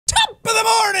of the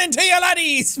morning to you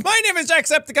laddies! My name is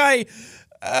Jacksepticeye.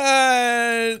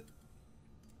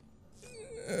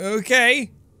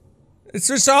 Okay. It's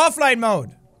just offline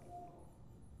mode.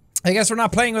 I guess we're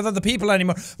not playing with other people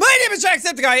anymore. My name is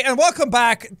Jacksepticeye, and welcome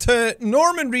back to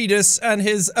Norman Reedus and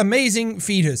his amazing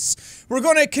Fetus. We're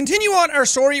going to continue on our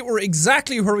story. We're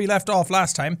exactly where we left off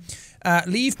last time.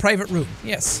 Leave private room.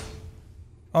 Yes.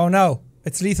 Oh no.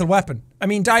 It's Lethal Weapon. I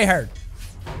mean, Die Hard.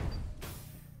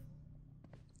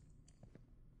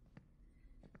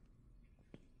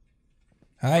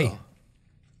 Hi. Well,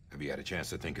 have you had a chance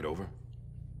to think it over?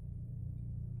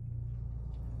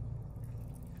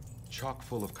 Chock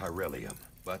full of chiralium,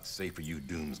 but safe for you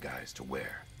Dooms guys to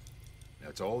wear.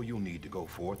 That's all you'll need to go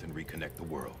forth and reconnect the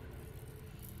world.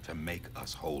 To make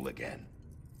us whole again.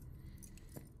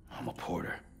 I'm a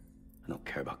porter. I don't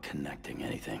care about connecting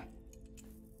anything.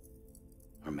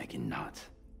 Or making knots.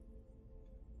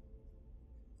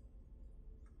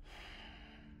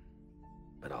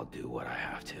 But I'll do what I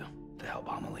have to help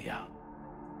Amelie out.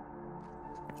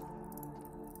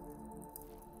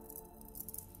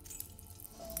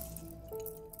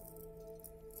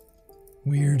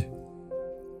 Weird.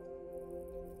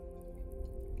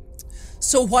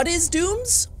 So what is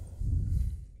Dooms?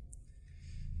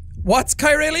 What's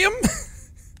chiralium?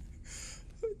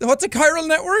 What's a chiral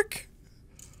network?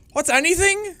 What's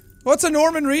anything? What's a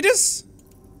Norman Reedus?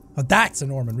 Oh, that's a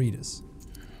Norman Reedus.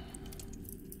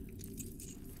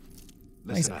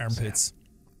 Nice armpits. Sam.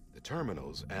 The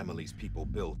terminals Amelie's people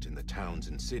built in the towns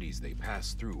and cities they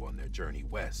passed through on their journey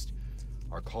west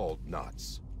are called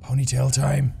knots. Ponytail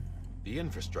time. The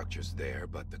infrastructure's there,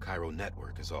 but the chiral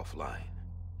network is offline.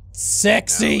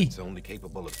 Sexy! Now it's only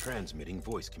capable of transmitting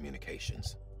voice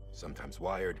communications. Sometimes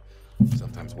wired,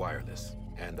 sometimes wireless,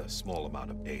 and a small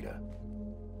amount of data.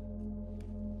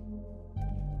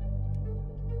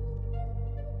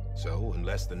 So,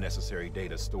 unless the necessary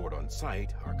data stored on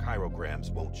site, our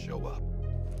chirograms won't show up.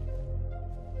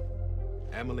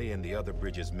 Amelie and the other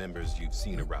Bridges members you've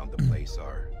seen around the place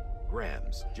are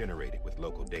grams generated with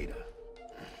local data.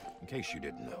 In case you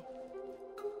didn't know.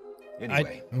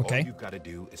 Anyway, all you've got to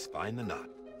do is find the knot,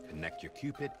 connect your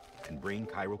Cupid, and bring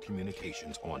chiral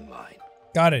communications online.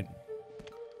 Got it.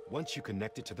 Once you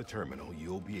connect it to the terminal,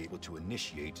 you'll be able to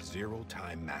initiate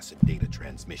zero-time massive data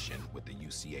transmission with the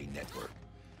UCA network.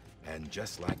 And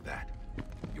just like that,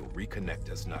 you'll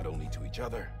reconnect us not only to each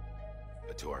other,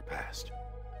 but to our past.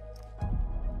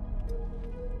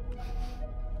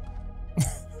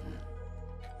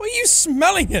 Why are you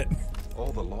smelling it?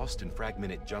 All the lost and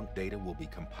fragmented junk data will be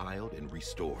compiled and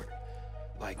restored.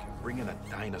 Like bringing a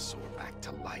dinosaur back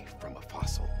to life from a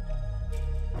fossil.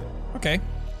 Okay.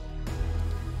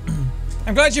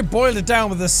 I'm glad you boiled it down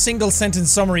with a single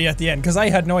sentence summary at the end, because I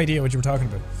had no idea what you were talking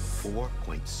about.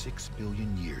 4.6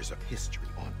 billion years of history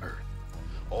on Earth.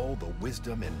 All the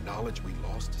wisdom and knowledge we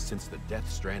lost since the Death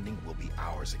Stranding will be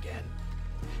ours again.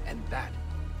 And that,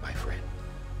 my friend,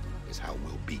 is how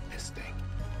we'll beat this thing.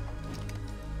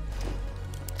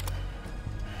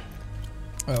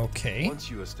 Okay. Once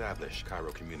you establish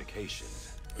chiral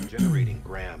communications, generating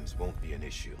grams won't be an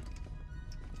issue.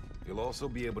 You'll also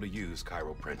be able to use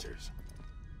chiral printers.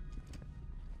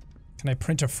 Can I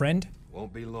print a friend?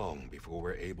 Won't be long before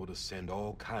we're able to send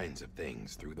all kinds of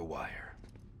things through the wire.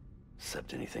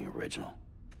 Except anything original.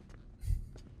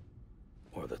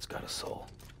 Or that's got a soul.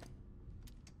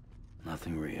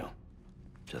 Nothing real.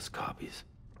 Just copies.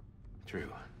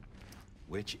 True.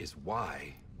 Which is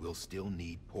why we'll still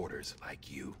need porters like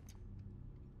you.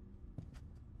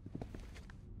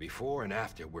 Before and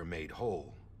after we're made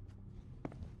whole,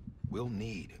 we'll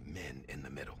need men in the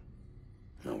middle.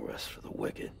 No rest for the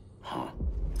wicked, huh?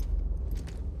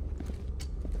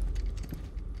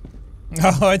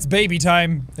 Oh, it's baby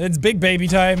time. It's big baby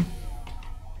time.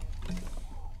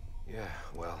 Yeah,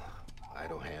 well,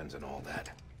 idle hands and all that.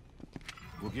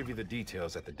 We'll give you the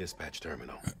details at the dispatch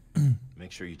terminal.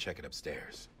 Make sure you check it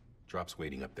upstairs. Drop's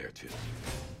waiting up there too.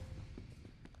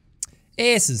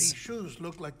 Aces. These shoes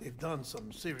look like they've done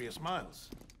some serious miles.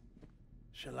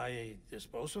 Shall I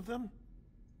dispose of them?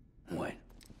 Wait.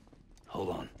 Hold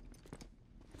on.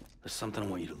 There's something I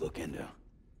want you to look into.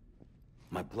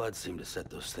 My blood seemed to set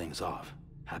those things off.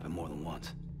 Happened more than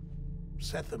once.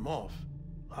 Set them off?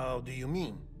 How do you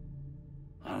mean?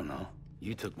 I don't know.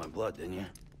 You took my blood, didn't you?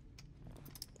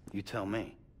 You tell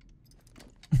me.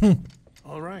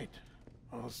 All right.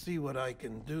 I'll see what I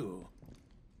can do.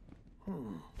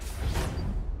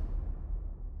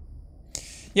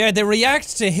 Yeah, they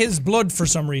react to his blood for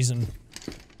some reason.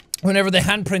 Whenever the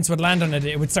handprints would land on it,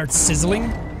 it would start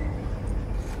sizzling.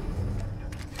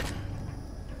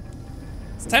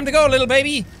 It's time to go, little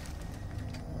baby.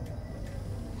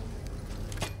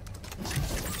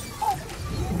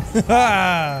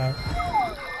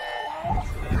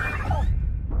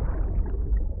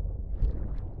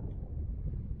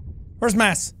 Where's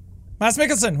Mass? Mass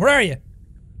Mikkelsen, where are you?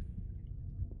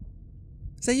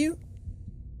 Is that you?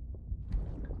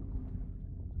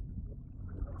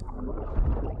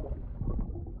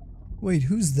 Wait,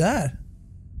 who's that?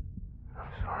 I'm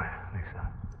sorry,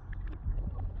 Lisa.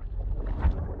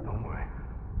 Don't worry.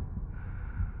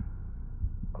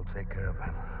 I'll take care of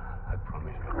him. I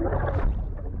promise you.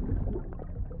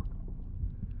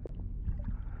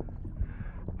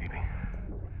 Baby.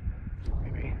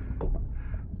 Baby.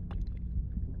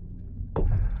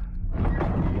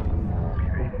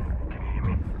 Baby, can you hear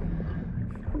me?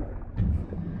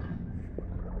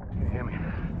 Can you hear me?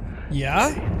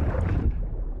 Yeah?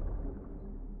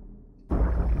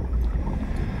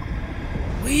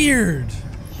 Weird.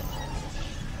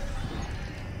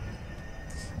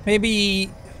 Maybe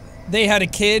they had a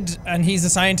kid and he's a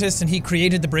scientist and he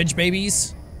created the bridge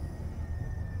babies.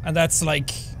 And that's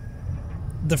like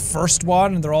the first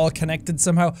one and they're all connected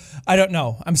somehow. I don't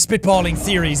know. I'm spitballing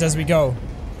theories as we go.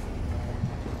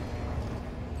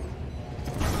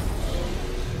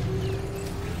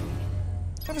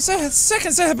 I have a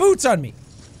second set of boots on me.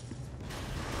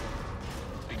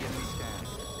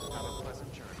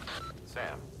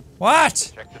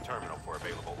 What? Check the terminal for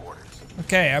available orders.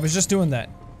 Okay, I was just doing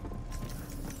that.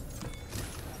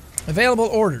 Available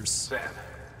orders. Sam,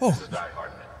 oh, this is Die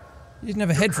Hardman. You didn't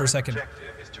have a head for a second. Your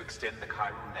objective is to extend the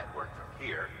Cairo network from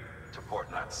here to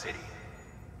Port Knot City.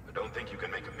 But don't think you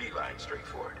can make a beeline straight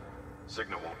for it.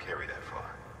 Signal won't carry that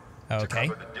far. Okay.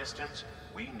 To cover the distance,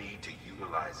 we need to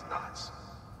utilize knots.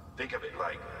 Think of it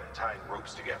like tying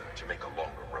ropes together to make a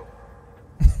longer rope.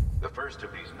 The first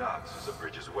of these knots is a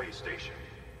bridge's way station.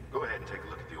 Go ahead and take a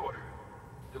look at the order.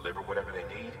 Deliver whatever they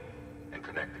need, and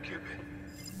connect the Cupid.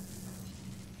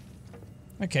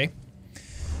 Okay.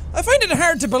 I find it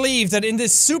hard to believe that in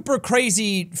this super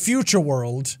crazy future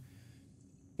world,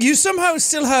 you somehow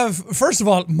still have, first of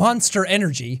all, monster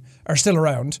energy are still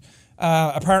around.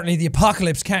 Apparently the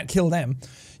apocalypse can't kill them.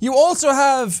 You also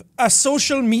have a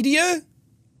social media.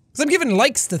 Because I'm giving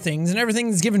likes to things and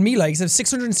everything's giving me likes. I have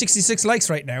 666 likes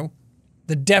right now.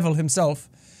 The devil himself.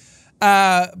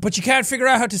 But you can't figure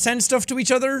out how to send stuff to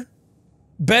each other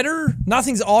better.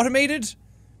 Nothing's automated.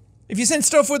 If you send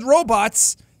stuff with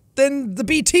robots, then the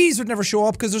BTs would never show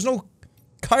up because there's no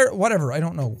whatever, I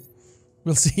don't know.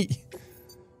 We'll see.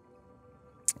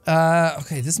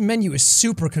 Okay, this menu is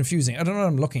super confusing. I don't know what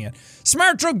I'm looking at.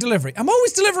 Smart drug delivery. I'm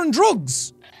always delivering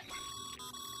drugs.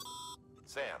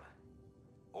 Sam,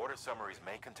 order summaries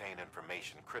may contain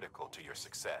information critical to your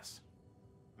success.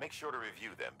 Make sure to review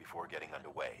them before getting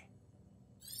underway.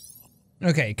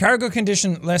 Okay, cargo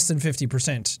condition less than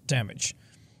 50% damage.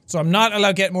 So I'm not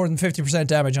allowed to get more than 50%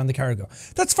 damage on the cargo.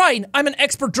 That's fine, I'm an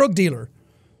expert drug dealer.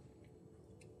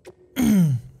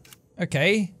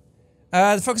 Okay.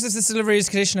 The focus of this delivery is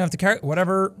condition of the cargo,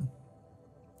 whatever.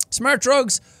 Smart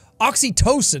drugs,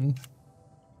 oxytocin.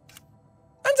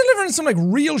 I'm delivering some like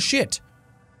real shit.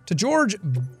 To George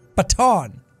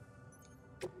Baton.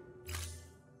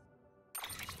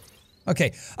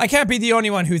 Okay, I can't be the only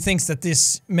one who thinks that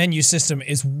this menu system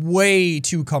is way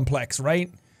too complex, right?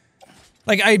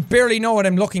 Like, I barely know what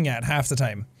I'm looking at half the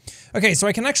time. Okay, so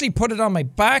I can actually put it on my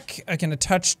back, I can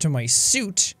attach to my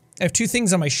suit. I have two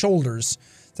things on my shoulders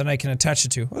that I can attach it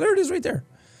to. Oh, there it is right there.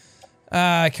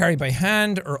 Carry by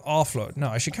hand or offload. No,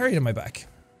 I should carry it on my back.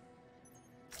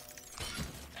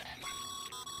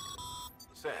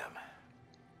 Sam,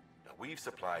 now we've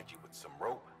supplied you with some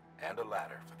rope and a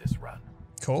ladder for this run.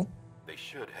 Cool. They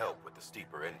should help with the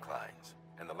steeper inclines,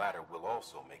 and the ladder will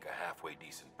also make a halfway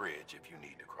decent bridge if you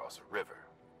need to cross a river.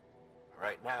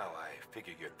 Right now, I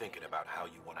figure you're thinking about how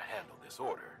you want to handle this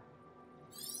order.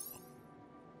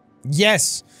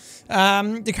 Yes.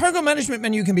 The cargo management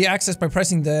menu can be accessed by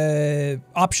pressing the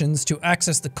options to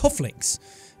access the cufflinks.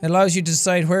 It allows you to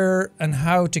decide where and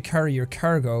how to carry your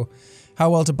cargo, how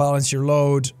well to balance your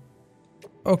load.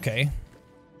 Okay.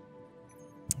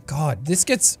 God, this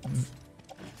gets...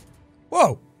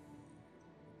 Whoa.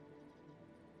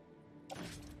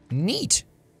 Neat.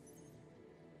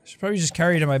 I should probably just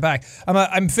carry it on my back.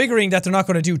 I'm figuring that they're not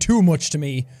going to do too much to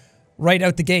me right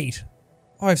out the gate.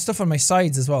 Oh, I have stuff on my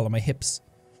sides as well, on my hips.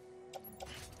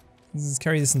 Let's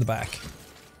carry this in the back.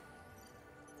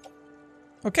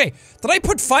 Okay. Did I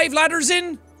put 5 ladders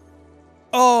in?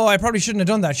 Oh, I probably shouldn't have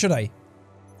done that, should I?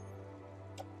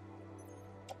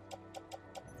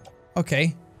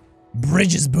 Okay.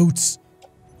 Bridges boots.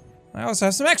 I also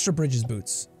have some extra Bridges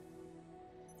boots.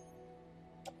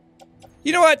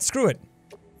 You know what? Screw it.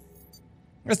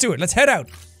 Let's do it. Let's head out.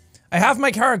 I have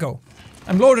my cargo.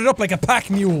 I'm loaded up like a pack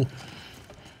mule.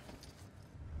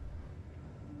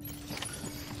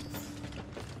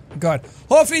 God.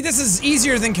 Hopefully this is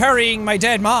easier than carrying my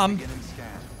dead mom.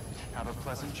 Have a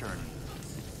pleasant journey.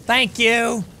 Thank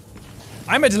you.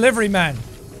 I'm a delivery man.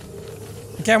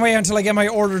 I can't wait until I get my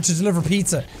order to deliver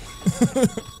pizza.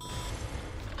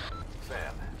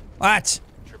 Sam. What?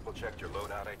 Triple checked your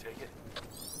loadout, I take it?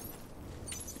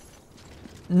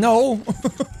 No.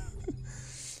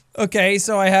 Okay,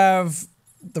 so I have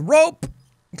the rope,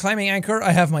 climbing anchor,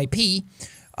 I have my pea,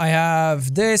 I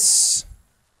have this.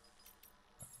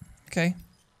 Okay.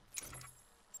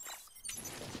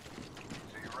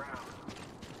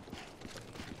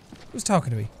 Who's talking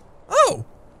to me? Oh!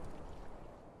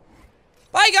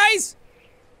 Bye, guys!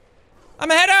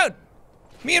 I'ma head out!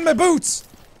 Me and my boots!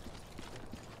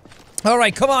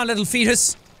 Alright, come on, little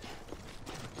fetus.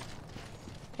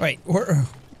 Wait, where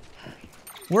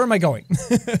am I going?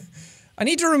 I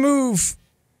need to remove...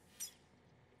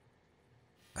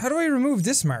 How do I remove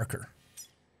this marker?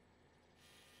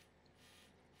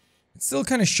 It's still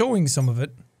kind of showing some of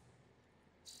it.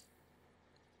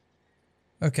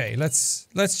 Okay, let's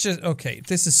just... Okay,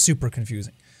 this is super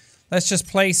confusing. Let's just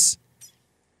place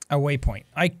a waypoint.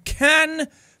 I can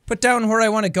put down where I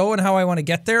want to go and how I want to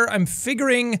get there. I'm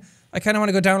figuring I kind of want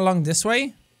to go down along this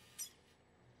way.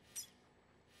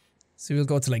 So we'll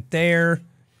go to like there.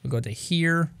 We'll go to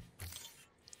here.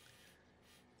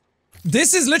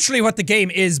 This is literally what the game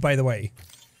is, by the way.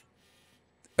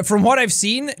 From what I've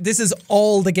seen, this is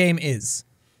all the game is.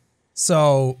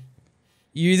 So,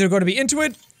 you're either going to be into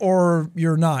it, or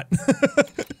you're not.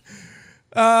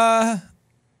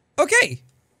 Okay.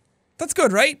 That's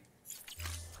good, right?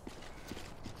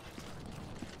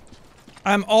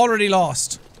 I'm already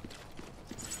lost.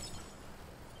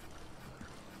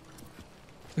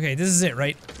 Okay, this is it,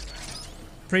 right?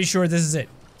 Pretty sure this is it.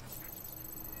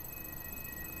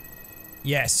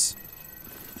 Yes.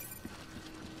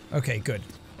 Okay, good.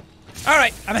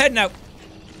 Alright, I'm heading out.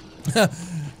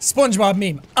 SpongeBob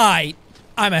meme.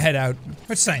 I'm a head out.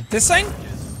 Which sign? This sign?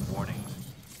 Warnings,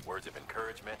 words of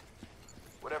encouragement,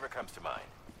 whatever comes to mind.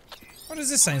 What does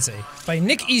this sign say? By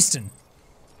Nick Easton.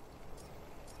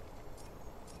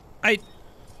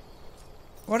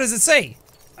 What does it say?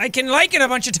 I can like it a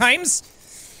bunch of times.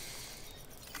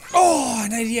 Oh,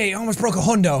 98. Almost broke a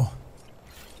hundo.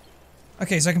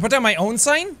 Okay, so I can put down my own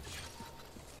sign?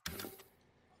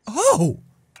 Oh!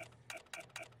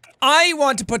 I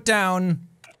want to put down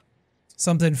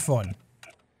something fun.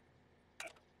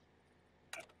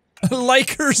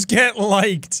 Likers get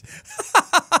liked.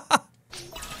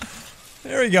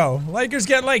 There we go. Likers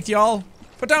get liked, y'all.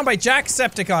 Put down by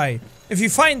Jacksepticeye. If you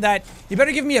find that, you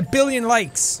better give me 1 billion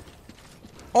likes.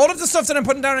 All of the stuff that I'm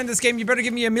putting down in this game, you better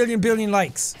give me 1 billion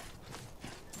likes.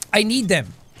 I need them.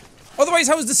 Otherwise,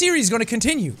 how is the series going to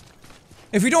continue?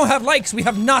 If we don't have likes, we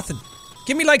have nothing.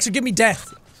 Give me likes or give me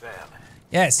death. Sam.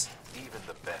 Yes. Even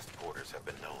the best porters have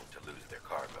been known to lose their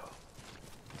cargo.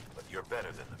 But you're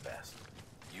better than the best.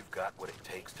 You've got what it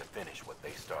takes to finish what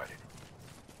they started.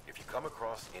 If you come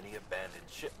across any abandoned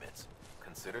shipments,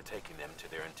 consider taking them to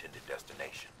their intended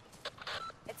destination.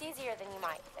 It's easier than you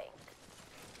might think.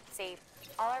 See,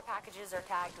 all our packages are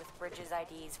tagged with Bridges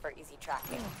IDs for easy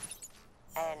tracking.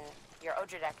 And your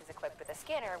Odra deck is equipped with a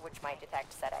scanner which might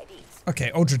detect said IDs.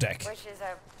 Okay, Odra deck. Which is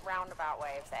a roundabout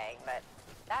way of saying, but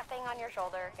that thing on your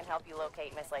shoulder can help you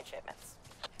locate mislaid shipments.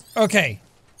 Okay.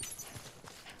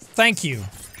 Thank you.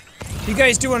 You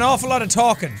guys do an awful lot of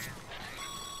talking.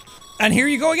 And here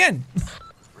you go again.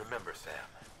 Remember, Sam,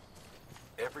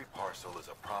 every parcel is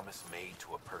a promise made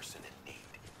to a person in need.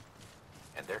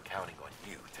 And they're counting on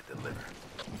you to deliver.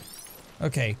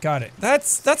 Okay, got it.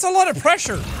 That's a lot of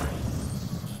pressure.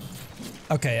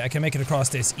 Okay, I can make it across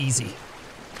this easy.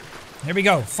 Here we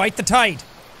go. Fight the tide.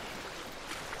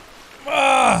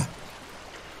 Ah!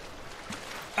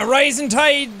 A rising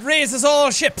tide raises all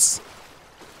ships.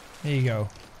 There you go.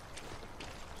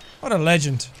 What a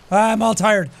legend. I'm all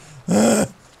tired.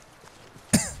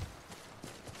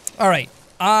 Alright.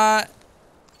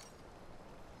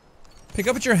 Pick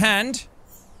up with your hand.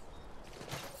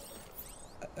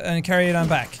 And carry it on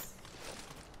back.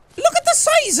 Look at the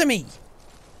size of me!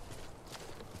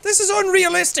 This is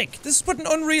unrealistic. This is putting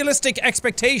unrealistic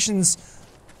expectations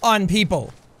on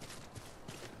people.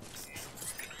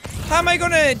 How am I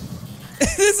gonna...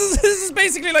 This is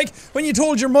basically like when you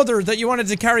told your mother that you wanted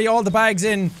to carry all the bags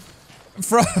in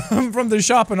from the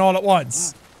shop and all at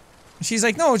once. She's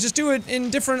like, no, just do it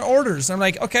in different orders. I'm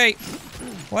like, okay,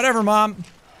 whatever, Mom.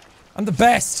 I'm the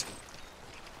best.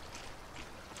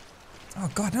 Oh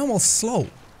god, I'm almost slow.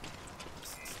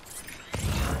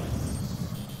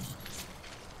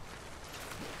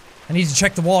 I need to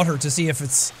check the water to see if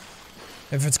it's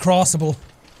crossable.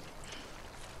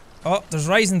 Oh, there's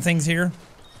rising things here.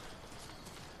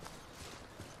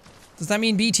 Does that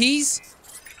mean BTs?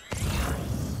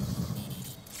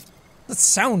 That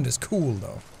sound is cool,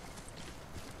 though.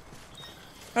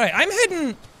 Alright, I'm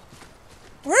heading...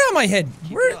 Where am I heading?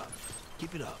 Where...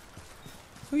 Keep it up.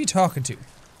 Who are you talking to?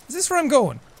 Is this where I'm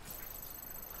going?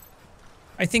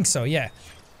 I think so, yeah.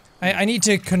 I need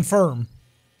to confirm.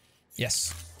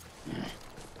 Yes.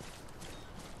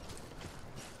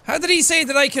 How did he say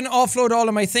that I can offload all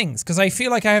of my things? Because I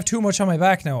feel like I have too much on my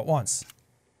back now at once.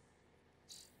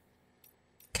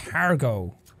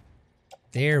 Cargo.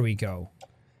 There we go.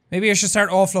 Maybe I should start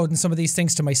offloading some of these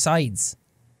things to my sides.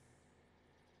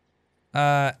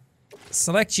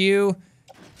 Select you.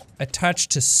 Attach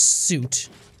to suit.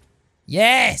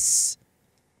 Yes!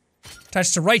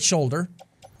 Attach to right shoulder.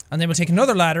 And then we'll take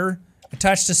another ladder.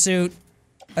 Attach to suit.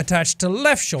 Attach to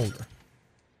left shoulder.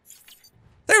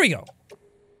 There we go.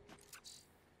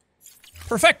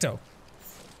 Perfecto.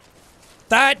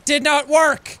 That did not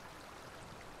work!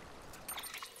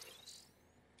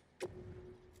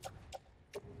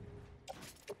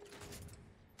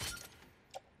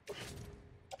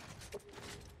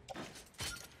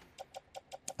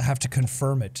 I have to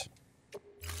confirm it.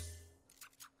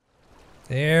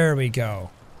 There we go.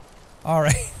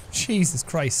 Alright. Jesus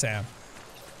Christ, Sam.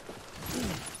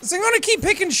 So I'm gonna keep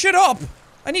picking shit up.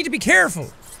 I need to be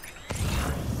careful.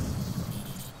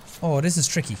 Oh, this is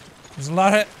tricky. There's a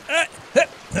lot of...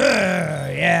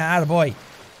 yeah, attaboy.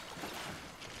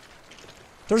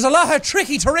 There's a lot of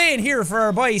tricky terrain here for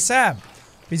our boy Sam.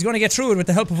 He's gonna get through it with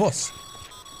the help of us.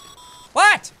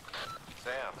 What?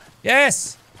 Sam.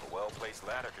 Yes. A well-placed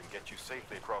ladder can get you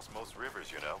safely across most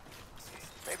rivers, you know.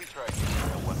 Maybe try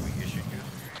using the one we issued you.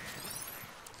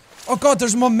 Oh god,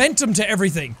 there's momentum to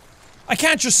everything. I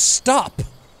can't just stop.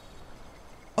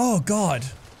 Oh god.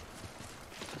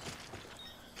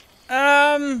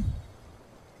 I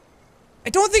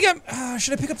don't think I'm...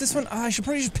 should I pick up this one? I should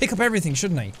probably just pick up everything,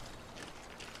 shouldn't I?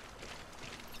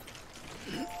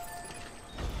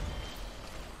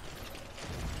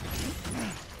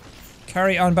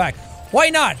 Carry on back. Why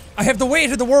not? I have the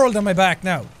weight of the world on my back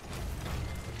now.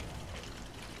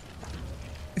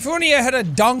 If only I had a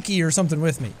donkey or something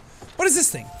with me. What is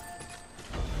this thing?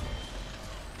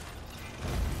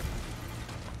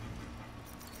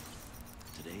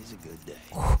 Today's a good day.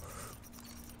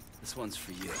 This one's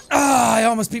for you. Ah, I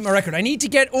almost beat my record. I need to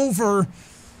get over...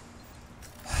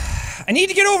 I need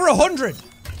to get over 100!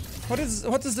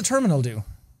 What does the terminal do?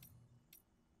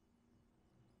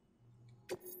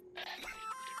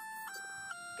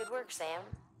 Good work, Sam.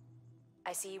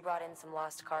 I see you brought in some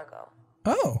lost cargo.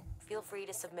 Oh. Feel free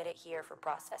to submit it here for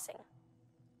processing.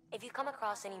 If you come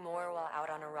across any more while out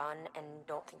on a run and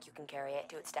don't think you can carry it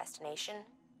to its destination,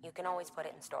 you can always put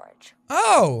it in storage.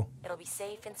 Oh! It'll be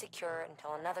safe and secure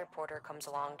until another porter comes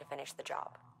along to finish the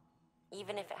job.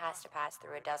 Even if it has to pass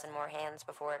through a dozen more hands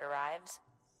before it arrives,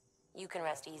 you can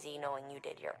rest easy knowing you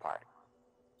did your part.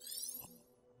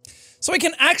 So I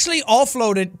can actually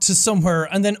offload it to somewhere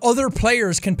and then other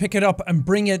players can pick it up and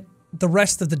bring it the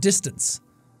rest of the distance.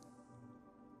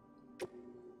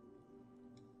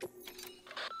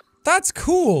 That's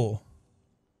cool.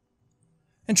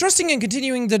 Entrusting and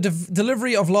continuing the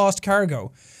delivery of lost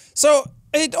cargo. So,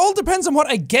 it all depends on what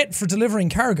I get for delivering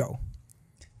cargo.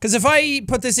 Because if I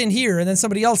put this in here and then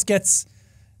somebody else gets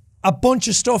a bunch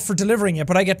of stuff for delivering it,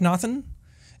 but I get nothing.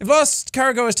 If lost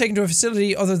cargo is taken to a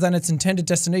facility other than its intended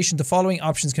destination, the following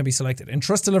options can be selected.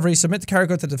 Entrust delivery, submit the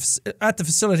cargo to at the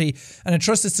facility, and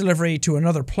entrust its delivery to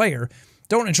another player.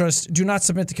 Don't entrust, do not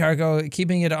submit the cargo,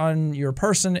 keeping it on your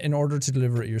person in order to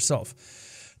deliver it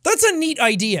yourself. That's a neat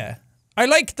idea. I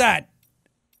like that.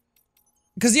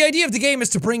 Because the idea of the game is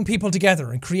to bring people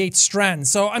together and create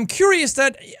strands. So I'm curious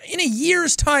that in a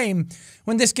year's time,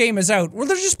 when this game is out, will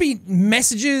there just be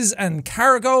messages and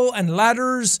cargo and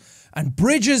ladders and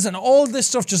bridges and all this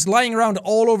stuff just lying around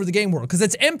all over the game world? Because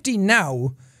it's empty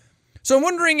now. So I'm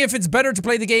wondering if it's better to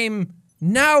play the game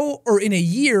now or in a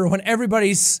year when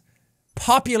everybody's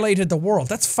populated the world.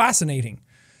 That's fascinating.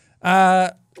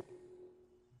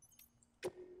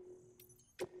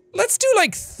 Let's do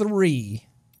like 3.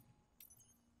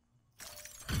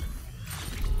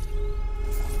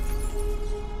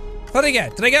 What did I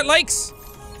get? Did I get likes?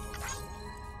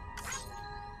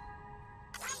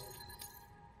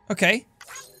 Okay.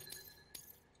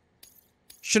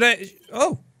 Should I...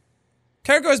 Oh.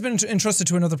 Cargo has been entrusted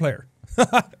to another player.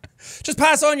 Just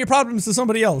pass on your problems to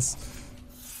somebody else.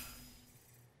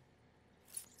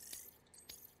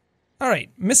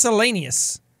 Alright,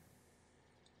 miscellaneous.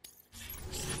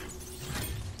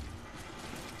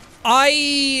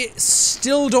 I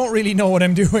still don't really know what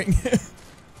I'm doing.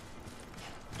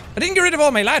 I didn't get rid of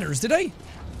all my ladders, did I?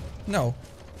 No.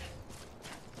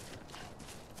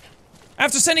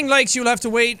 After sending likes, you'll have to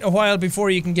wait a while before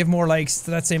you can give more likes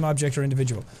to that same object or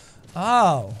individual.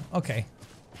 Oh, okay.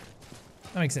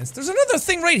 That makes sense. There's another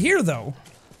thing right here, though.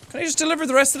 Can I just deliver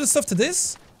the rest of the stuff to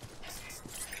this?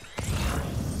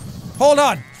 Hold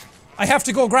on. I have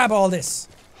to go grab all this.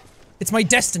 It's my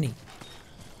destiny.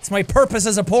 It's my purpose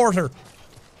as a porter.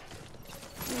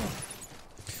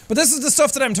 But this is the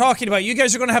stuff that I'm talking about. You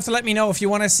guys are gonna have to let me know if you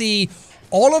want to see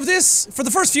all of this. For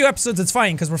the first few episodes, it's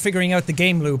fine, because we're figuring out the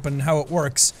game loop and how it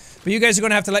works. But you guys are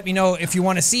gonna have to let me know if you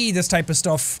want to see this type of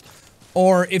stuff,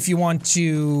 or if you want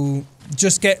to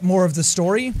just get more of the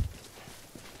story.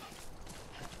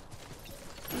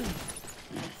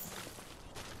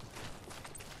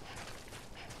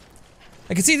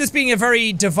 I can see this being a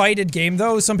very divided game,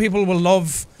 though. Some people will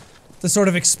love the sort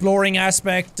of exploring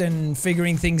aspect and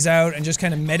figuring things out and just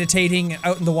kind of meditating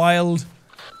out in the wild.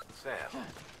 Sam,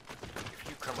 if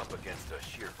you come up against a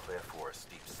sheer cliff or a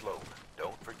steep slope,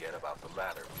 don't forget about the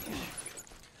ladder we issued you.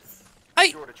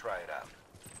 Be sure to try it out.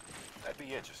 I'd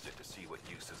be interested to see what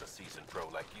uses a seasoned pro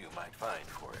like you might find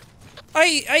for it.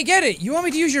 I get it. You want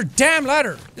me to use your damn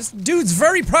ladder. This dude's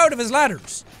very proud of his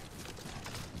ladders.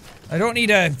 I don't need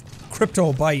a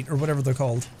crypto bite or whatever they're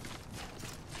called.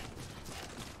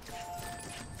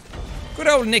 Good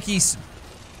old Nickies.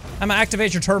 I'm gonna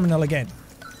activate your terminal again.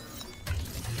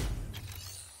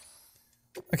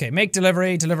 Okay, make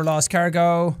delivery, deliver lost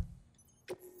cargo.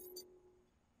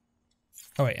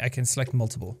 Oh wait, I can select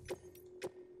multiple.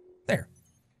 There.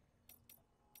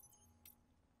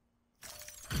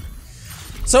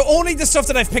 So only the stuff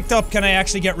that I've picked up can I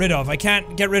actually get rid of. I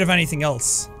can't get rid of anything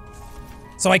else.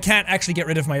 So I can't actually get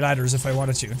rid of my ladders if I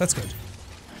wanted to. That's good.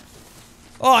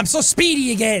 Oh, I'm so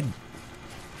speedy again!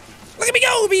 Look at me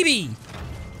go, BB!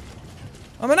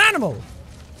 I'm an animal!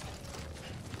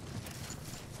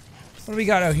 What do we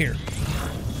got out here?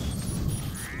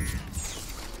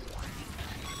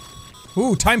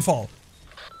 Ooh, timefall.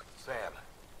 Sam,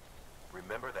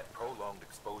 remember that prolonged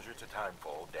exposure to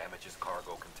timefall damages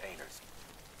cargo containers.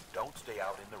 Don't stay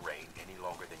out in the rain any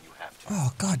longer than you have to.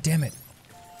 Oh, god damn it.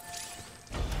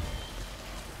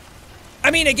 I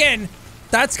mean, again,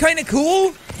 that's kind of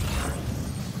cool.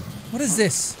 What is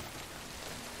this?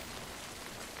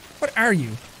 What are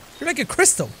you? You're like a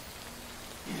crystal.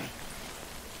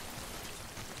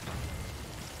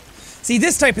 See,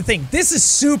 this type of thing. This is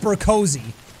super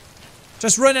cozy.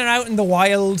 Just running out in the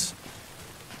wild.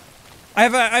 I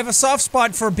have a soft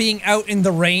spot for being out in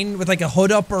the rain with like a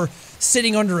hood up or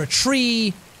sitting under a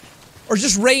tree. Or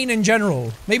just rain in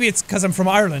general. Maybe it's because I'm from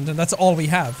Ireland and that's all we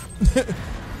have.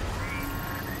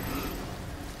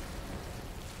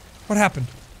 What happened?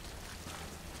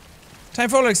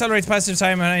 Timefall accelerates passage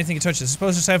time on anything it touches.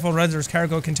 Suppose the timefall renders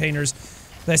cargo containers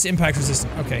less impact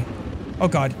resistant. Okay. Oh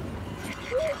god.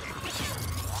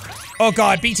 Oh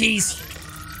god, BTs!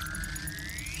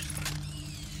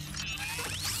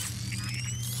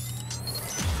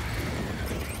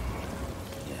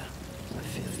 Yeah, I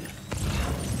feel you.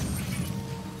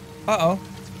 Uh-oh.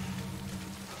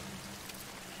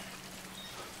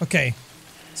 Okay.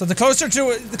 So the closer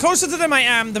to them I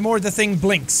am, the more the thing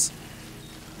blinks.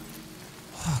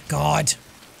 Oh god.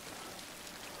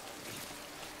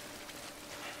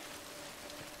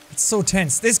 It's so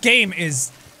tense. This game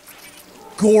is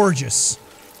gorgeous.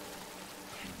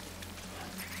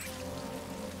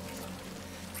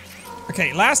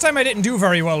 Okay, last time I didn't do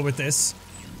very well with this.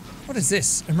 What is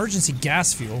this? Emergency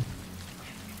gas fuel.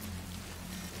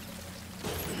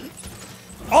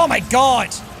 Oh my god!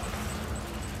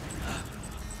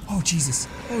 Oh Jesus.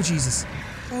 Oh Jesus.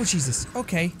 Oh Jesus.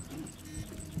 Okay.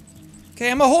 Okay,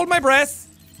 I'm gonna hold my breath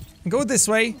and go this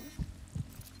way.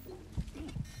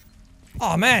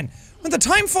 Oh man. When the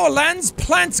timefall lands,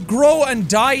 plants grow and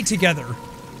die together.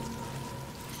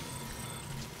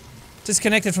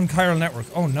 Disconnected from chiral network.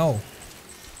 Oh no.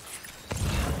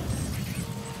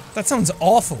 That sounds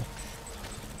awful.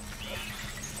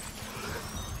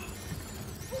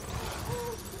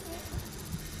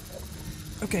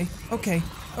 Okay, okay,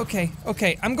 okay,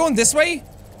 okay. I'm going this way.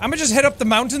 I'm gonna just head up the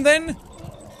mountain then.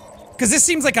 Because this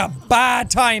seems like a bad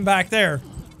time back there.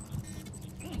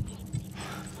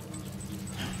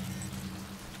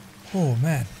 Oh,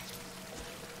 man.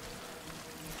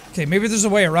 Okay, maybe there's a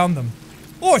way around them.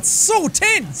 Oh, it's so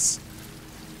tense!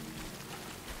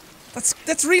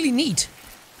 That's really neat.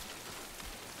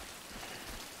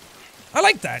 I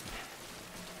like that.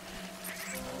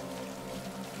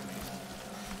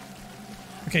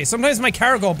 Okay, sometimes my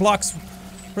cargo blocks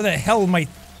where the hell my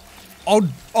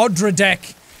Odra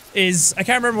deck is, I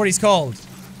can't remember what he's called.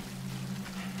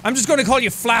 I'm just gonna call you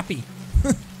Flappy.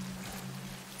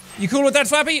 You cool with that,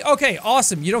 Flappy? Okay,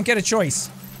 awesome. You don't get a choice.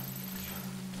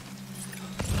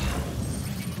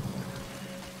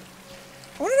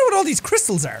 I wanna know what all these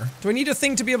crystals are. Do I need a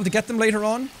thing to be able to get them later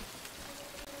on?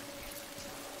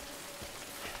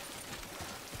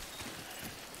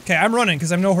 Okay, I'm running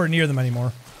because I'm nowhere near them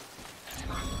anymore.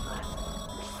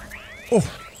 Oh.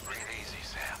 Breathe easy,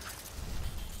 Sam.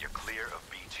 You're clear of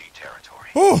BG territory.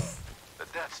 Oh. The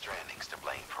Death Stranding's to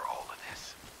blame for all of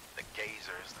this. The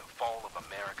gazers, the fall of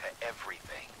America,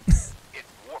 everything. It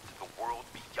warped the world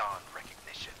beyond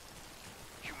recognition.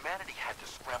 Humanity had to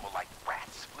scramble like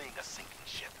rats fleeing a sinking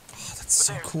ship. Oh, that's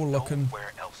so cool looking.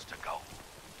 Nowhere else to go.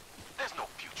 There's no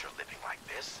future living like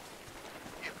this.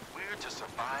 If we're to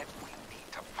survive, we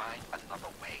need to find another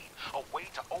way. A way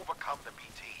to overcome the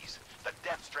BTs, the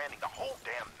Death Stranding, the whole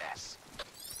damn mess.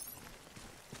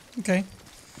 Okay.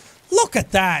 Look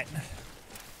at that!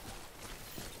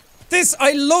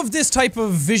 I love this type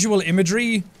of visual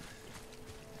imagery.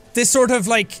 This sort of,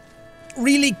 like,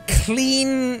 really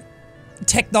clean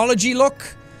technology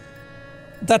look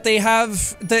that they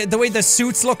have. The way the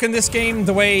suits look in this game,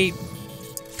 the way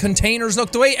containers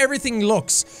look, the way everything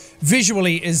looks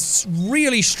visually is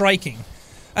really striking.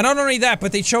 And not only that,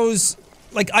 but they chose,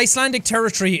 like, Icelandic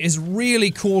territory is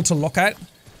really cool to look at.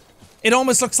 It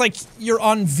almost looks like you're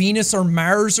on Venus or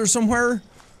Mars or somewhere.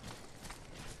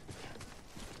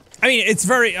 I mean, it's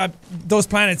very, those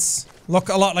planets look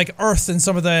a lot like Earth in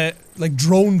some of the, like,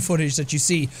 drone footage that you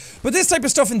see. But this type of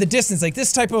stuff in the distance, like,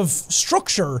 this type of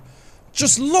structure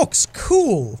just looks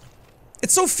cool.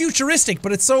 It's so futuristic,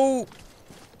 but it's so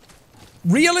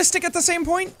realistic at the same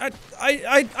point.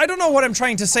 I don't know what I'm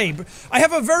trying to say, but I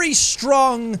have a very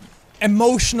strong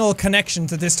emotional connection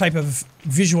to this type of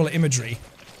visual imagery.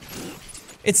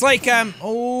 It's like,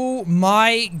 oh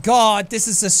my god, this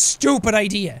is a stupid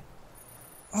idea.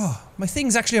 Oh, my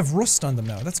things actually have rust on them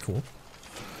now, that's cool.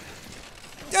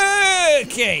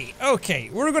 Okay,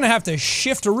 we're gonna have to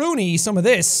shift-a-rooney some of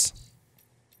this.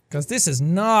 Because this is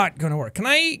not gonna work. Can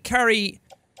I carry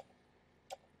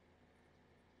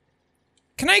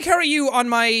you on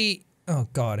my... Oh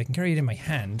god, I can carry it in my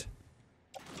hand.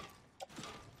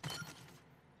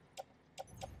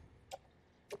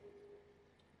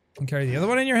 Can carry the other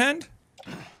one in your hand?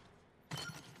 Is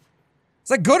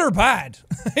that good or bad?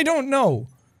 I don't know.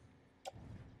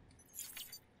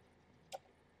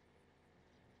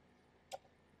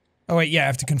 Oh wait, yeah, I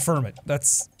have to confirm it.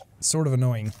 That's sort of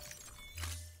annoying.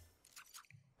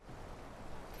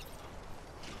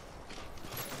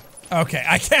 Okay,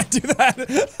 I can't do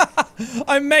that.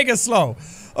 I'm mega slow.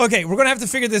 Okay, we're gonna have to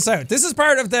figure this out. This is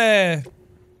part of the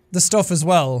stuff as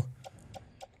well.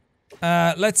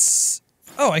 Let's...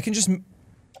 Oh, I can just...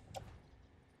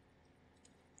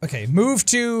 Okay, move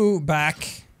to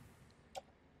back.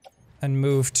 And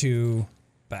move to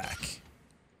back.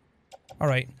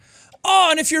 Alright. Oh,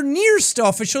 and if you're near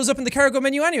stuff, it shows up in the cargo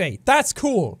menu anyway. That's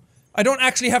cool. I don't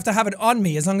actually have to have it on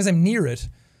me as long as I'm near it.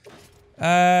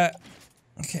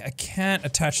 Okay, I can't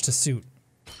attach to suit.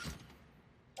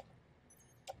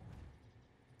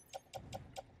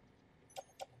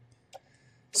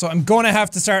 So I'm gonna have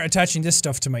to start attaching this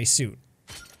stuff to my suit.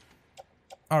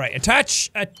 Alright,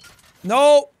 attach.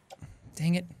 No!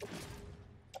 Dang it.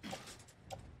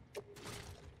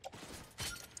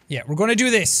 Yeah, we're gonna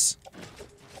do this.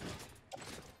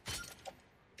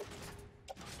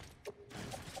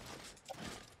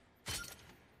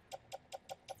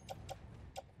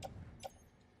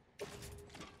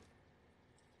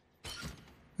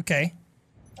 Okay.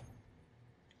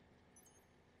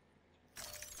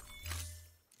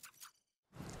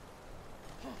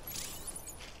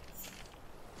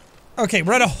 Okay,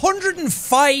 we're at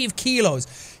 105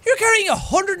 kilos. You're carrying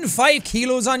 105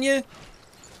 kilos on you?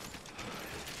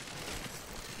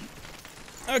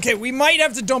 Okay, we might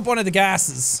have to dump one of the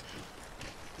gases.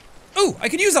 Ooh, I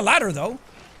can use a ladder though.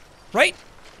 Right?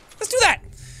 Let's do that.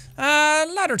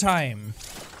 Ladder time.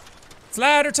 It's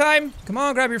ladder time. Come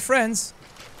on, grab your friends.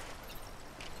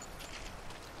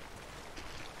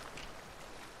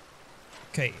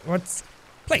 Okay, what's...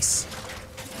 place.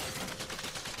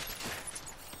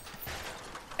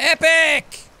 Epic!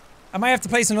 I might have to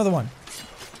place another one.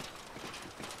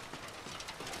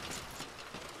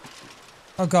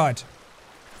 Oh god.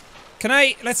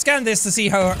 Let's scan this to see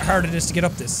how hard it is to get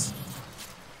up this.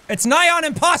 It's nigh on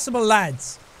impossible,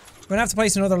 lads! We're gonna have to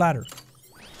place another ladder.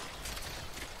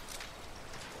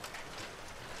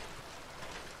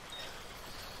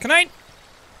 Can I?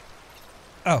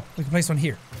 Oh, we can place one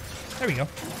here. There we go.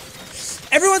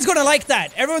 Everyone's gonna like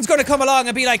that. Everyone's gonna come along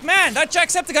and be like, man, that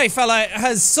jacksepticeye fella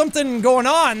has something going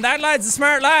on. That lad's a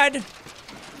smart lad.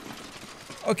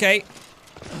 Okay.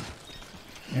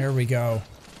 There we go.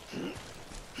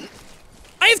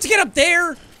 I have to get up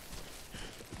there!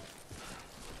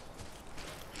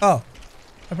 Oh.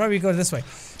 I'll probably go this way.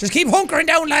 Just keep hunkering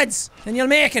down, lads, and you'll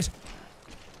make it.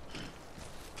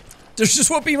 There's just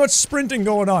won't be much sprinting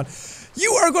going on.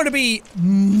 You are going to be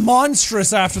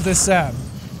monstrous after this, Sam.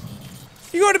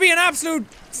 You're going to be an absolute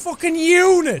fucking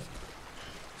unit.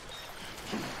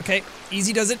 Okay,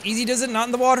 easy does it, not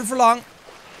in the water for long.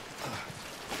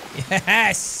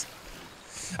 Yes!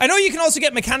 I know you can also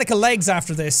get mechanical legs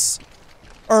after this.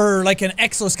 Or like an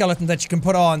exoskeleton that you can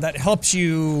put on that helps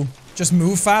you just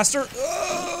move faster.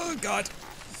 Oh, God.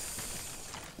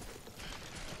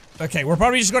 Okay, we're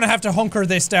probably just gonna have to hunker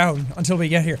this down until we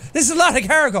get here. This is a lot of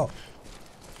cargo!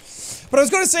 But I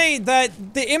was gonna say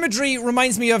that the imagery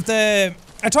reminds me of the...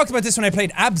 I talked about this when I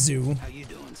played Abzu. How you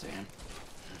doing, Sam?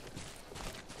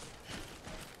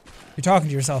 You're talking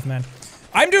to yourself, man.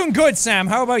 I'm doing good, Sam.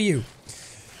 How about you?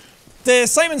 The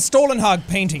Simon Stolenhag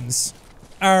paintings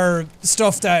are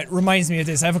stuff that reminds me of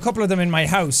this. I have a couple of them in my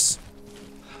house.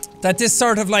 That this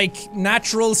sort of like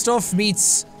natural stuff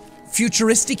meets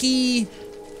futuristic-y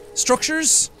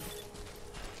structures.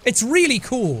 It's really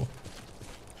cool.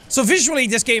 So visually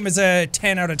this game is a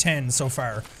 10 out of 10 so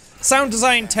far. Sound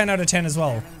design 10 out of 10 as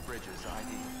well. Bridges ID.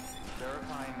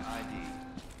 Verifying ID.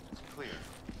 Clear.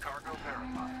 Cargo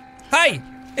verified. Hi!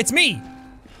 It's me!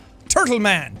 Turtle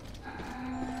Man!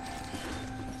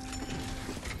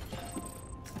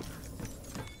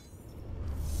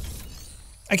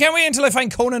 I can't wait until I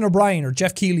find Conan O'Brien or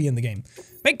Jeff Keighley in the game.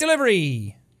 Make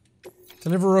delivery!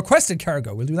 Deliver requested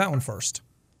cargo. We'll do that one first.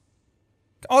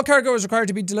 All cargo is required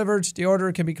to be delivered. The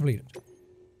order can be completed.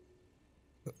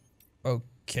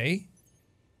 Okay.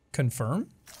 Confirm.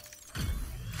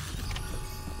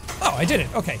 Oh, I did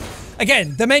it. Okay.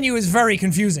 Again, the menu is very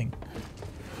confusing.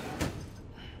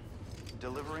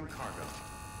 Delivering cargo.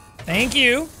 Thank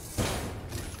you.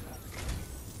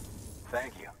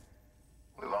 Thank you.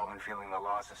 We've all been feeling the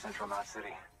loss of Central Knot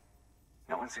City.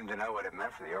 No one seemed to know what it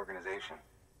meant for the organization.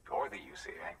 Or the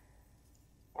UCA.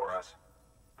 Or us.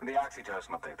 The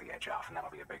oxytocin will take the edge off, and that'll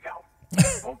be a big help.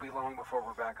 Won't be long before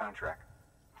we're back on track.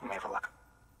 You may have luck.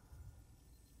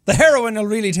 The heroin will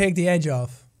really take the edge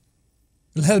off.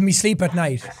 It'll help me sleep at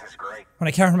night. This is great. When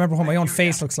I can't remember what my own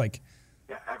face looks like.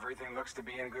 Yeah, everything looks to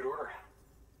be in good order.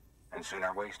 And soon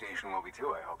our way station will be too,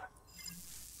 I hope.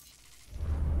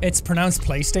 It's pronounced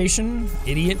PlayStation,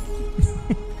 idiot.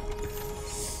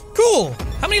 Cool!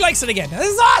 How many likes it again? This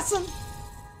is awesome!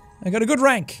 I got a good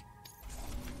rank.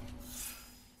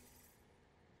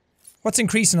 What's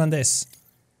increasing on this?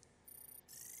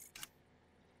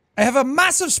 I have a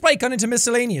massive spike on into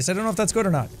miscellaneous. I don't know if that's good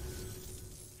or not.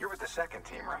 You're with the second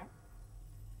team, right?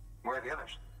 Where are the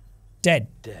others? Dead.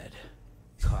 Dead.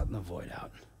 Caught in the void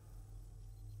out.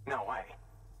 No way.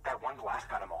 That one blast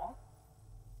got them all?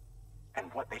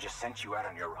 And what, they just sent you out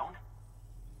on your own?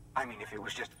 I mean, if it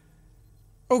was just...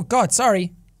 Oh god,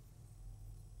 sorry.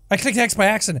 I clicked X by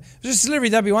accident. If it was just delivery,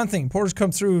 that'd be one thing. Porters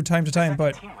come through time to time,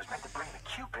 but... The team was meant to bring the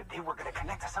Cupid. They were gonna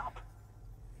connect us up.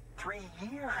 3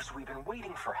 years we've been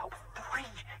waiting for help. 3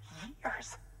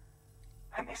 years.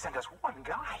 And they sent us one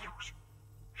guy.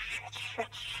 Shit.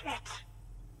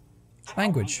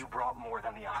 Language. Tell me you brought more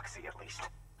than the Oxy, at least.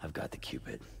 I've got the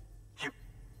Cupid. You...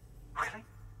 Really?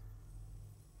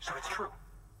 So it's true.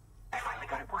 They finally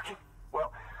got it working.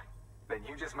 Well, then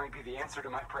you just might be the answer to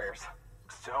my prayers.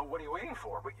 So what are you waiting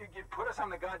for? You put us on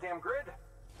the goddamn grid.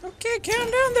 Okay,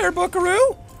 calm down there,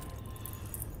 buckaroo.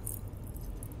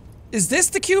 Is this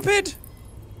the Cupid?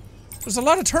 There's a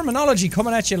lot of terminology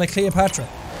coming at you like Cleopatra.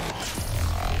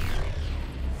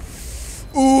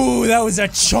 Ooh, that was a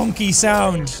chunky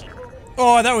sound.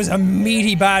 Oh, that was a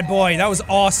meaty bad boy. That was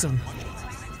awesome.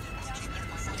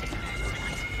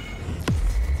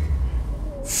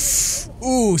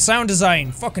 Ooh, sound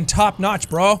design. Fucking top notch,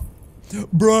 bro.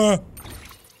 Bruh.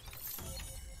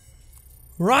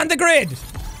 We're on the grid.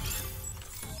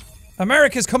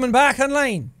 America's coming back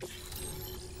online.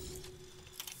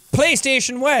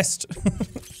 PlayStation West.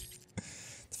 The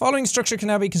following structure can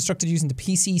now be constructed using the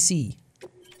PCC.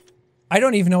 I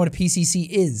don't even know what a PCC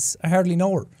is. I hardly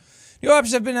know her. New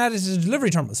options have been added to the delivery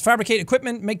terminals. Fabricate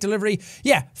equipment, make delivery.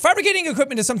 Yeah, fabricating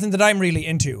equipment is something that I'm really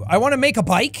into. I want to make a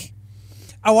bike.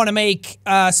 I want to make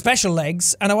special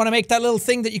legs. And I want to make that little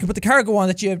thing that you can put the cargo on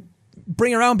that you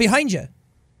bring around behind you.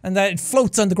 And that it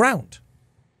floats on the ground.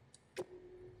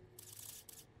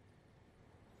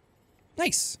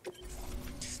 Nice.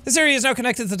 This area is now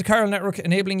connected to the chiral network,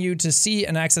 enabling you to see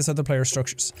and access other player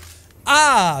structures.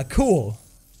 Ah, cool.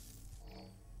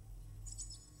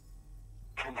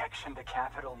 Connection to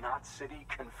Capital Knot City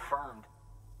confirmed.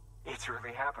 It's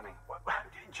really happening.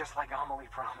 Just like Amelie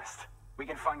promised. We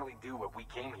can finally do what we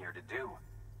came here to do.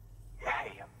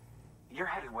 Hey, you're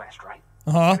headed west, right?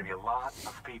 Uh-huh. There's gonna be a lot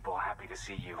of people happy to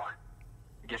see you.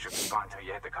 Guess you'll keep on until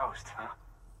you hit the coast, huh?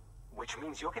 Which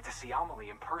means you'll get to see Amelie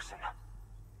in person.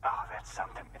 Oh, that's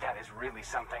something. That is really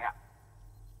something.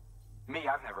 Me,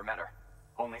 I've never met her.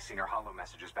 Only seen her holo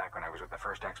messages back when I was with the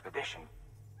first expedition.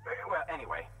 Well,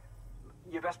 anyway,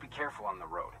 you best be careful on the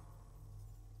road.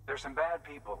 There's some bad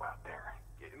people out there.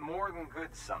 More than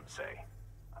good, some say.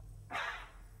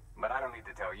 But I don't need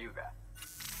to tell you that.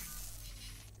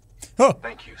 Huh.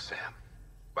 Thank you, Sam.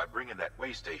 By bringing that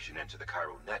way station into the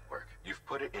Cairo network, you've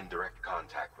put it in direct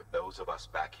contact with those of us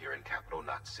back here in Capital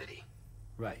Knot City.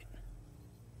 Right.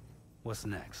 What's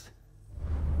next?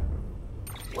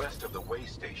 West of the way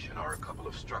station are a couple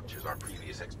of structures our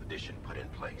previous expedition put in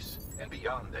place. And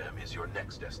beyond them is your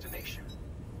next destination,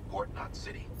 Port Knot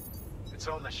City. It's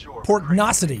on the shore Port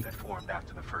Knot City that formed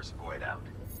after the first void out.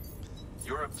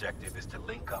 Your objective is to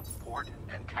link up Port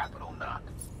and Capital Knot.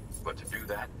 But to do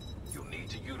that, you'll need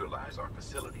to utilize our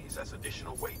facilities as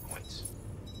additional waypoints.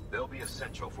 They'll be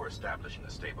essential for establishing a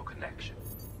stable connection.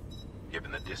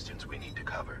 Given the distance we need to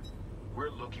cover, we're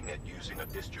looking at using a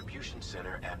distribution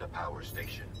center and a power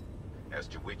station, as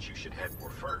to which you should head for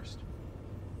first.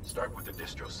 Start with the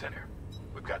distro center.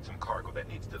 We've got some cargo that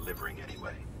needs delivering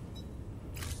anyway.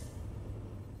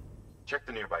 Check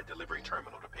the nearby delivery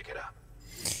terminal to pick it up.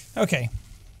 Okay.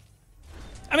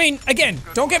 I mean, again,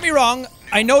 don't get me wrong.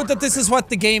 I know that this is what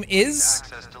the game is.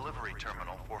 Access delivery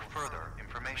terminal for further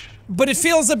information. But it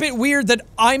feels a bit weird that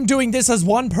I'm doing this as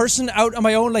one person out on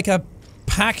my own like a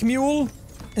pack mule,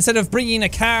 instead of bringing a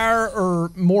car or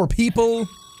more people.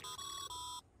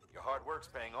 Your hard work's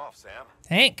paying off, Sam.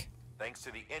 Hank. Thanks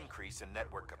to the increase in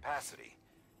network capacity,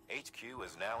 HQ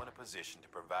is now in a position to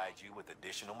provide you with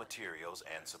additional materials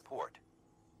and support.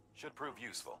 Should prove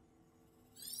useful.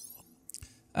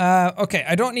 Okay,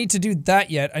 I don't need to do that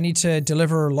yet. I need to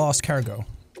deliver lost cargo.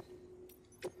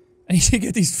 I need to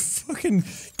get these fucking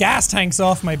gas tanks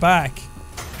off my back.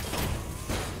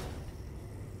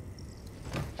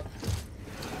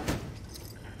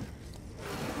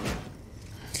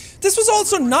 This was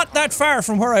also not that far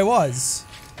from where I was.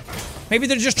 Maybe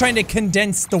they're just trying to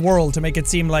condense the world to make it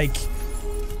seem like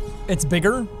it's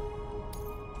bigger.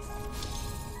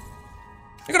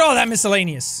 Look at all that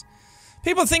miscellaneous.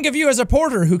 People think of you as a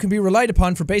porter who can be relied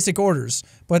upon for basic orders,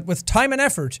 but with time and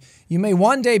effort, you may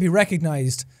one day be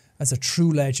recognized as a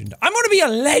true legend. I'm gonna be a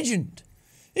legend!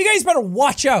 You guys better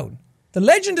watch out. The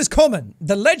legend is coming.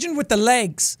 The legend with the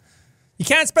legs. You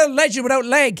can't spell legend without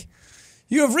leg.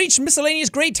 You have reached miscellaneous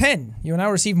grade 10. You will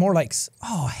now receive more likes.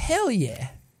 Oh, hell yeah.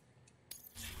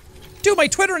 Dude, my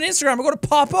Twitter and Instagram are gonna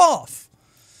pop off.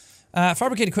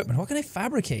 Fabricate equipment. What can I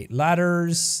fabricate?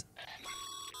 Ladders.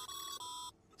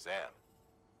 Sam,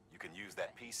 you can use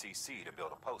that PCC to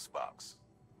build a post box.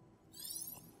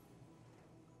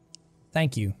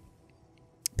 Thank you.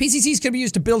 PCCs can be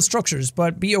used to build structures,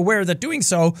 but be aware that doing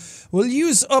so will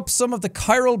use up some of the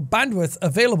chiral bandwidth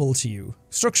available to you.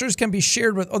 Structures can be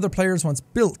shared with other players once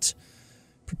built.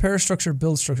 Prepare structure,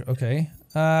 build structure. Okay.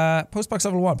 Postbox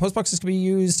level 1. Postboxes can be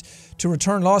used to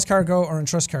return lost cargo or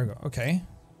entrust cargo. Okay.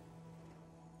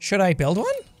 Should I build one?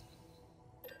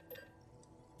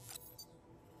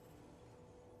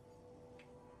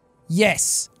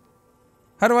 Yes.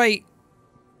 How do I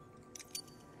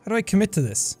commit to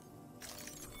this?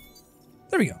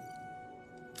 There we go.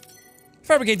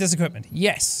 Fabricate this equipment.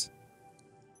 Yes.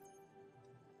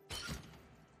 Did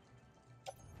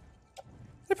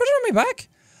I put it on my back?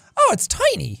 Oh, it's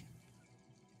tiny.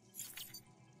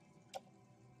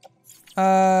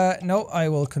 No, I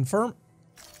will confirm.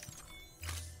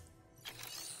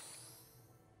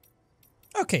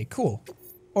 Okay, cool.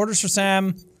 Orders for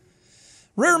Sam.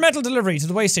 Rare metal delivery to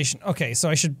the way station. Okay, so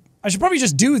I should probably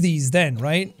just do these then,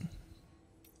 right?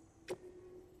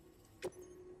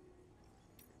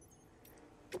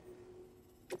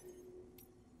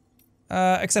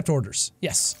 Accept orders.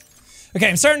 Yes. Okay,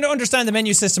 I'm starting to understand the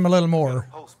menu system a little more.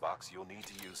 Postbox, you'll need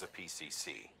to use a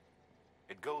PCC.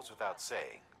 It goes without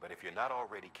saying, but if you're not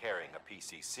already carrying a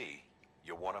PCC,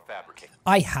 you'll want to fabricate.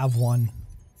 I have one.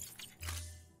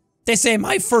 They say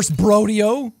my first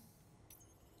brodeo.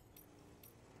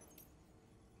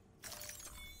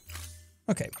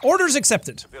 Okay, orders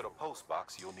accepted. To build a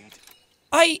postbox, you'll need.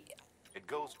 It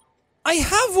goes. I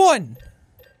have one.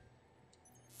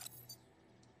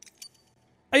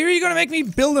 Are you really gonna make me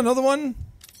build another one?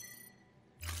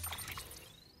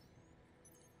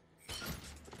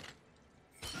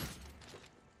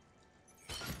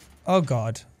 Oh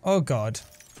god. Oh god.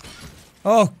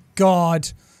 Oh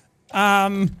god.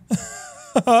 Hang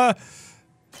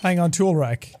on, tool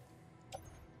rack.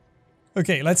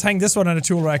 Okay, let's hang this one on a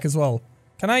tool rack as well.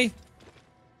 Can I?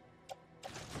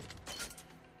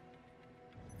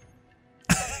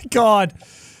 God.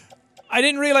 I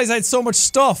didn't realize I had so much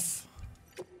stuff.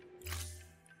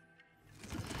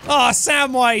 Ah, oh,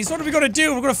 Samwise, what are we gonna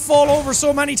do? We're gonna fall over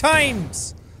so many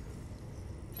times.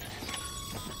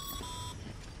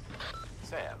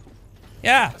 Sam.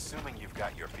 Yeah. Assuming you've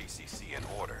got your PCC in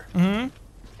order.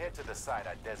 Head to the site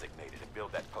I designated and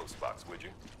build that post box, would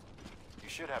you? You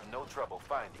should have no trouble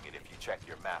finding it if you check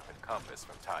your map and compass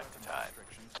from time to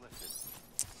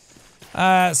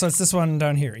time. So it's this one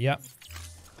down here, yep.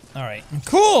 Alright.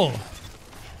 Cool!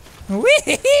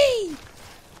 Whee!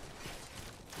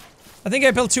 I think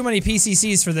I built too many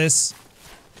PCCs for this.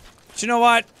 But you know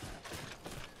what?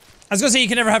 I was gonna say you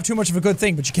can never have too much of a good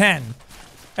thing, but you can.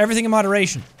 Everything in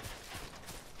moderation.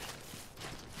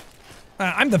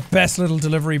 I'm the best little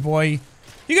delivery boy.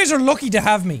 You guys are lucky to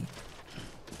have me.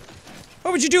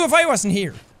 What would you do if I wasn't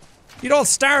here? You'd all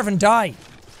starve and die.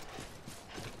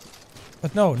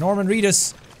 But no, Norman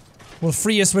Reedus will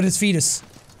free us with his fetus.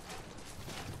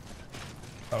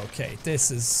 Okay,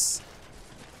 this is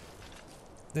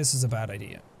a bad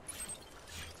idea.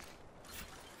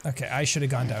 Okay, I should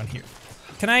have gone down here.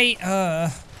 Can I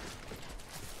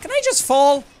just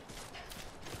fall?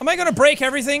 Am I gonna break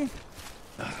everything?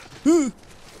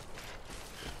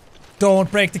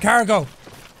 Don't break the cargo.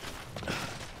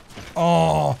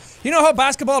 Oh, you know how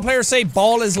basketball players say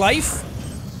ball is life?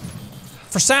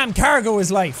 For Sam, cargo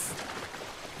is life.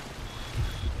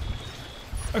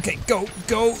 Okay, go,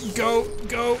 go, go,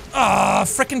 go. Ah,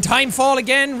 frickin' timefall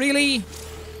again, really?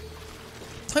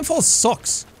 Timefall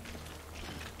sucks.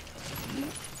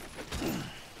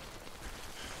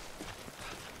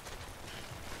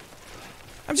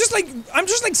 I'm just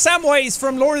like Samwise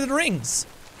from Lord of the Rings.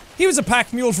 He was a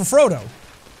pack mule for Frodo.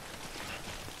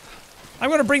 I'm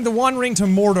gonna bring the One Ring to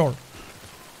Mordor.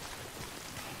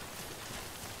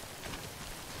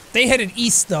 They headed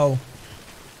east though,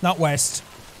 not west.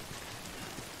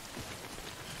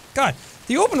 God,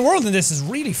 the open world in this is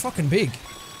really fucking big.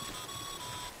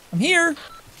 I'm here.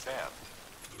 Sam.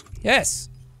 Yes.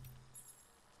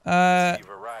 You've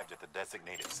arrived at the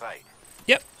designated site.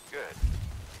 Yep. Good.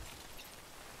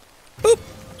 Boop.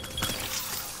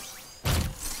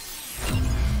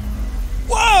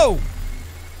 Whoa!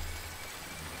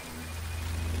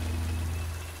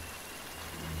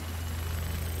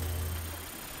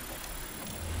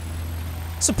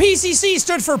 So PCC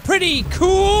stood for pretty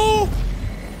cool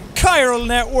chiral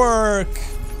network.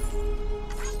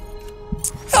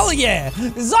 Hell yeah!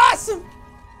 This is awesome!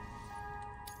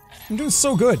 I'm doing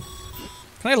so good.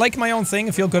 Can I like my own thing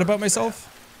and feel good about myself?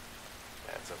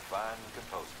 That's a fine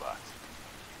compose box.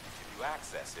 If you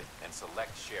access it and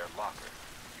select Share Locker,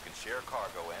 you can share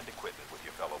cargo and equipment with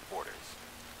your fellow porters.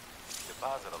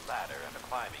 Deposit a ladder and a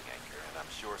climbing anchor, and I'm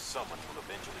sure someone will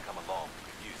eventually come along who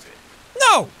can use it.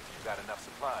 No! If you've got enough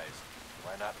supplies,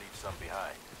 why not leave some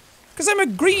behind? Because I'm a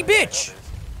greedy bitch!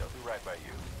 They'll do right by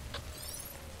you.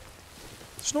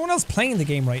 There's no one else playing the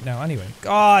game right now, anyway.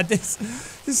 God, this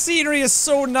scenery is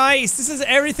so nice. This is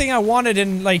everything I wanted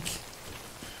in, like...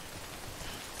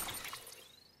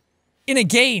 in a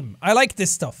game. I like this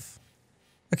stuff.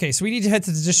 Okay, so we need to head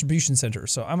to the distribution center,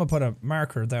 so I'm gonna put a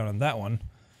marker down on that one.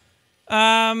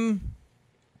 Alright,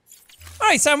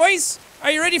 Samwise,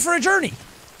 are you ready for a journey?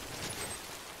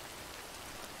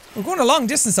 We're going a long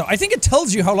distance though. I think it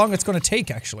tells you how long it's gonna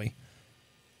take, actually.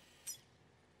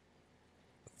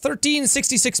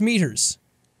 1366 meters.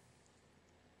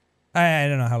 I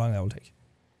don't know how long that will take.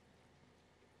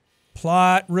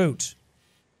 Plot route.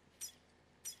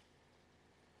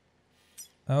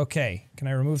 Okay, can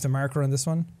I remove the marker on this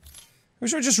one? I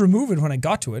wish I would just remove it when I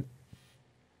got to it.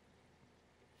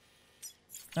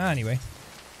 Anyway.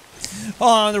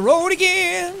 On the road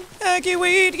again! I can't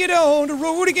wait to get on the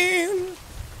road again!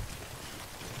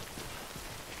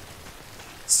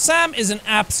 Sam is an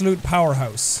absolute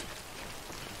powerhouse.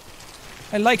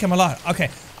 I like him a lot. Okay,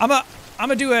 I'm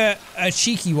gonna do a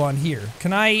cheeky one here.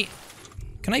 Can I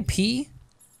pee?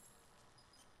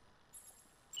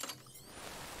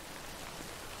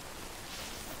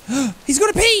 He's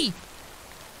gonna pee!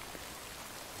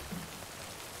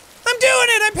 I'm doing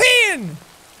it! I'm peeing!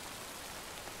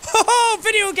 Oh,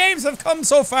 video games have come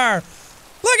so far.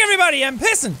 Look, everybody, I'm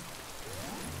pissing.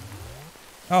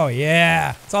 Oh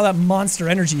yeah, it's all that Monster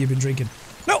Energy you've been drinking.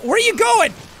 No, where are you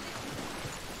going?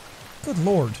 Good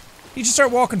lord. You just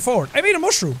start walking forward. I made a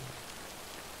mushroom.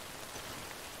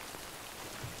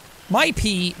 My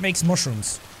pee makes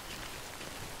mushrooms.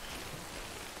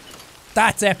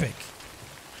 That's epic.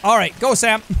 Alright, go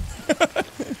Sam.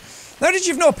 Now that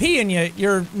you've no pee in you,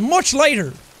 you're much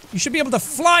lighter. You should be able to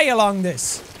fly along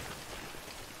this.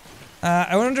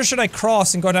 I wonder should I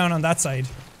cross and go down on that side?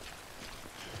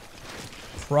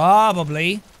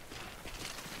 Probably.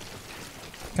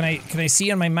 Can I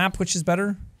see on my map which is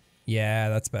better? Yeah,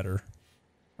 that's better.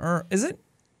 Or is it?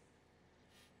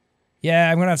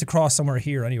 Yeah, I'm gonna have to cross somewhere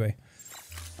here anyway.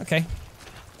 Okay.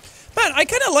 Man, I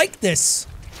kinda like this.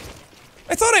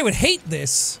 I thought I would hate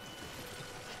this.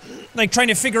 Like trying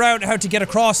to figure out how to get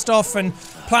across stuff and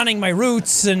planning my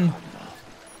routes and...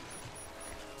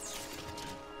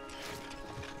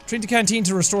 Drink the canteen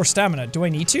to restore stamina. Do I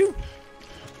need to?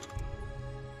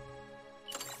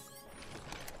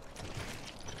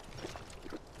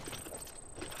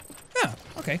 Oh,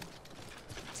 okay.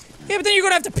 Yeah, but then you're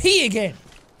gonna have to pee again.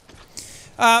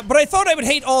 But I thought I would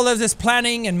hate all of this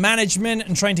planning and management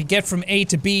and trying to get from A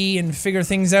to B and figure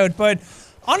things out, but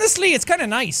honestly, it's kind of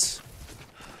nice.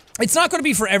 It's not going to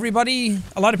be for everybody.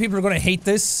 A lot of people are going to hate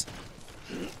this.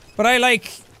 But I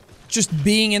like just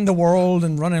being in the world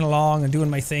and running along and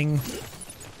doing my thing.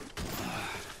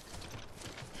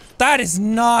 That is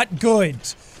not good.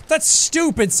 That's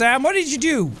stupid, Sam. What did you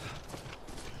do?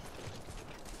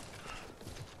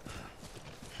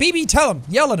 BB, tell him.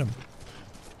 Yell at him.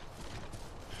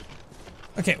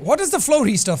 Okay, what does the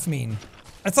floaty stuff mean?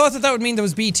 I thought that would mean there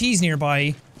was BTs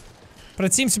nearby. But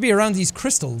it seems to be around these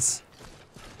crystals.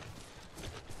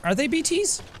 Are they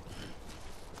BTs?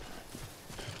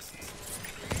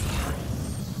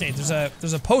 Okay,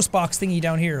 there's a post box thingy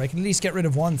down here. I can at least get rid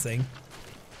of one thing.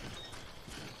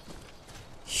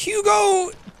 Hugo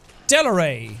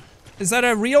Delaray. Is that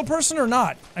a real person or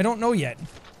not? I don't know yet.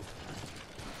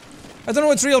 I don't know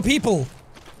what's real people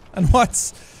and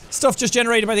what's stuff just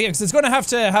generated by the game, because it's going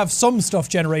to have some stuff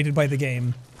generated by the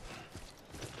game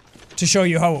to show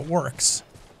you how it works.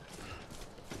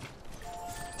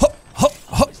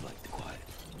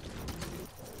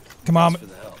 Come on,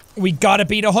 we gotta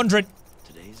beat 100.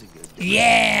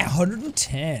 Yeah,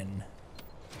 110.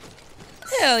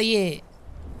 Hell yeah.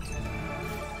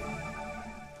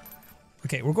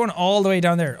 Okay, we're going all the way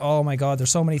down there. Oh my god, there's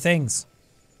so many things.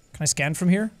 Can I scan from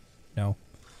here? No.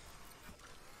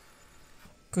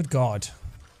 Good god.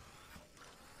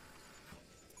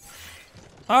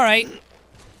 Alright.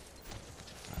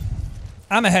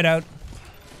 I'ma head out.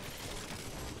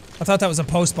 I thought that was a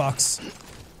post box,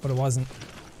 but it wasn't.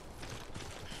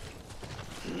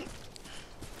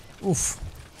 Oof.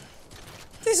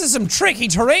 This is some tricky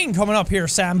terrain coming up here,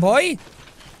 Sam boy.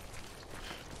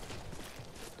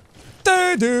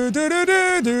 Do do do do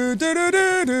do do do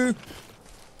do do.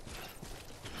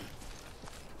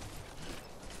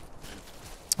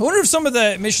 I wonder if some of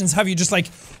the missions have you just like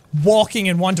walking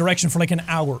in one direction for like an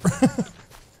hour.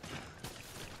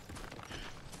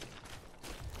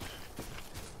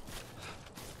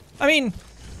 I mean,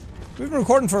 we've been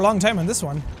recording for a long time on this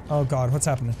one. Oh god, what's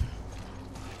happening?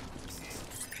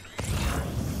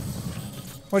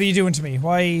 What are you doing to me?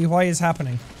 Why is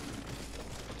happening?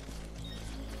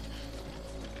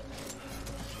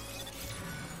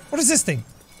 What is this thing?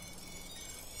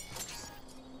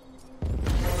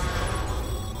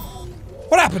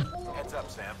 What happened? Heads up,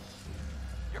 Sam.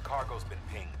 Your cargo's been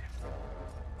pinged.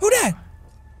 Who dat?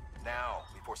 Now,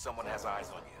 before someone has eyes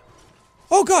on you.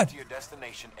 Oh god! To your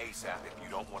destination ASAP if you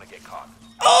don't want to get caught.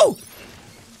 Oh!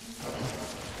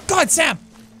 God, Sam!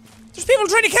 There's people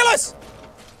trying to kill us!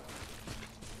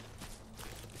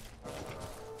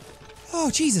 Oh,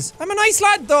 Jesus. I'm a nice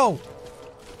lad, though.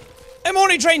 I'm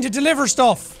only trying to deliver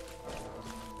stuff.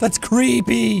 That's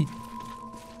creepy.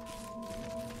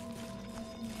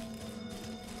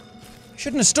 I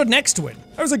shouldn't have stood next to it.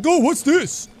 I was like, oh, what's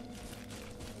this?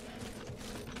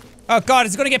 Oh, God,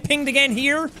 is it gonna get pinged again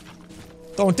here?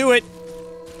 Don't do it.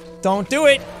 Don't do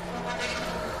it.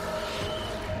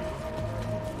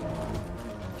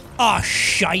 Aw, oh,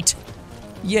 shite.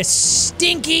 You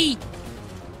stinky.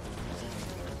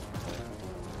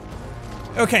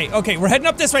 Okay, okay, we're heading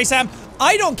up this way, Sam.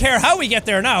 I don't care how we get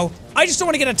there now. I just don't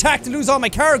want to get attacked and lose all my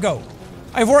cargo.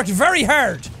 I've worked very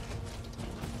hard.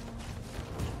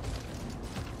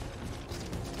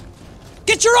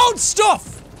 Get your own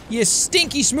stuff, you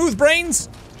stinky smooth brains.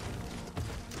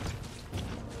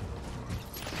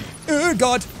 Oh,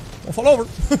 God. I'll fall over.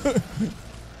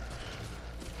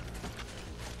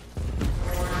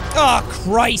 Oh,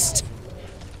 Christ.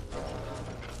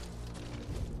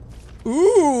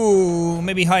 Ooh,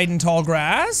 maybe hide in tall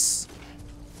grass?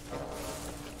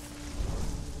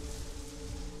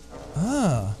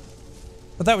 Ah.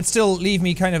 But that would still leave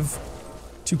me kind of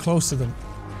too close to them.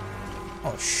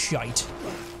 Oh, shite.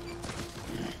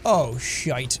 Oh,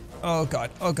 shite. Oh god,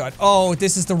 oh god. Oh,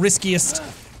 this is the riskiest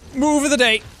move of the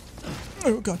day.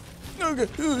 Oh god. Oh god.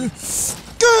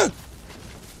 Good.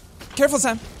 Careful,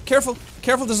 Sam. Careful.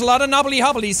 Careful, there's a lot of knobbly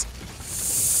hobblies.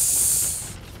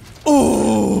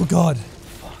 Oh god.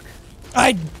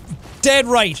 I dead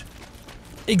right.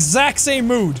 Exact same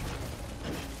mood.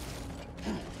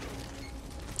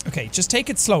 Okay, just take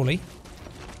it slowly.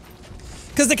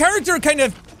 Because the character kind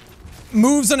of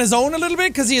moves on his own a little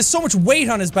bit because he has so much weight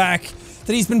on his back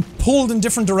that he's been pulled in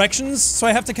different directions, so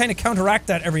I have to kind of counteract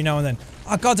that every now and then.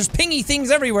 Oh god, there's pingy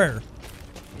things everywhere.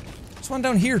 There's one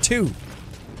down here too.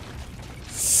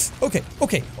 Okay,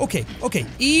 okay, okay, okay.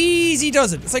 Easy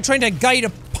does it. It's like trying to guide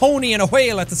a pony and a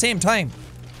whale at the same time.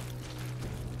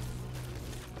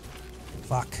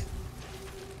 Fuck.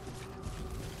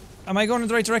 Am I going in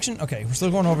the right direction? Okay, we're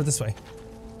still going over this way.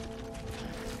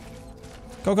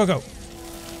 Go, go, go.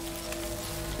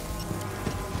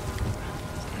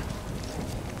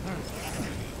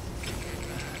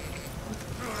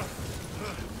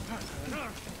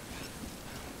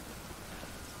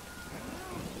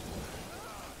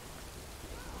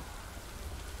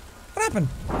 What happened?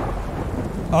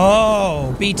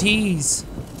 Oh, BTs.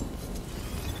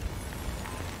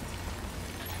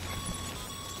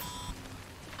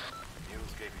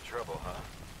 Mules gave you trouble, huh?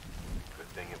 Good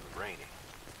thing it was raining.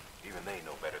 Even they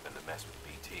know better than to mess with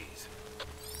BTs.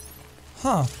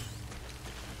 Huh.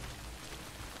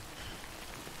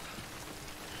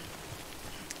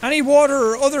 Any water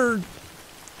or other...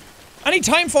 Any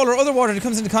timefall or other water that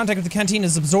comes into contact with the canteen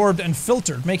is absorbed and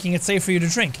filtered, making it safe for you to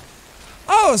drink.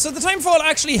 Oh, so the timefall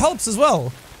actually helps as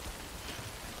well.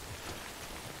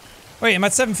 Wait, I'm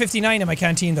at 7:59 in my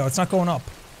canteen though, it's not going up.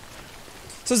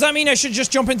 So does that mean I should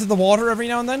just jump into the water every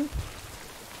now and then?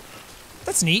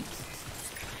 That's neat.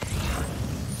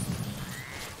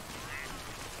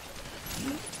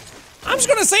 I'm just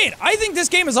gonna say it, I think this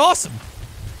game is awesome.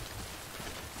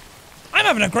 I'm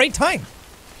having a great time.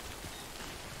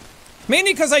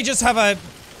 Mainly because I just have a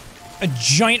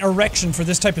giant erection for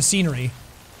this type of scenery.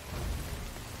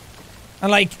 And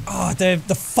like, oh, the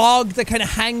fog that kind of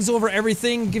hangs over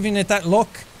everything, giving it that look.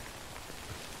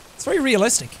 It's very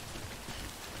realistic.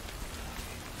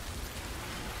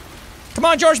 Come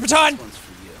on, George Baton!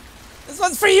 This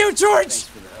one's for you, George!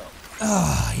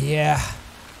 Oh, yeah.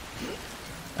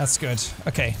 That's good.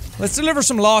 Okay, let's deliver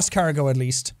some lost cargo at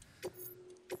least.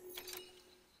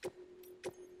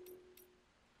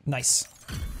 Nice.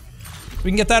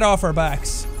 We can get that off our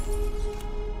backs.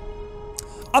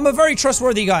 I'm a very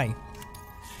trustworthy guy.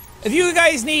 If you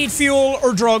guys need fuel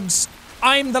or drugs,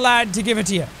 I'm the lad to give it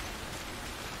to you.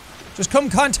 Just come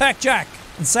contact Jack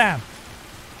and Sam.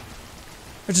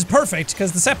 Which is perfect,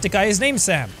 because the septic guy is named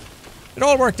Sam. It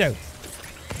all worked out.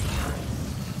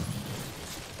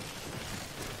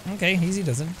 Okay, easy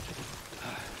does it.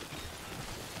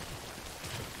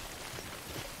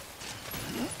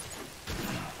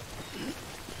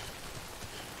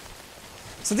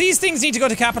 So these things need to go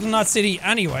to Capital Knot City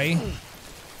anyway.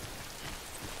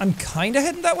 I'm kinda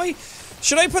heading that way.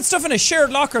 Should I put stuff in a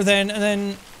shared locker then, and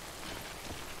then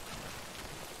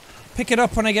pick it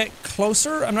up when I get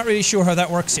closer? I'm not really sure how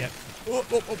that works yet. Whoa,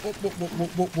 whoa, whoa, whoa, whoa,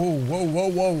 whoa, whoa, whoa,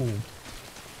 whoa, whoa.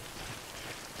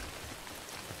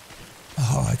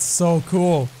 Oh, it's so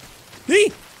cool.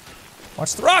 Eee!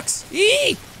 Watch the rocks!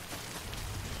 Eee!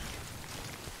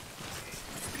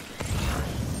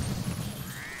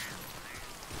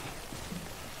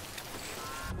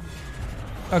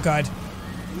 Oh god.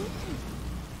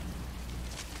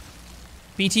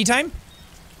 BT time?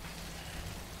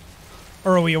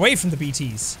 Or are we away from the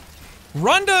BTs?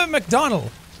 Rhonda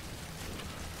McDonald!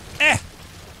 Eh!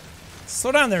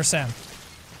 Slow down there, Sam.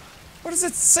 What does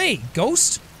it say?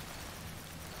 Ghost?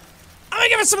 I'm gonna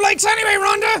give it some likes anyway,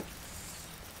 Rhonda!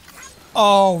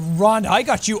 Oh, Rhonda, I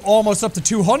got you almost up to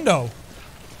 200.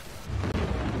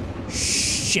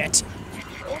 Shit.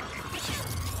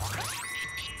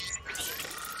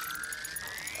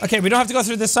 Okay, we don't have to go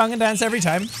through this song and dance every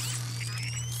time.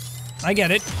 I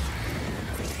get it.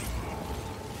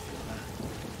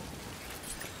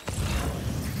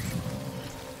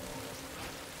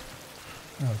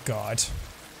 Oh god.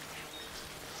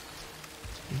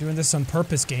 You're doing this on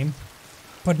purpose, game.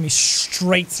 Putting me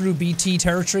straight through BT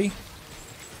territory.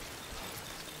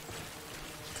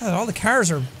 God, all the cars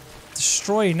are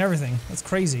destroyed and everything. That's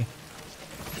crazy.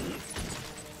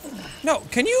 No,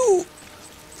 can you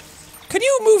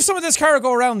move some of this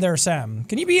cargo around there, Sam?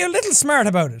 Can you be a little smart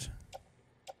about it?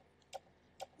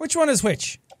 Which one is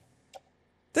which?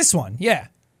 This one, yeah.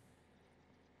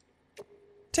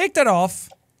 Take that off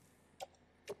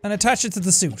and attach it to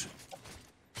the suit.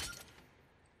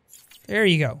 There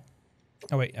you go.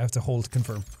 Oh wait, I have to hold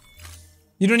confirm.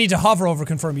 You don't need to hover over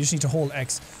confirm, you just need to hold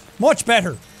X. Much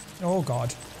better. Oh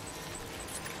god.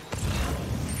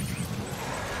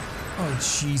 Oh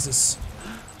Jesus.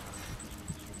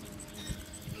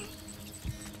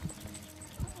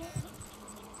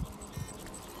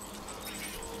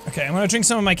 Okay, I'm gonna drink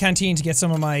some of my canteen to get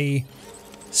some of my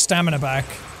stamina back.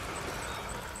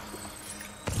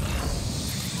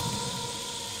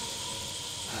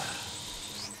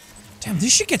 Damn,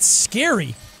 this shit gets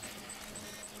scary.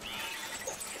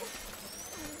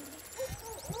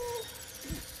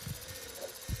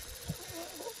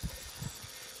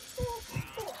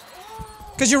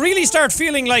 Because you really start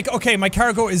feeling like, okay, my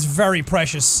cargo is very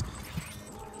precious.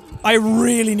 I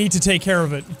really need to take care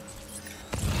of it.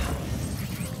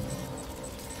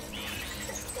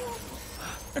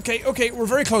 Okay, okay, we're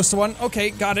very close to one. Okay,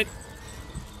 got it.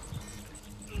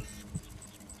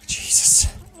 Jesus.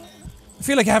 I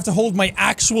feel like I have to hold my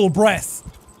actual breath.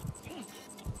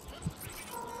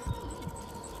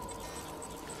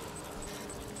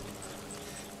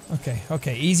 Okay,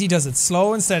 okay, easy does it.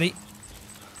 Slow and steady.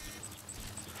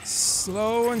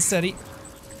 Slow and steady.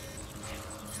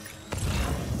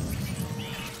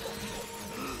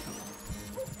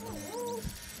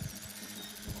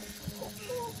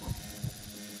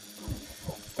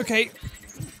 Okay.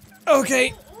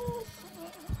 Okay.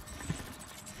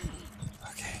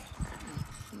 Okay.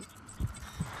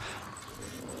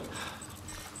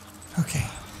 Okay.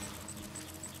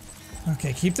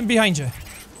 Okay, keep them behind you.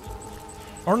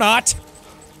 Or not.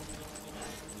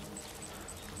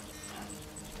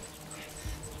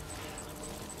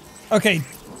 Okay.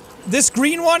 This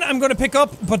green one I'm gonna pick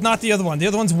up, but not the other one. The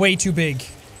other one's way too big.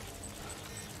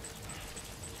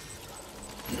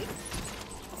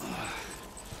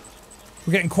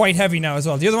 We're getting quite heavy now as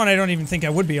well. The other one I don't even think I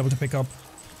would be able to pick up.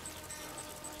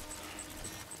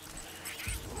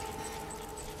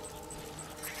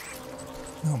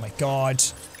 Oh my god.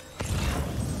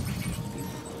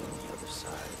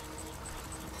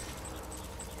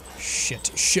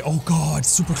 Shit, shit, oh god,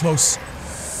 super close.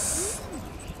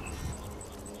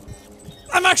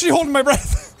 I'm actually holding my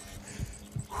breath.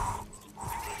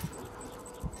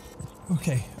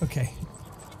 Okay, okay.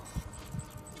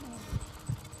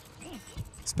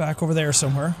 It's back over there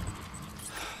somewhere.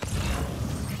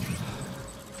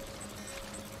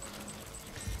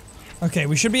 Okay,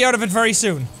 we should be out of it very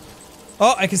soon.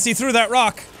 Oh, I can see through that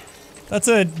rock. That's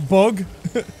a bug.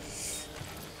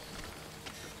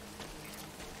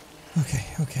 Okay,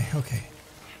 okay, okay.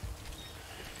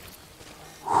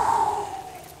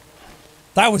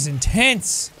 That was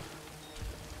intense.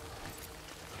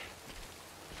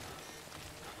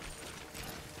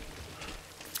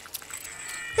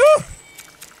 Whew.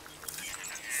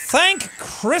 Thank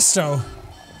Christo.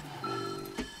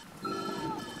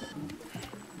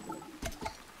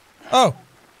 Oh.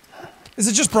 Is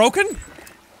it just broken?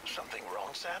 Something wrong,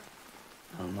 Sam?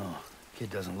 I don't know. Kid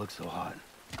doesn't look so hot.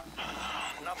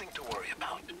 Nothing to worry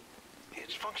about.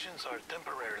 Its functions are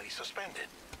temporarily suspended,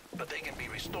 but they can be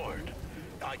restored.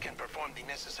 I can perform the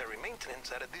necessary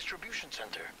maintenance at a distribution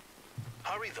center.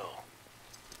 Hurry, though.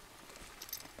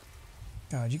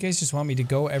 God, you guys just want me to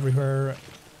go everywhere.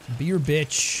 Be your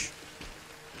bitch.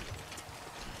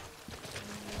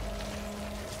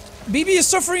 BB is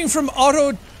suffering from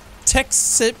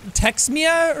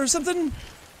autotexemia or something?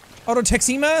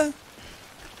 Autotexemia?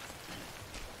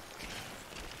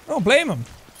 I don't blame him.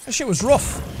 That shit was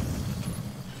rough.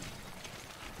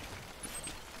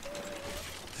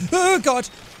 Oh god.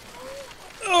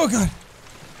 Oh god.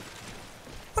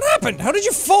 What happened? How did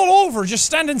you fall over just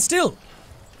standing still?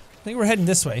 I think we're heading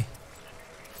this way.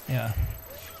 Yeah.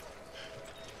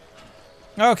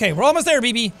 Okay, we're almost there,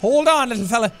 BB. Hold on, little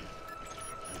fella.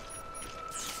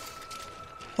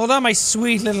 Hold on, my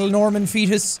sweet little Norman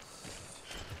Fetus.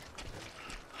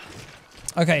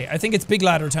 Okay, I think it's big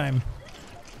ladder time.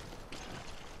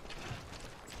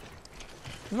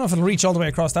 I don't know if it'll reach all the way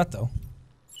across that, though.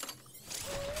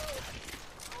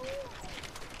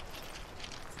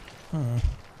 Hmm.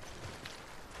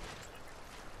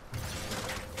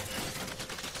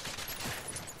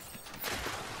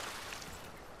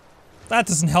 That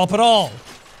doesn't help at all.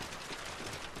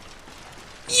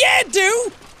 Yeah,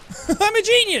 do! I'm a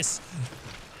genius!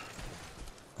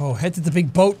 Oh, head to the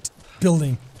big boat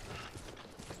building.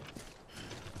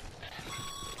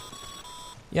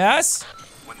 Yes?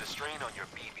 When the strain on your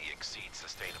BB exceeds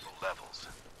sustainable levels,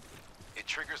 it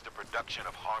triggers the production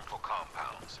of harmful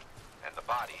compounds, and the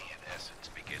body, in essence,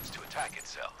 begins to attack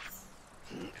itself.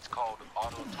 It's called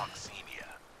autotoxemia.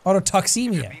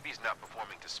 Autotoxemia. If your BB's not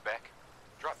performing to spec,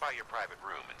 drop by your private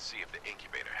room and see if the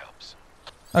incubator helps.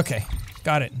 Okay,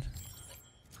 got it.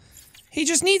 He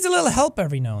just needs a little help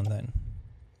every now and then.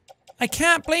 I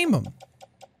can't blame him.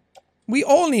 We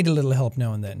all need a little help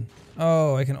now and then.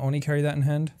 Oh, I can only carry that in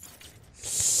hand.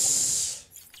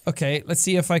 Okay, let's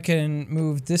see if I can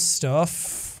move this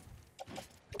stuff.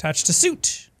 Attach to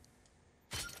suit.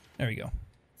 There we go.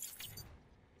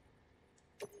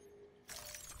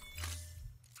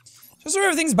 Just so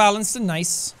everything's balanced and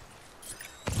nice.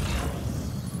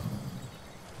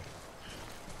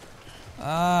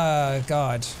 Ah,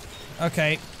 God.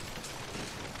 Okay.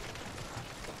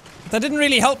 That didn't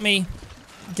really help me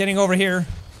getting over here.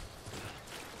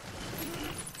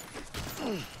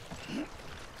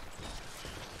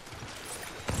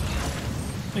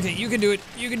 Okay, you can do it.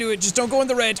 You can do it. Just don't go in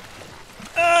the red.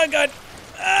 Oh, God.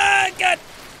 Ah, God.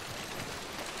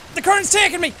 The current's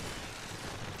taking me.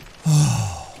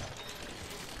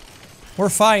 We're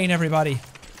fine, everybody.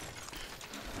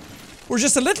 We're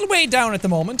just a little way down at the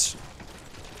moment.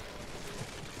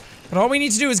 But all we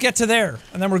need to do is get to there,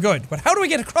 and then we're good. But how do we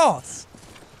get across?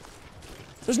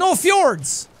 There's no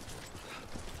fjords.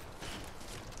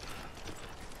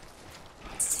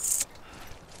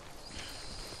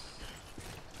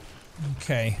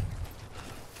 Okay.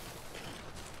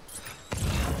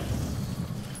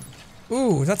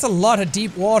 Ooh, that's a lot of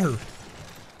deep water.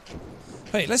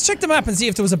 Wait, let's check the map and see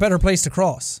if there was a better place to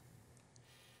cross.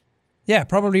 Yeah,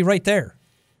 probably right there.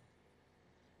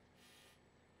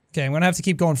 Okay, I'm gonna have to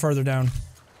keep going further down.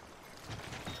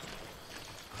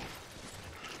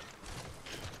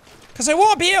 Cause I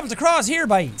won't be able to cross here,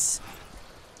 boys.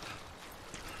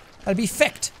 I'll be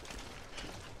fecked.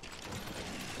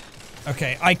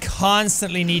 Okay, I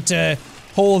constantly need to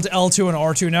hold L2 and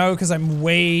R2 now because I'm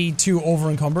way too over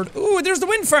encumbered. Ooh, there's the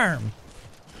wind farm!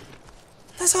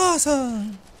 That's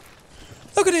awesome!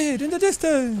 Look at it in the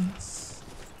distance!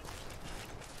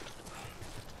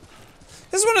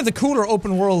 This is one of the cooler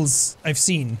open worlds I've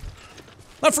seen.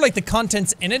 Not for like the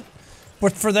contents in it,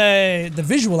 but for the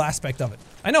visual aspect of it.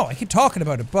 I know, I keep talking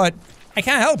about it, but I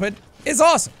can't help it. It's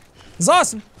awesome. It's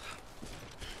awesome.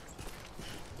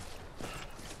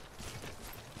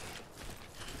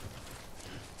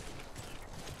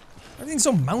 Everything's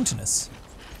so mountainous.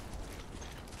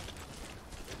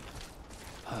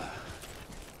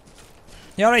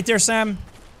 You alright there, Sam?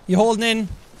 You holding in?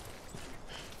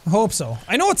 I hope so.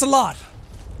 I know it's a lot.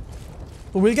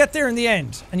 But we'll get there in the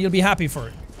end, and you'll be happy for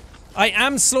it. I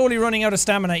am slowly running out of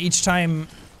stamina each time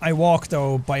I walk,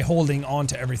 though, by holding on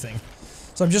to everything.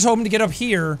 So I'm just hoping to get up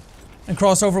here and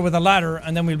cross over with a ladder,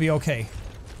 and then we'll be okay.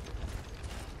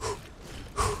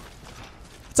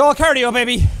 It's all cardio,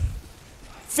 baby.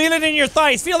 Feel it in your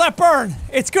thighs. Feel that burn.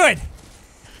 It's good.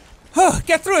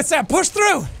 Get through it, Sam. Push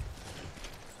through.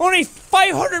 Only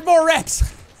 500 more reps.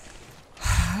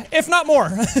 If not more.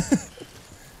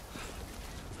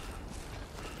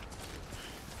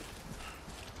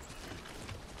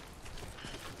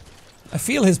 I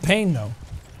feel his pain, though.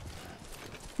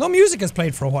 No music has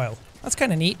played for a while. That's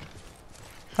kind of neat.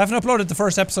 I haven't uploaded the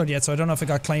first episode yet, so I don't know if it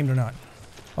got claimed or not.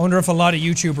 I wonder if a lot of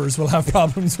YouTubers will have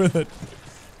problems with it.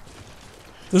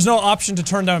 There's no option to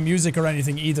turn down music or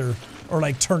anything either. Or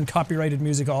like turn copyrighted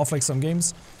music off like some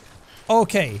games.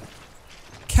 Okay.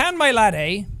 Can my lad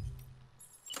A?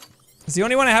 It's the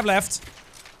only one I have left.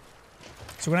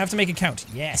 So we're gonna have to make it count.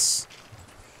 Yes.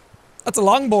 That's a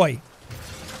long boy.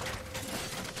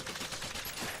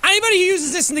 Anybody who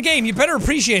uses this in the game, you better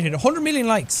appreciate it. 100 million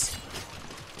likes.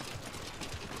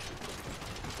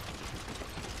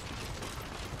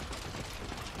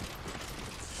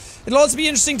 It'll also be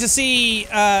interesting to see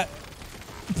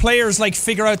players like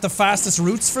figure out the fastest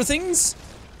routes for things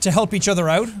to help each other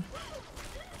out.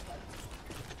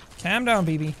 Calm down,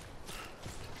 BB.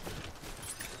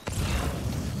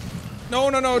 No,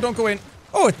 no, no, don't go in.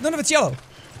 Oh, none of it's yellow.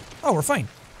 Oh, we're fine.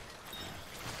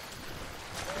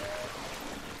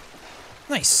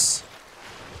 Nice.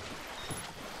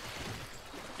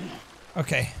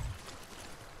 Okay.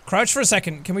 Crouch for a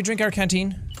second. Can we drink our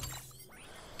canteen?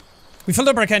 We filled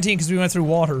up our canteen because we went through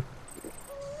water.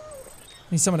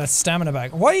 Need some of that stamina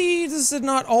back. Why does it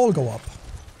not all go up?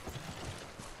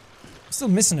 I'm still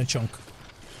missing a chunk.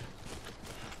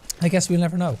 I guess we'll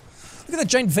never know. Look at that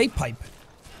giant vape pipe.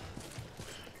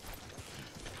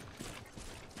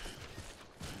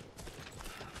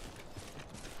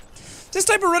 This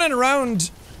type of running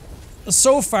around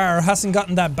so far hasn't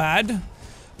gotten that bad,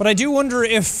 but I do wonder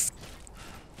if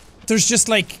there's just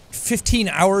like 15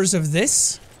 hours of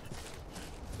this.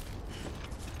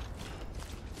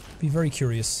 Be very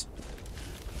curious.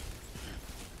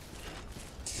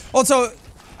 Also,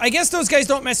 I guess those guys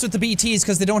don't mess with the BTs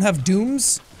because they don't have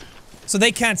dooms, so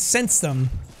they can't sense them,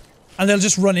 and they'll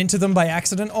just run into them by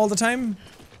accident all the time.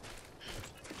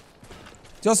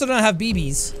 They also don't have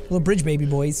BBs, little bridge baby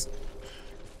boys.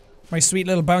 My sweet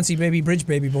little bouncy baby bridge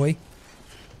baby boy.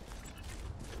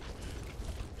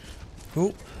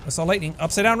 Ooh, I saw lightning.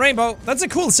 Upside down rainbow. That's a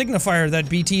cool signifier that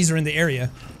BTs are in the area.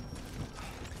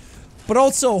 But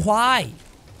also, why?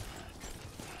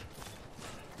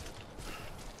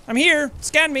 I'm here.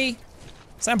 Scan me.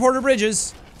 Sam Porter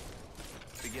Bridges.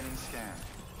 Beginning scan.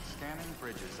 Scanning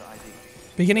Bridges ID.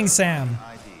 Beginning Sam.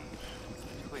 ID.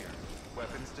 Clear.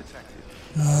 Weapons detected.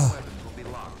 Weapons will be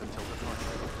locked until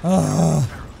departure.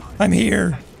 I'm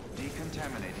here.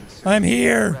 Decontaminating suit. I'm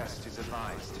here. Rest is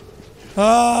advised.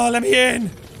 Oh, let me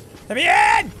in. Let me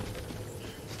in!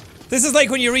 This is like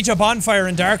when you reach a bonfire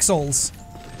in Dark Souls.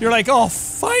 You're like, oh,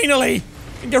 finally!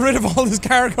 I can get rid of all this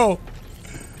cargo.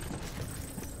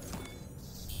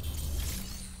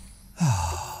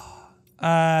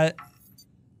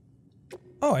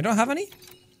 Oh, I don't have any?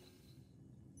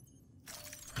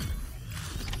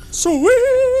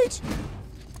 Sweet!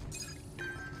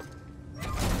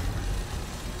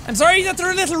 I'm sorry that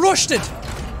they're a little rushed it.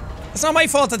 It's not my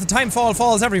fault that the time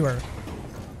falls everywhere.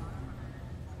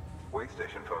 Way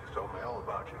station folks told me all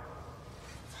about you.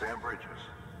 Sam Bridges,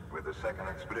 with the second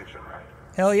expedition, right?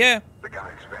 Hell yeah. The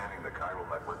guy expanding the chiral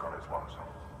network on his lonesome.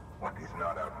 When he's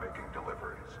not out making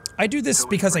deliveries. I do this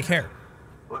because I care.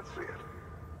 Let's see it.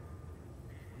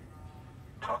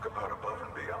 Talk about above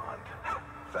and beyond.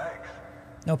 Thanks.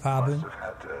 No problem. Must have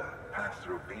had to pass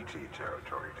through BT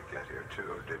territory to get here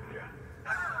too, didn't you?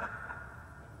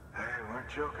 Hey, weren't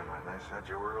joking when they said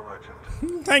you were a legend.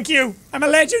 Thank you. I'm a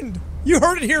legend. You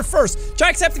heard it here first.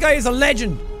 Jacksepticeye is a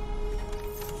legend.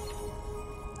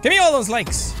 Give me all those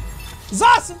likes. It's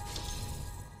awesome.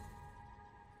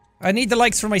 I need the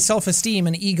likes for my self-esteem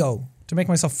and ego to make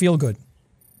myself feel good.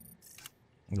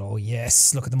 Oh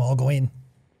yes, look at them all go in.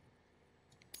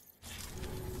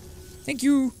 Thank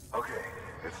you. Okay,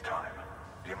 it's time.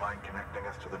 Do you mind connecting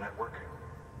us to the network?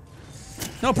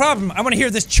 No problem. I want to hear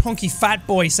this chunky fat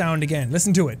boy sound again.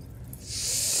 Listen to it.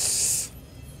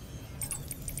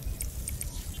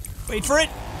 Wait for it.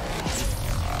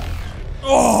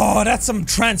 Oh, that's some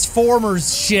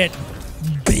Transformers shit.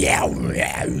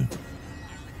 I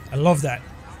love that.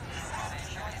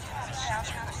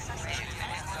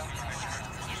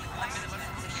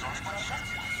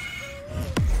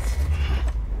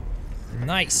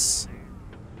 Nice.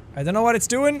 I don't know what it's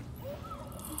doing,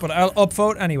 but I'll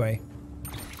upvote anyway.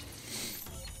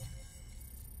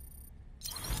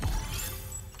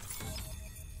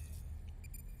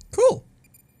 Cool.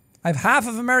 I've half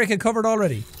of America covered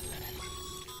already.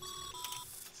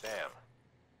 Sam,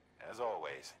 as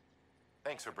always,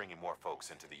 thanks for bringing more folks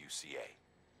into the UCA.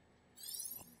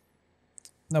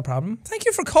 No problem. Thank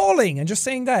you for calling and just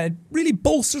saying that. It really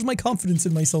bolsters my confidence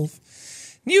in myself.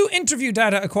 New interview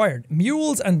data acquired.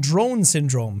 Mules and drone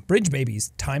syndrome. Bridge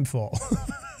babies. Timefall.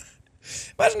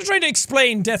 Imagine trying to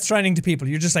explain Death Stranding to people.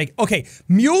 You're just like, okay,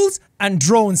 mules and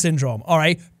drone syndrome.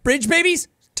 Alright. Bridge babies.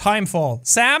 Timefall.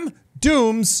 Sam.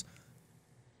 Dooms.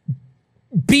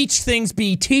 Beach things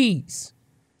BTs.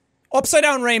 Upside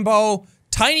down rainbow.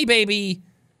 Tiny baby.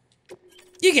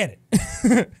 You get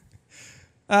it.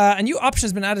 A new option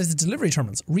has been added to delivery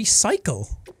terminals. Recycle.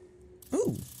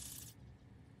 Ooh.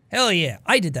 Hell yeah,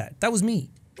 I did that. That was me.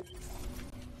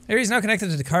 Area is now connected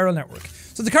to the chiral network.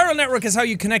 So the chiral network is how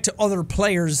you connect to other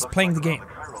players playing the game. The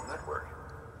chiral network.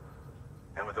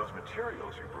 And with those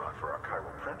materials you brought for our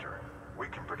chiral printer, we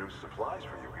can produce supplies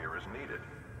for you here as needed.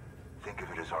 Think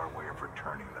of it as our way of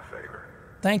returning the favor.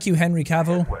 Thank you, Henry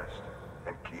Cavill. Head west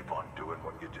and keep on doing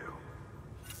what you do.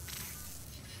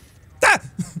 Ah!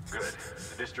 Good.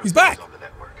 The distro He's back! is on the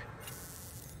network.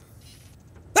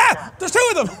 Ah! There's two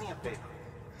of them! Do me a favor.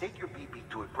 Take your BB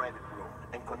to a private room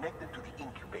and connect it to the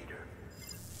incubator.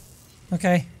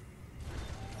 Okay.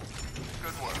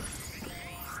 Good work.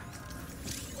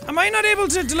 Am I not able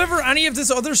to deliver any of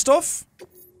this other stuff?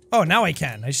 Oh, now I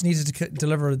can. I just needed to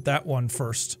deliver that one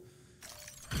first.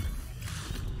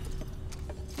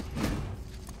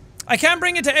 I can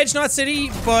bring it to Edge Knot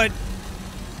City, but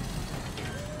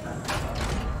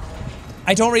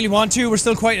I don't really want to. We're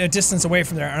still quite a distance away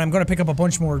from there, and I'm gonna pick up a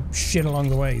bunch more shit along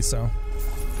the way, so.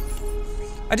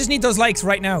 I just need those likes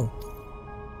right now.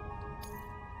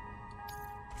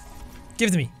 Give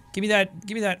it to me. Give me that.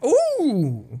 Give me that.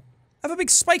 Ooh! I have a big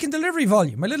spike in delivery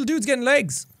volume. My little dude's getting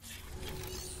legs.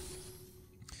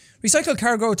 Recycle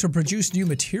cargo to produce new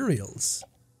materials.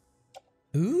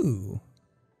 Ooh.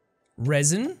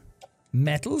 Resin.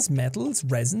 Metals,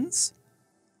 resins.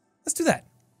 Let's do that.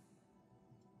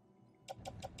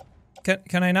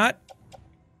 Can I not?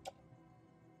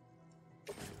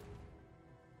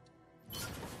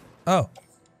 Oh.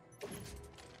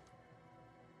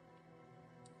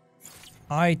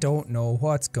 I don't know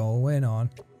what's going on.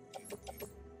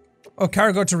 Oh,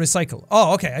 cargo to recycle.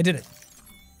 Oh, okay, I did it.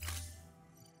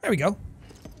 There we go.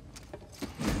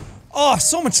 Oh,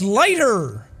 so much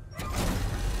lighter!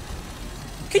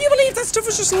 Can you believe that stuff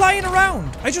was just lying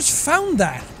around? I just found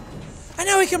that. And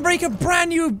now I can break a brand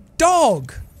new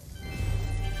dog.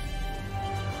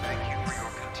 Thank you for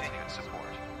your continued support.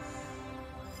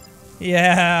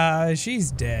 Yeah,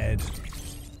 she's dead.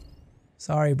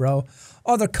 Sorry, bro.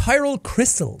 Oh, the chiral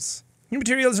crystals. New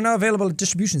materials are now available at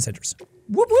distribution centers.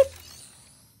 Whoop whoop.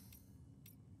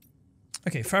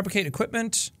 Okay, fabricate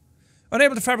equipment.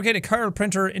 Unable to fabricate a chiral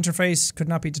printer interface could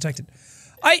not be detected.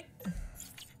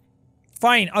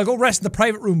 Fine, I'll go rest in the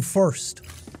private room first.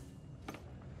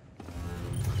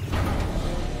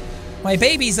 My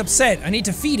baby's upset. I need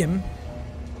to feed him.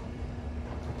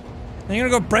 I'm gonna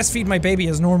go breastfeed my baby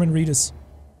as Norman Reedus.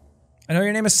 I know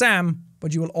your name is Sam,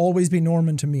 but you will always be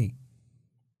Norman to me.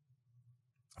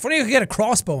 If only I could get a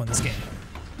crossbow in this game.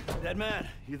 Dead man,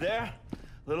 you there?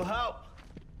 Little help.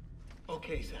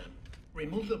 Okay, Sam.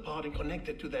 Remove the pod and connect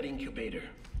it to that incubator.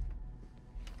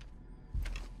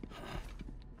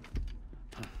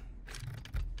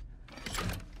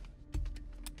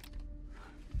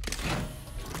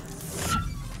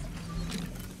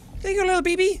 There you go, little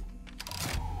baby.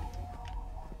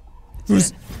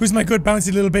 Who's my good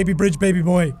bouncy little baby bridge baby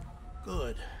boy?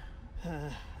 Good.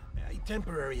 A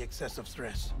temporary excessive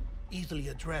stress. Easily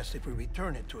addressed if we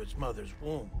return it to its mother's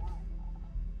womb.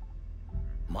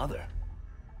 Mother?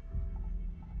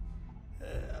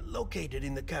 Located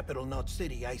in the capital Knot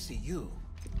City ICU.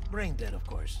 Brain dead, of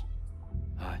course.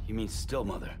 You mean still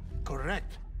mother?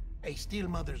 Correct. A still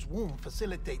mother's womb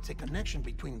facilitates a connection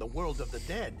between the world of the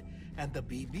dead and the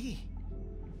BB.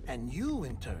 And you,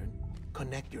 in turn,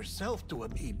 connect yourself to a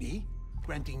BB,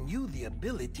 granting you the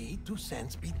ability to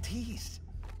sense BTs.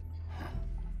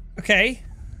 Okay.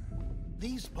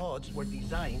 These pods were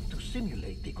designed to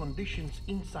simulate the conditions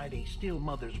inside a still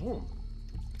mother's womb.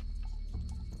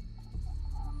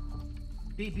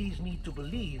 BBs need to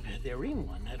believe they're in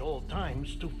one at all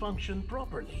times to function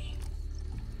properly.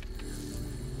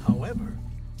 However,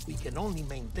 we can only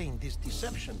maintain this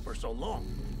deception for so long,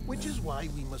 which is why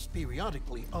we must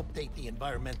periodically update the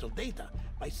environmental data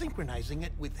by synchronizing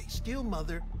it with a still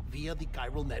mother via the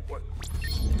chiral network.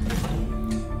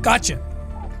 Gotcha.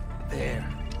 There.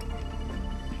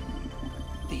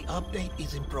 The update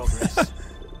is in progress.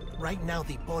 Right now,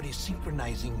 the pod is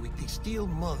synchronizing with the still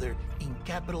mother in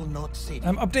capital Knot City.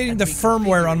 I'm updating the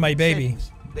firmware on my baby.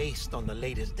 Based on the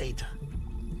latest data.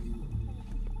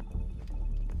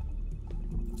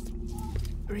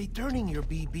 Returning your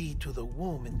BB to the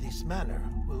womb in this manner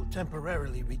will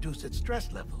temporarily reduce its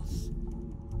stress levels.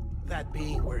 That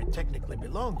being where it technically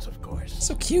belongs, of course.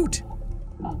 So cute.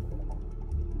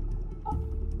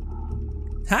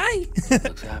 Hi.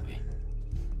 Looks happy.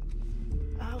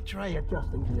 I'll try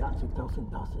adjusting the oxytocin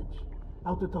dosage.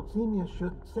 Autotoxemia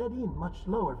should set in much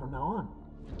slower from now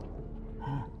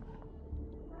on.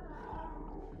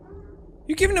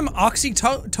 You giving him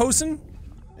oxytocin?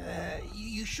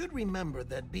 You should remember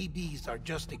that BBs are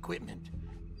just equipment.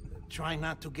 Try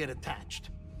not to get attached.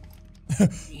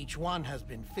 Each one has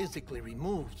been physically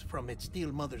removed from its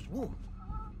still mother's womb.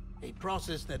 A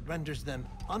process that renders them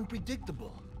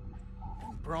unpredictable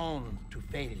and prone to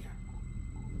failure.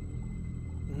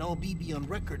 No BB on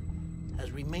record has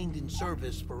remained in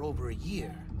service for over a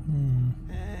year.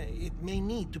 It may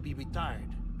need to be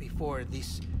retired before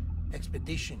this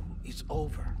expedition is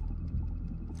over.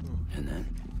 And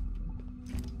then?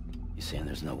 You saying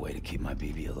there's no way to keep my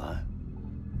BB alive?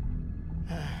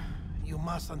 You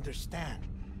must understand,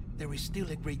 there is still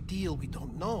a great deal we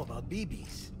don't know about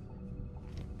BBs.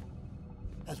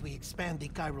 As we expand the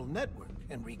chiral network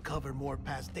and recover more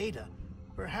past data,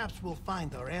 perhaps we'll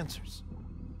find our answers.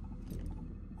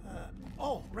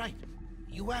 Oh, right.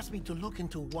 You asked me to look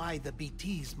into why the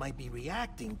BTs might be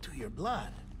reacting to your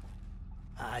blood.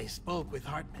 I spoke with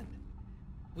Hartman.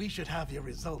 We should have your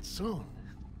results soon.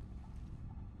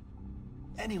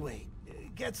 Anyway,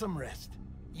 get some rest.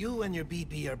 You and your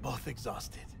BB are both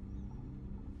exhausted.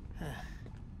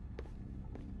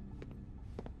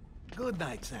 Good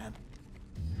night, Sam.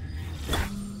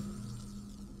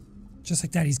 Just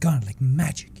like that, he's gone like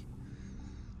magic.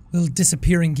 Little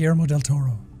disappearing Guillermo del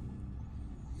Toro.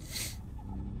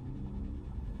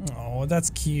 Oh,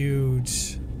 that's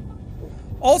cute.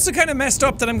 Also kind of messed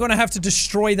up that I'm gonna have to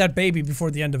destroy that baby before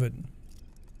the end of it.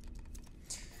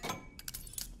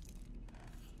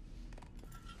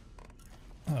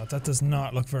 Oh, that does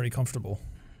not look very comfortable.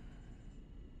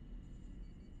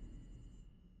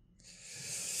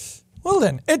 Well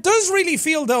then, it does really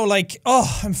feel though like,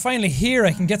 oh, I'm finally here,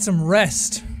 I can get some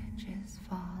rest.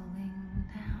 Falling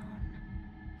down,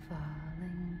 falling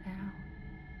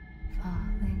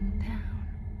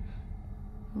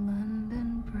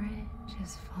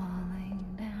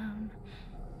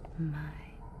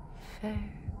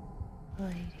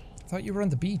thought you were on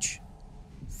the beach.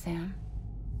 Sam?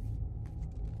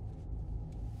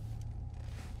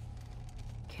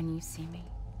 Can you see me?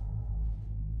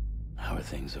 How are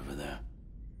things over there?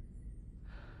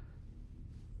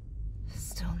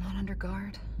 Still not under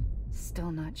guard. Still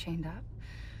not chained up.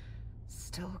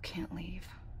 Still can't leave.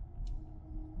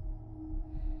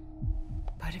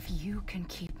 But if you can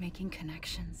keep making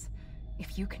connections,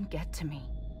 if you can get to me,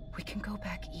 we can go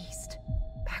back east,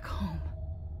 back home.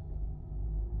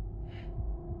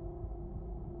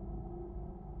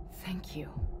 Thank you.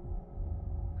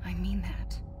 I mean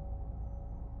that.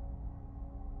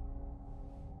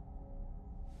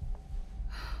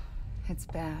 It's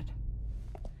bad.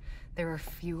 There are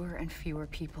fewer and fewer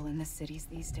people in the cities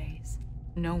these days.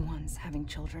 No one's having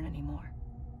children anymore.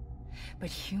 But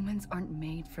humans aren't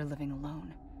made for living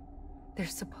alone. They're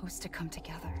supposed to come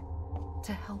together,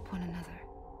 to help one another.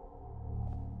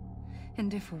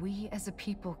 And if we as a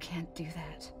people can't do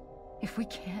that, if we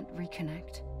can't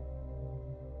reconnect,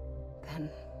 then,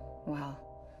 well,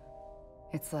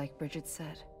 it's like Bridget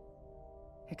said,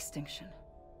 extinction.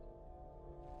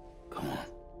 Come on.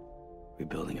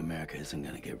 Rebuilding America isn't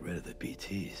gonna get rid of the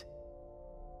BTs.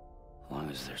 As long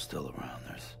as they're still around,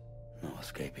 there's no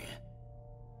escaping it.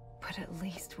 But at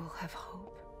least we'll have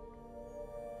hope.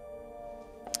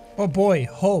 Oh boy,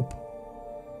 hope.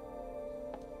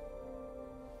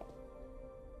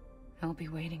 I'll be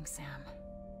waiting, Sam.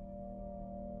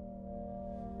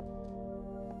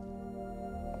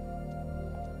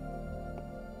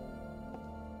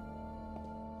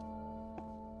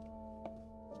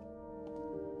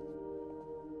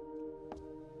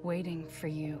 Waiting for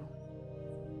you.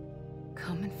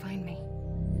 Come and find me.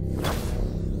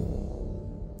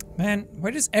 Man,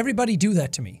 why does everybody do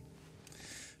that to me?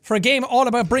 For a game all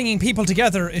about bringing people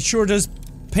together, it sure does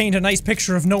paint a nice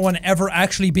picture of no one ever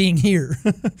actually being here.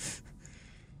 It's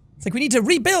like we need to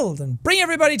rebuild and bring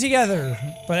everybody together,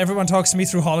 but everyone talks to me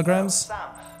through holograms.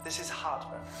 Sam, this is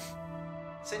Hartman.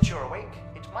 Since you're awake,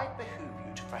 it might behoove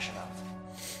you to freshen up.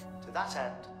 To that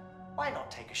end, why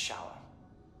not take a shower?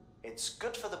 It's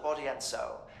good for the body and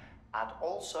soul, and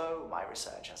also my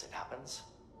research as it happens.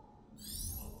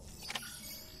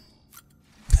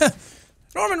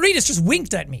 Norman Reedus just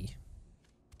winked at me.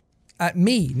 At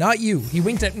me, not you. He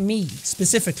winked at me,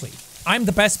 specifically. I'm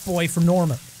the best boy from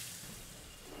Norman.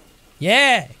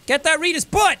 Yeah, get that Reedus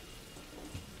butt!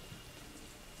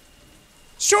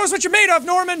 Show us what you're made of,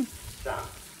 Norman! Sam,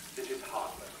 this is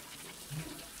Hartman.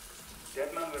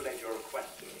 Deadman relayed your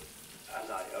request to me, as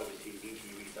I oversee BT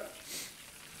research.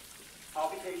 I'll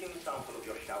be taking a sample of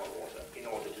your shower water in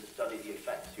order to study the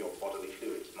effects your bodily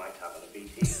fluids might have on a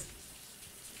BT.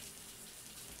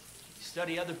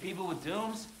 Study other people with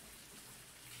dooms?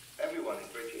 Everyone in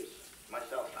Bridges,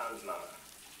 myself and Mama.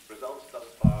 Results thus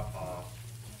far are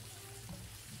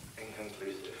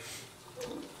inconclusive.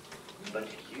 But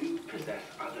you possess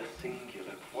other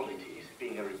singular qualities,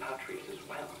 being a repatriate as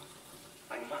well.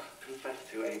 I must confess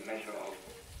to a measure of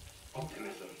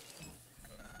optimism.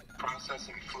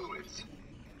 Processing fluids.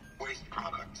 Waste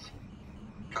products.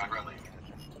 Chiralic.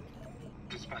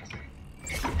 Dispensing.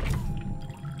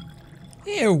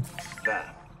 Ew.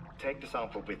 There. Take the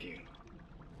sample with you.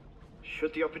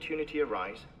 Should the opportunity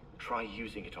arise, try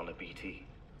using it on a BT.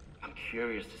 I'm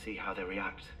curious to see how they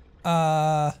react.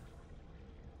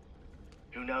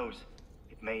 Who knows?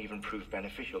 It may even prove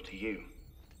beneficial to you.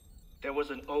 There was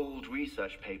an old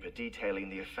research paper detailing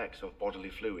the effects of bodily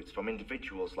fluids from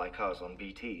individuals like us on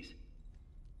BTs.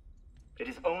 It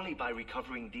is only by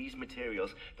recovering these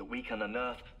materials that we can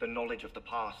unearth the knowledge of the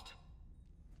past.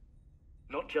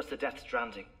 Not just the Death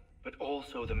Stranding, but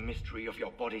also the mystery of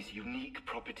your body's unique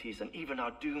properties and even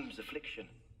our doom's affliction.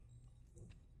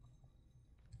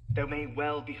 There may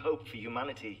well be hope for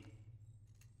humanity.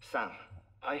 Sam,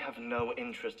 I have no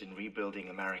interest in rebuilding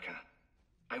America.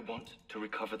 I want to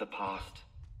recover the past.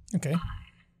 Okay.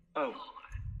 Oh,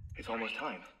 it's almost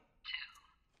time.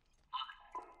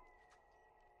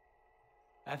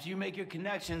 After you make your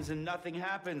connections and nothing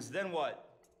happens, then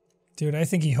what? Dude, I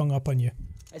think he hung up on you.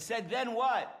 I said, then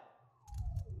what?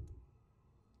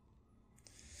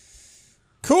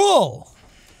 Cool!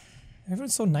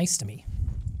 Everyone's so nice to me.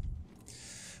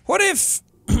 What if...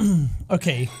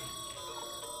 okay.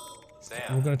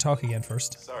 Sam, we're gonna talk again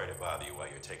first. Sorry to bother you while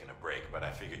you're taking a break, but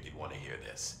I figured you'd want to hear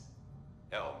this.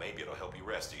 Hell, maybe it'll help you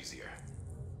rest easier.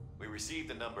 We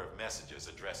received a number of messages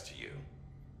addressed to you.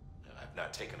 I've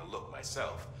not taken a look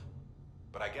myself,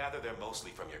 but I gather they're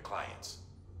mostly from your clients.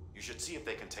 You should see if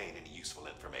they contain any useful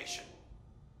information.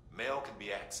 Mail can be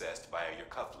accessed via your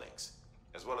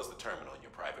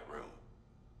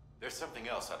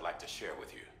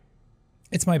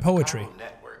It's my poetry. Chiral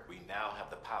network, we now have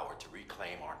the power to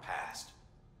reclaim our past.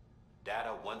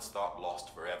 Data once thought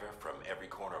lost forever from every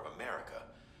corner of America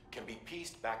can be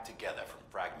pieced back together from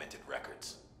fragmented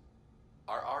records.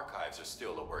 Our archives are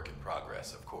still a work in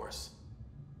progress, of course.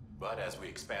 But as we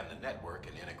expand the network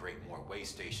and integrate more way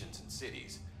stations and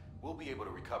cities, we'll be able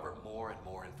to recover more and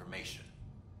more information,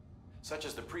 such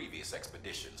as the previous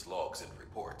expedition's logs and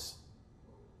reports.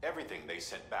 Everything they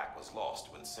sent back was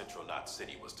lost when Central Knot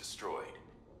City was destroyed.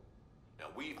 Now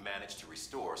we've managed to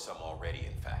restore some already,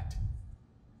 in fact.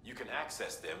 You can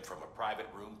access them from a private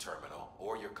room terminal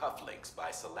or your cufflinks by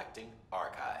selecting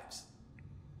Archives.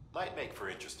 Might make for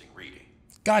interesting reading.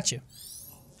 Gotcha.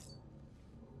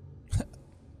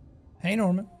 Hey,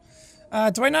 Norman.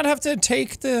 Do I not have to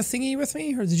take the thingy with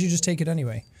me, or did you just take it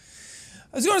anyway?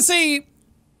 I was going to say,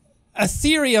 a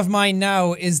theory of mine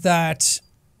now is that,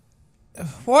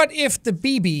 what if the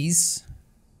BBs,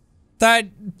 that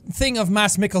thing of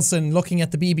Mads Mikkelsen looking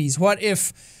at the BBs, what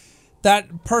if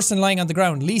that person lying on the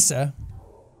ground, Lisa,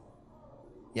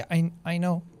 yeah, I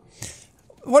know.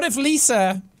 What if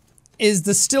Lisa is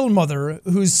the still mother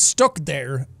who's stuck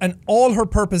there and all her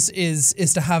purpose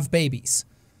is to have babies?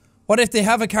 What if they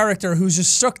have a character who's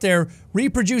just stuck there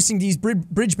reproducing these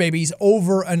bridge babies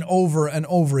over and over and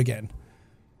over again?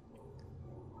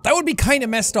 That would be kind of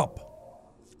messed up.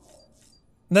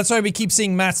 And that's why we keep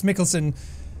seeing Mads Mikkelsen,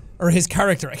 or his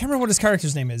character. I can't remember what his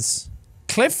character's name is.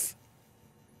 Cliff?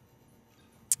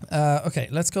 Okay,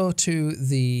 let's go to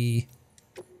the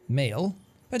mail.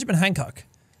 Benjamin Hancock.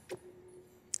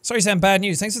 Sorry, Sam, bad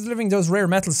news. Thanks for delivering those rare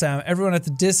metals, Sam. Everyone at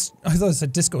the I thought it was a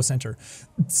disco center.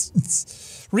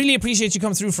 Really appreciate you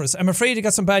coming through for us. I'm afraid I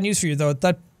got some bad news for you, though.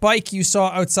 That bike you saw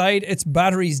outside, its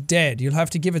battery's dead. You'll have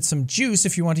to give it some juice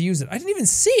if you want to use it. I didn't even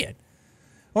see it.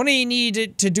 Only need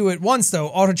it to do it once, though.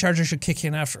 Auto charger should kick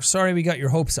in after. Sorry we got your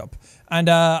hopes up. And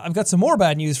I've got some more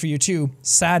bad news for you, too.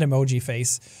 Sad emoji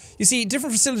face. You see,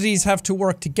 different facilities have to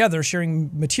work together,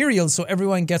 sharing materials so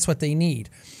everyone gets what they need.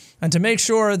 And to make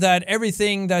sure that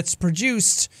everything that's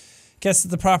produced gets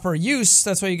the proper use,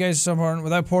 that's why you guys are so important.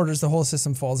 Without porters, the whole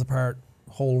system falls apart.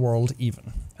 Whole world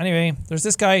even. Anyway, there's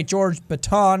this guy, George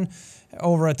Baton,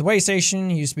 over at the way station.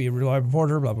 He used to be a reliable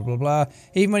porter, blah, blah, blah, blah.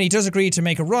 Even when he does agree to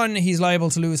make a run, he's liable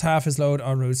to lose half his load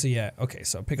en route. So yeah, okay,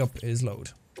 so pick up his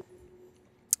load.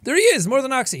 There he is, more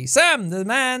than Oxy. Sam, the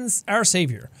man's our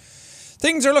savior.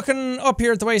 Things are looking up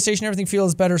here at the way station. Everything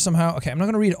feels better somehow. Okay, I'm not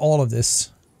going to read all of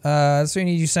this. So we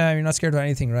need you, Sam. You're not scared of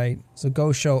anything, right? So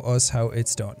go show us how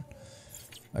it's done.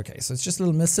 Okay, so it's just a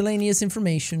little miscellaneous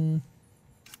information.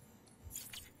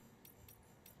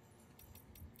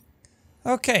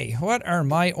 Okay, what are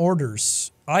my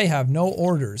orders? I have no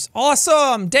orders.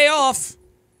 Awesome! Day off!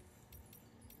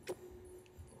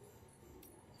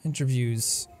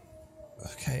 Interviews.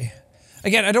 Okay.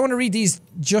 Again, I don't want to read these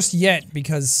just yet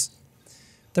because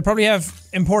they probably have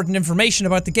important information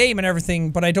about the game and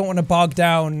everything, but I don't want to bog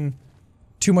down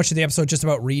too much of the episode just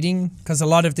about reading, because a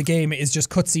lot of the game is just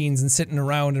cutscenes and sitting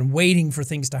around and waiting for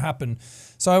things to happen.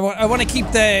 So I want to keep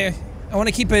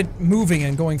it moving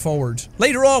and going forward.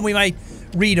 Later on, we might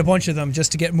read a bunch of them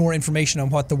just to get more information on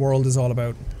what the world is all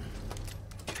about.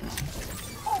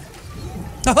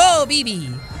 Oh,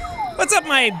 BB! What's up,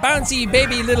 my bouncy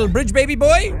baby little bridge baby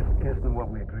boy? Isn't what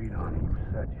we agreed on. You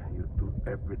said you'd do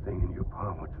everything in your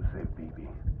power to save BB.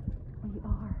 We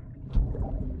are.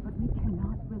 But we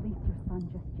cannot release your son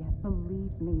just yet.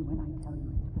 Believe me when I tell you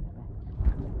it's for the best.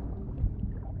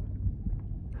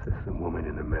 This woman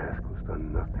in a mask who's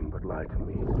done nothing but lie to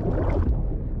me.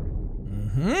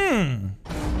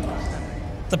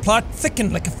 The plot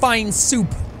thickened like a fine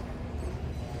soup.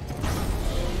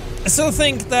 I still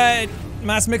think that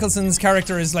Mads Mikkelsen's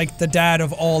character is like the dad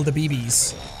of all the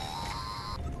BBs.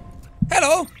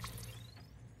 Hello!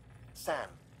 Sam,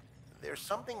 there's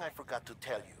something I forgot to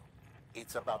tell you.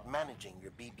 It's about managing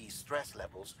your BB stress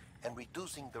levels and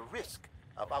reducing the risk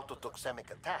of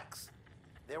autotoxemic attacks.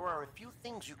 There are a few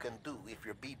things you can do if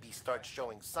your BB starts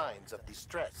showing signs of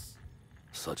distress.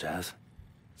 Such as?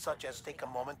 Such as take a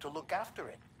moment to look after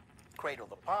it. Cradle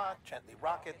the pot, gently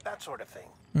rock it, that sort of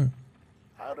thing.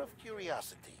 Out of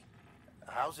curiosity,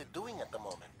 how's it doing at the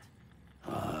moment?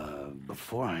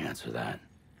 Before I answer that.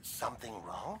 Something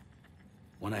wrong?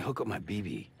 When I hook up my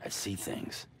BB, I see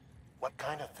things. What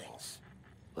kind of things?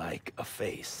 Like a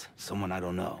face, someone I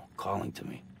don't know, calling to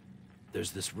me.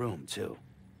 There's this room, too,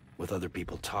 with other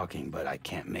people talking, but I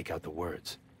can't make out the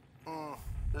words.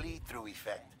 Lead-through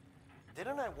effect.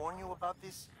 Didn't I warn you about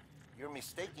this? You're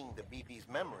mistaking the BB's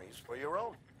memories for your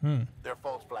own. They're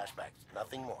false flashbacks,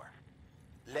 nothing more.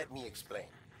 Let me explain.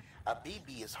 A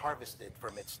BB is harvested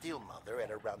from its steel mother at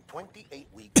around 28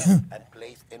 weeks and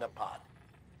placed in a pod.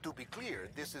 To be clear,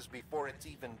 this is before it's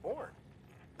even born.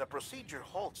 The procedure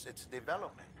halts its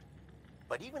development.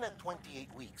 But even at 28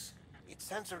 weeks, its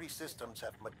sensory systems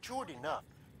have matured enough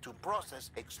to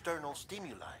process external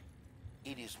stimuli.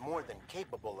 It is more than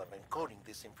capable of encoding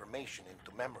this information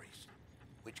into memories,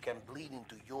 which can bleed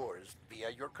into yours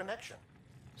via your connection.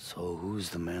 So who's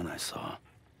the man I saw?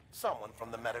 Someone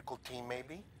from the medical team,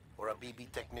 maybe? Or a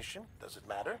BB technician? Does it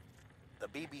matter? The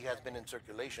BB has been in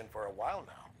circulation for a while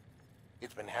now.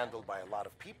 It's been handled by a lot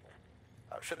of people.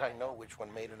 How should I know which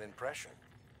one made an impression?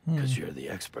 Because you're the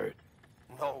expert.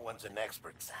 No one's an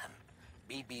expert, Sam.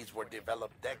 BBs were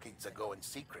developed decades ago in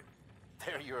secret.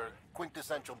 They're your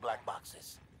quintessential black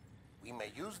boxes. We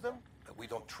may use them, but we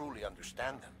don't truly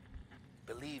understand them.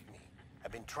 Believe me,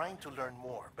 I've been trying to learn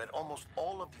more, but almost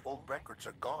all of the old records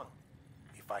are gone.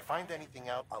 If I find anything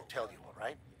out, I'll tell you, all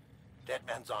right? Dead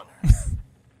man's honor.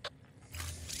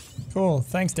 Cool.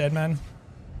 Thanks, Dead Man.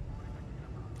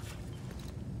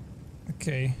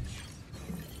 Okay.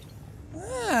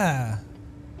 Ah.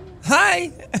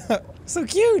 Hi! So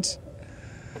cute!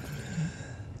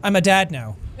 I'm a dad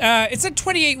now. It's at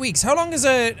 28 weeks. How long is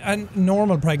a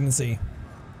normal pregnancy?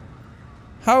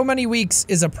 How many weeks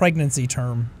is a pregnancy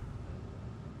term?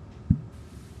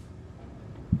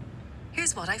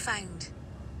 Here's what I found.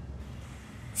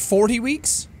 40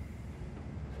 weeks?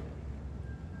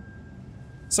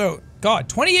 So, God,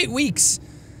 28 weeks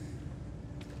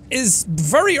is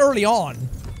very early on.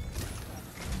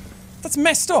 That's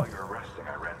messed up. While you're resting,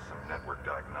 I ran some network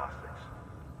diagnostics.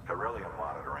 Beryllium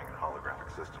monitoring and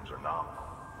holographic systems are nominal.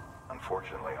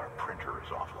 Unfortunately, our printer is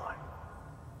offline.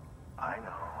 I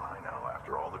know.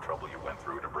 After all the trouble you went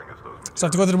through to bring us those materials. So I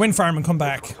have to go to the wind farm and come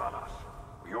back. This one's on us.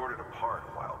 We ordered a part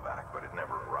a while back, but it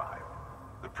never arrived.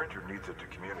 The printer needs it to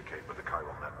communicate with the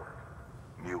chiral network.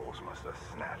 Mules must have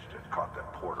snatched it, caught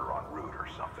that porter en route or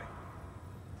something.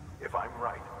 If I'm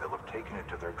right, they'll have taken it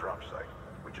to their drop site,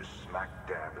 which is smack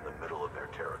dab in the middle of their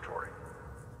territory.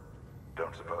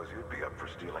 Don't suppose you'd be up for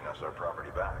stealing us our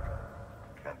property back?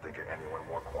 Can't think of anyone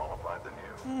more qualified than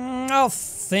you. I'll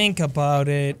think about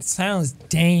it. Sounds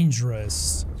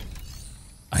dangerous.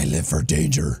 I live for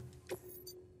danger.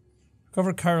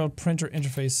 Cover chiral printer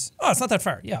interface. Oh, it's not that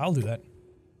far. Yeah, I'll do that.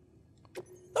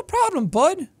 No problem,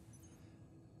 bud.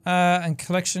 And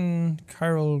collection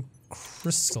chiral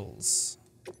crystals.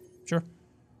 Sure.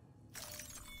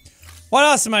 What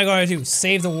else am I going to do?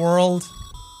 Save the world?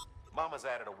 Mama's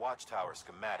added a watchtower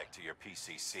schematic to your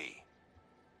PCC.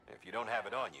 If you don't have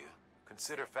it on you,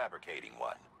 consider fabricating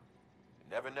one. You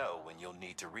never know when you'll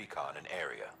need to recon an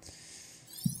area.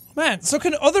 Man, so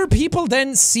can other people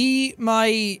then see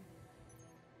my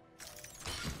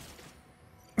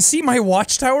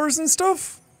watchtowers and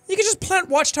stuff? You can just plant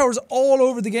watchtowers all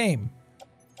over the game.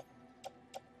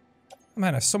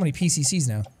 Man, I have so many PCCs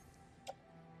now.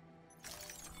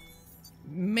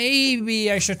 Maybe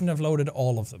I shouldn't have loaded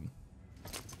all of them.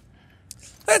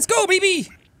 Let's go, BB!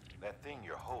 That thing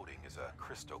you're holding is a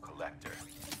crystal collector.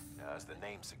 Now, as the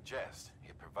name suggests,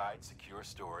 it provides secure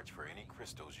storage for any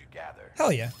crystals you gather.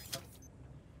 Hell yeah.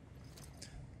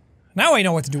 Now I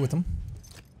know what to do with them.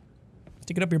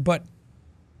 Stick it up your butt.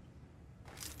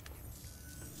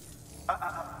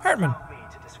 Hartman. Allow me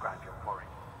to describe your quarry.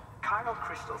 Chiral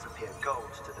crystals appear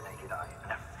gold to the naked eye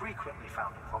and are frequently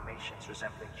found in formations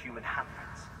resembling human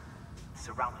handprints.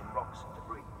 Surrounding rocks and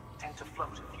debris tend to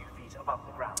float a few feet above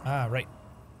the ground. Ah, right.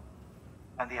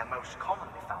 And they are most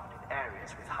commonly found in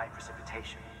areas with high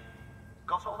precipitation.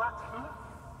 Got all that?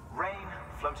 Rain,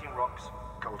 floating rocks,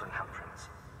 golden handprints.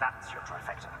 That's your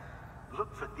trifecta.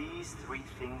 Look for these three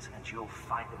things and you'll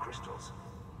find the crystals.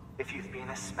 If you've been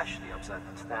especially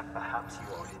observant, then perhaps you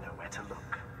already know where to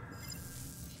look.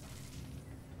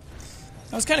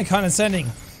 That was kind of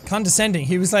condescending.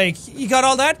 He was like, "You got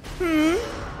all that?"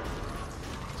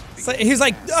 So he was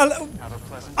like,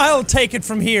 I'll take it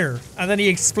from here. And then he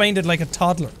explained it like a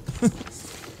toddler.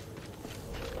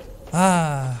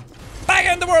 Back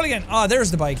in the world again. Oh,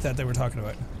 there's the bike that they were talking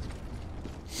about.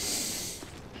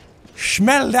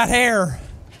 Smell that hair.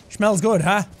 Smells good,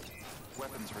 huh?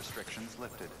 Weapons restrictions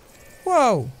lifted.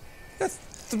 Whoa. That's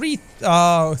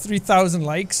 3,000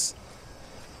 likes.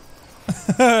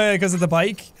 Because of the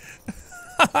bike.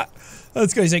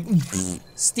 That's good. He's like,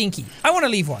 stinky. I want to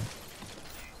leave one.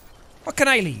 What can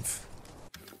I leave?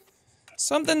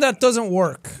 Something that doesn't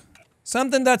work.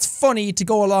 Something that's funny to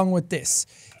go along with this.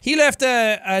 He left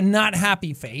a not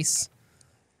happy face.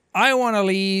 I want to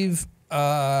leave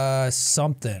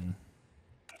something.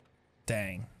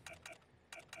 Dang.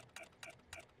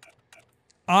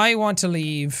 I want to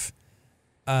leave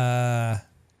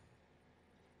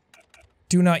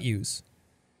do not use.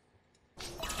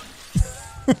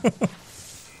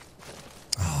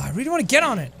 I really want to get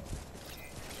on it.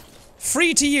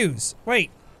 Free to use.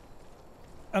 Wait.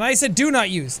 And I said do not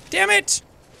use. Damn it!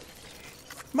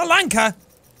 Malanka!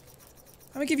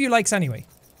 I'm gonna give you likes anyway.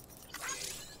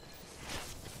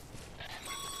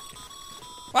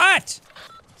 What?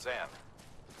 Sam,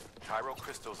 chiral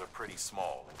crystals are pretty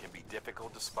small and can be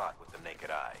difficult to spot with the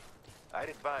naked eye. I'd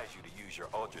advise you to use your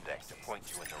ultradex to point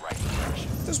you in the right direction.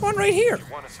 There's one right here. If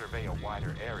you want to survey a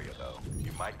wider area, though,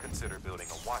 you might consider building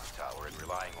a watchtower and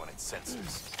relying on its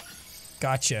sensors.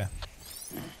 Gotcha.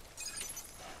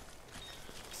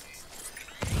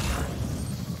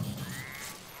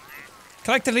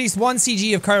 Collect at least 1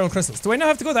 CG of chiral crystals. Do I not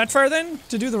have to go that far then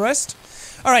to do the rest?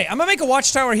 Alright, I'm gonna make a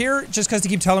watchtower here just because they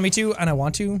keep telling me to, and I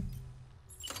want to.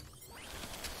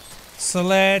 So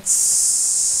let's...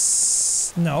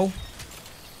 No.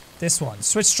 This one.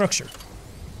 Switch structure.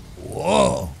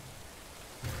 Whoa.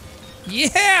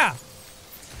 Yeah!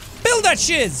 Build that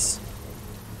shiz!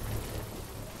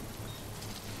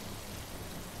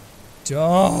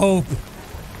 Dope.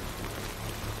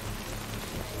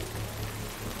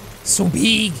 So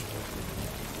big.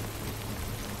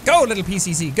 Go, little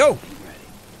PCC, go!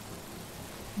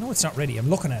 No, it's not ready. I'm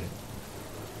looking at it.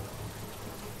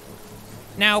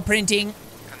 Now printing.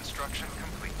 Construction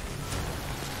complete.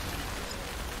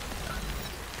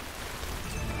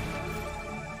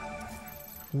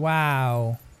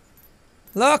 Wow.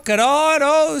 Look at all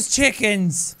those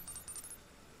chickens.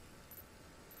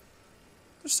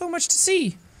 There's so much to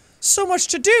see. So much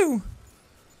to do.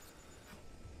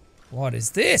 What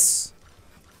is this?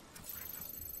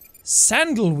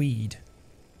 Sandalweed.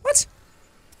 What?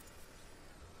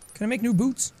 Can I make new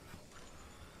boots?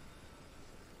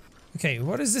 Okay,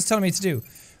 what is this telling me to do?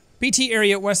 BT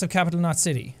area west of Capital Knot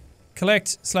City.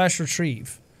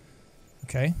 Collect/retrieve.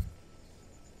 Okay.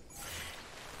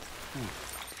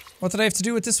 What did I have to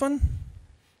do with this one?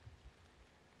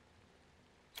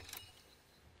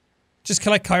 Just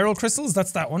collect chiral crystals?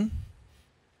 That's that one.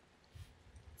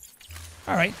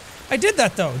 Alright. I did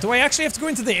that though. Do I actually have to go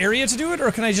into the area to do it,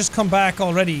 or can I just come back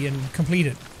already and complete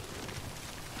it?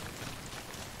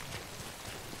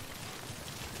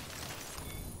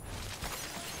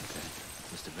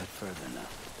 Just a bit further now.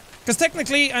 Because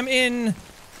technically I'm in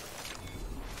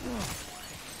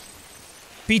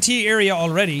BT area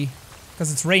already, because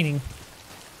it's raining.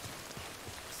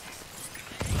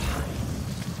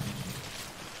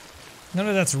 None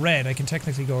of that's red. I can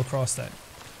technically go across that.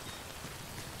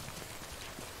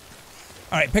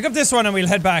 Alright, pick up this one and we'll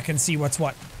head back and see what's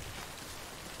what.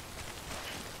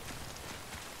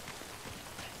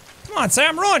 Come on,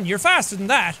 Sam, run! You're faster than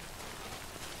that.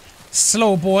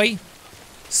 Slow boy.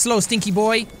 Slow stinky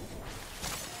boy.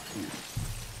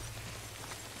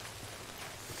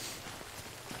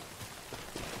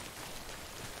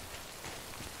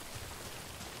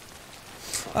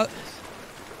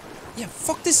 Yeah,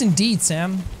 fuck this indeed,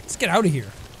 Sam. Let's get out of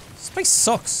here. This place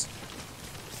sucks.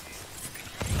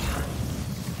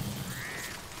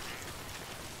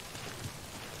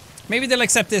 Maybe they'll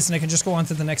accept this and I can just go on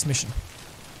to the next mission.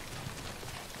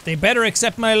 They better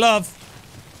accept my love.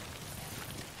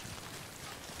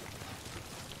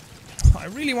 I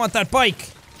really want that bike.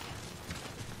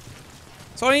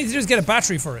 So all I need to do is get a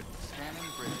battery for it.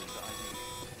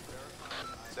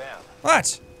 Sam.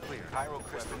 What? Chiral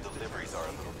crystal deliveries are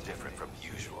a little different from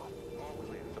usual.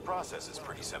 The process is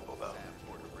pretty simple though.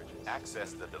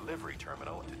 Access the delivery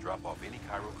terminal to drop off any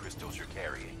chiral crystals you're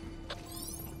carrying.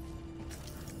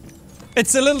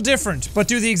 It's a little different, but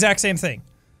do the exact same thing.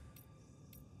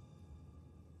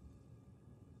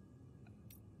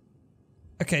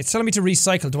 Okay, it's telling me to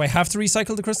recycle. Do I have to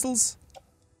recycle the crystals?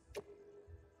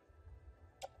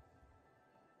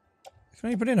 Can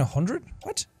I put in 100?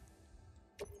 What?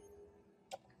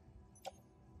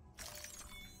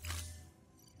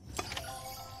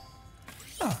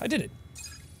 Oh, I did it.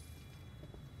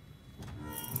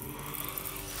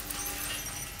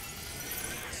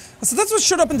 So that's what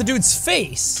showed up in the dude's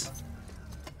face.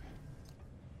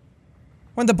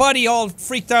 When the body all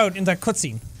freaked out in that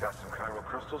cutscene. Got some chiral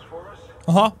crystals for us?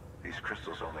 Uh-huh. These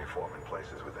crystals only form in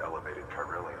places with elevated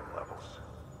chiralium levels.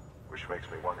 Which makes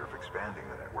me wonder if expanding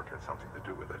the network had something to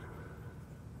do with it.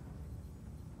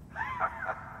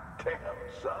 Damn,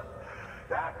 son.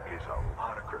 That is a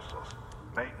lot of crystals.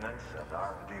 Maintenance and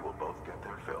R&D will both get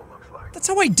their fill, looks like. That's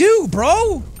how I do,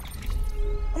 bro!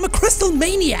 I'm a crystal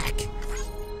maniac!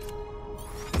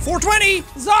 420!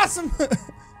 This is awesome!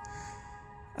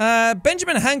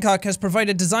 Benjamin Hancock has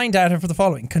provided design data for the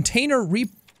following. Container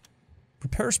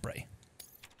repair spray.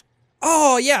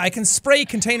 Oh, yeah, I can spray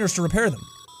containers to repair them.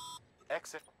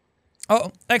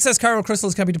 Oh, excess chiral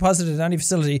crystals can be deposited at any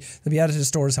facility that be added to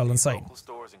stores held on site. Local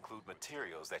stores include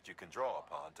materials that you can draw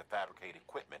upon to fabricate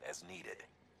equipment as needed.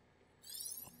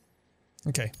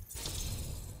 Okay.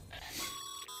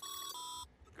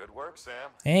 Good work, Sam.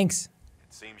 Thanks.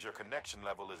 It seems your connection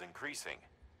level is increasing.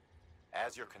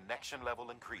 As your connection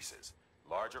level increases,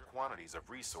 larger quantities of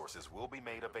resources will be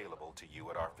made available to you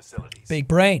at our facilities. Big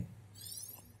brain.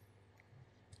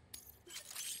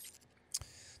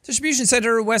 Distribution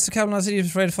center west of Capital City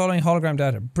is provided following hologram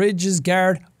data. Bridges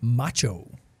guard Macho.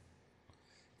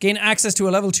 Gain access to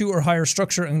a level 2 or higher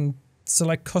structure and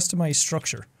select customized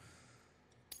structure.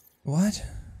 What?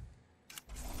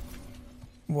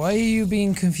 Why are you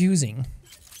being confusing?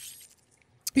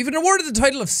 You've been awarded the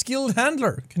title of skilled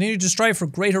handler. Continue to strive for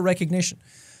greater recognition.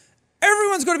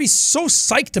 Everyone's going to be so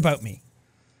psyched about me.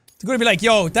 They're going to be like,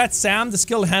 yo, that's Sam, the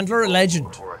skilled handler, a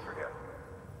legend. Before I forget,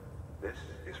 this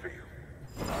is for you.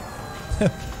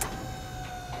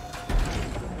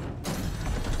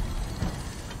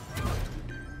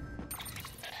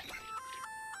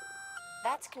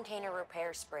 That's container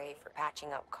repair spray for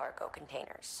patching up cargo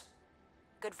containers.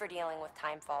 Good for dealing with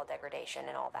timefall degradation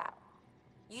and all that.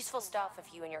 Useful stuff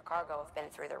if you and your cargo have been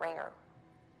through the ringer.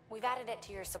 We've added it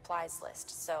to your supplies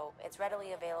list, so it's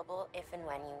readily available if and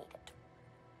when you need it.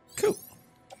 Cool.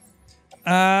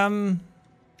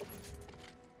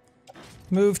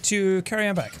 Move to carry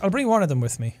on back. I'll bring one of them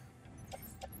with me.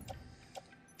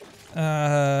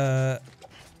 I'll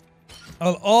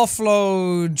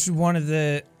offload one of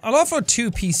the... I'll offload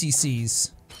 2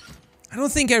 PCCs. I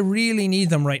don't think I really need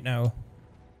them right now.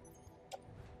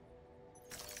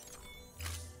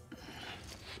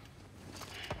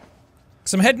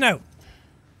 So I'm heading out.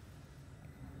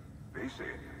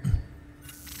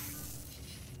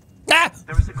 Ah!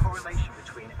 There is a correlation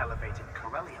between elevated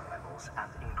Corellium levels and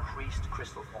increased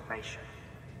crystal formation.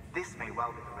 This may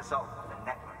well be the result of the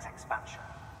network's expansion.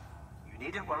 You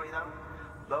needn't worry though.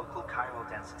 Local chiral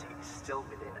density is still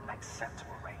within an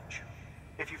acceptable range.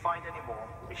 If you find any more,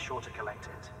 be sure to collect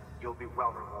it. You'll be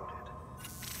well rewarded.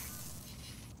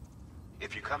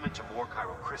 If you come into more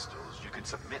chiral crystals, you can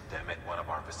submit them at one of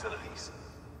our facilities.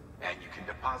 And you can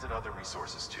deposit other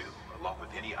resources too, along with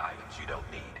any items you don't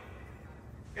need.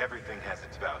 Everything has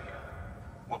its value.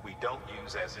 What we don't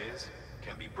use as is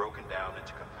can be broken down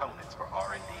into components for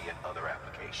R&D and other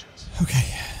applications. Okay.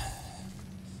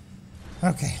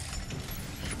 Okay.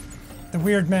 The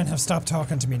weird men have stopped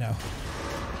talking to me now.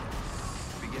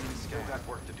 Still got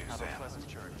work to do, Sam.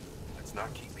 Let's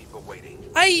not keep people waiting.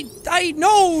 I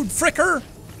know, fricker!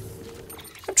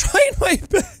 I'm trying my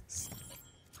best.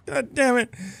 God damn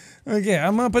it. Okay,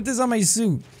 I'm gonna put this on my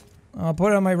suit. I'll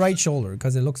put it on my right shoulder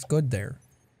because it looks good there.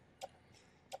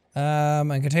 And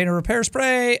container repair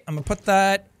spray. I'm gonna put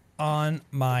that on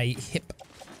my hip.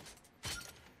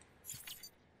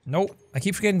 Nope. I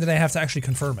keep forgetting that I have to actually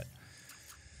confirm it.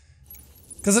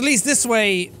 Because at least this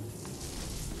way,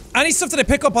 any stuff that I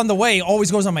pick up on the way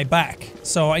always goes on my back.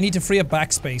 So I need to free up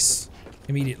backspace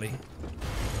immediately.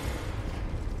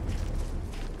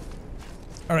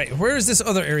 Alright, where is this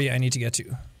other area I need to get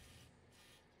to?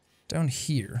 Down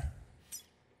here.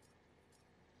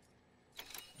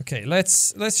 Okay,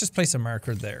 let's just place a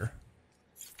marker there.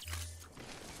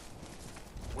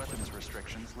 Weapons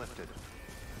restrictions lifted.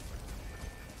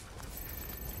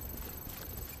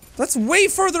 That's way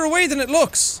further away than it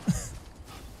looks.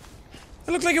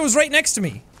 It looked like it was right next to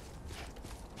me.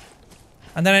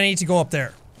 And then I need to go up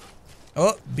there.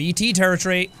 Oh, BT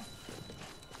territory.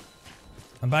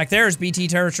 And back there is BT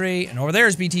territory, and over there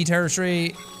is BT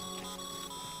territory.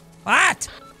 What?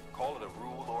 Call it a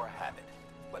rule or a habit,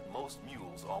 but most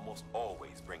mules almost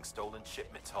always bring stolen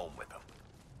shipments home with them.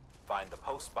 Find the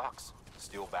post box,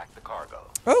 steal back the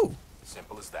cargo. Oh.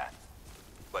 Simple as that.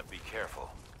 But be careful.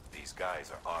 These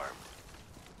guys are armed.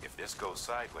 If this goes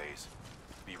sideways,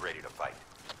 be ready to fight.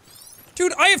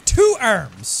 Dude, I have 2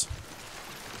 arms.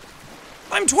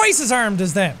 I'm twice as armed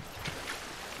as them.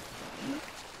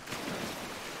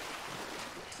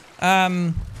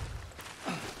 Oh,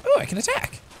 I can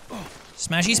attack.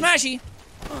 Smashy, smashy.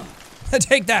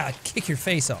 Take that. Kick your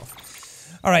face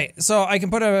off. Alright, so I can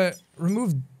put a...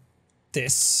 Remove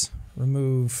this.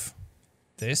 Remove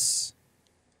this.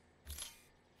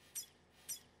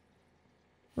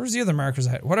 Where's the other markers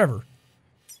I had? Whatever.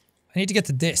 I need to get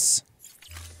to this.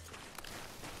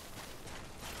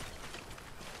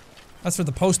 That's where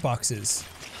the post box is.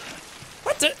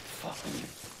 What the?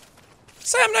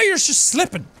 Sam, now you're just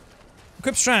slipping.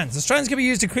 Equip strands. The strands can be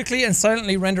used to quickly and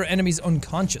silently render enemies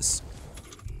unconscious.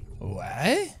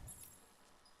 What?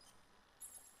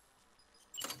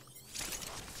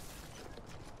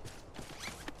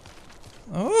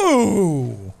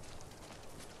 Oh.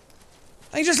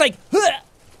 I just like,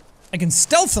 I can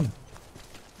stealth them.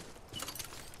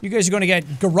 You guys are gonna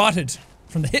get garroted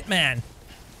from the hitman.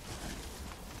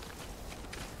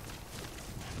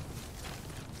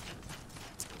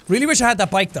 Really wish I had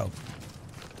that bike though.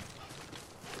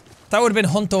 That would have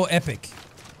been Hunto epic.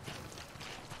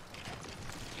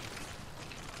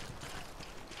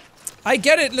 I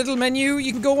get it, little menu.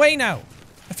 You can go away now.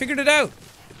 I figured it out.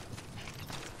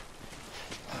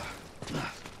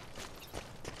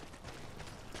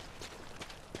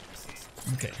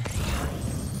 Okay.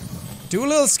 Do a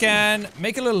little scan,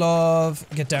 make a little love,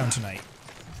 get down tonight.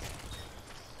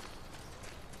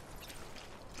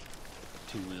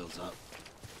 2 wheels up.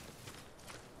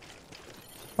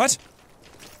 What?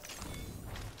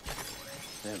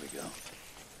 There we go.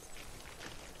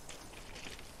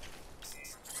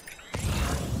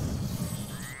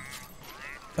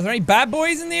 Are there any bad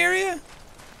boys in the area?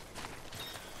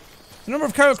 The number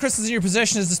of Carol crystals in your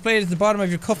possession is displayed at the bottom of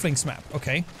your cufflinks map.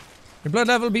 Okay. Your blood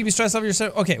level, BB stress level,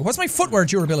 your... Okay, what's my footwear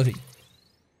durability?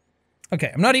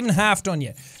 Okay, I'm not even half done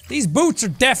yet. These boots are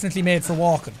definitely made for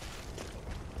walking.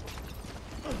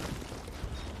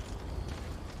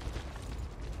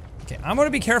 Okay, I'm gonna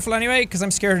be careful anyway, because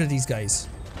I'm scared of these guys.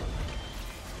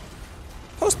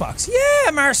 Postbox.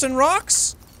 Yeah, Marson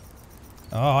Rocks!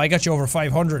 Oh, I got you over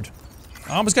 500.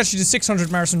 I almost got you to 600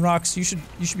 Marson Rocks. You should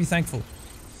be thankful.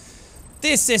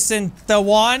 This isn't the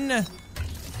one!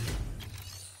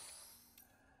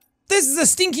 This is a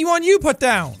stinky one you put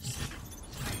down!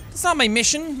 It's not my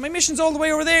mission. My mission's all the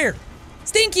way over there.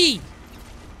 Stinky!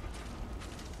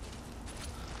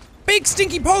 Big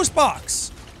stinky post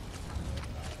box!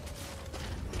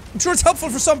 I'm sure it's helpful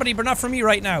for somebody, but not for me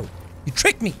right now. You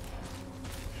tricked me!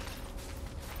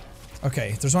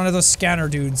 Okay, there's one of those scanner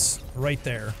dudes right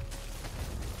there.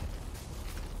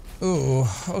 Ooh,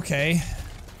 okay.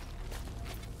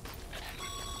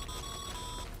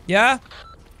 Yeah?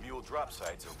 Mule drop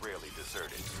sites are rarely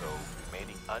deserted, so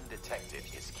remaining undetected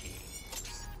is key.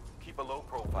 Keep a low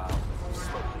profile, move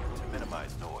slowly to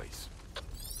minimize noise.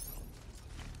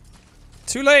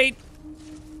 Too late.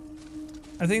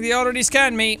 I think they already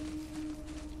scanned me.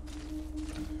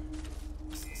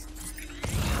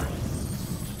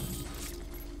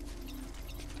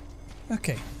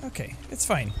 Okay, okay, it's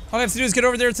fine. All I have to do is get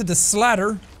over there to the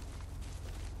slather,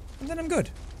 and then I'm good.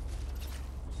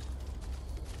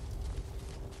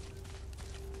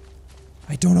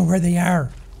 I don't know where they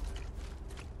are.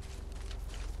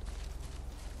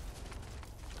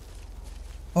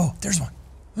 Oh, there's one.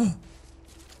 Do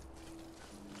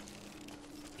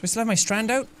I still have my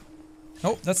strand out?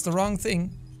 Nope, that's the wrong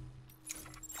thing.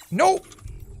 Nope!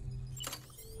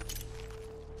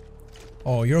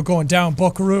 Oh, you're going down,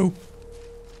 buckaroo.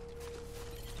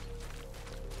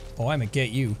 Oh, I'ma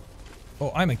get you.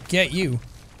 Oh, I'ma get you.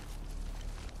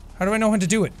 How do I know when to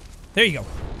do it? There you go.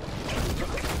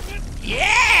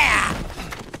 Yeah!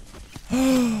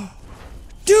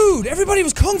 Dude, everybody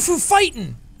was kung fu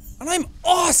fighting! And I'm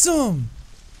awesome!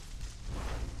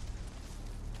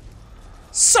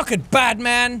 Suck it, bad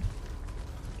man!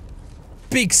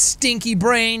 Big stinky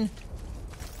brain.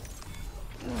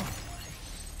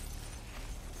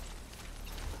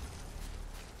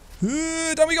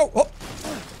 Down we go! Oh.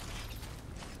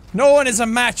 No one is a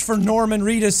match for Norman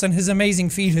Reedus and his amazing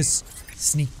fetus.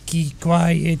 Sneaky,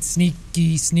 quiet,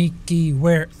 sneaky, sneaky.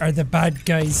 Where are the bad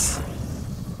guys?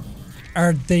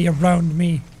 Are they around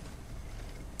me?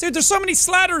 Dude, there's so many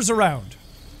slatters around.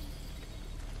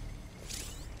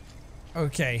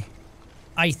 Okay.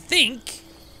 I think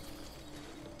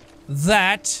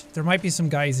that there might be some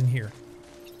guys in here.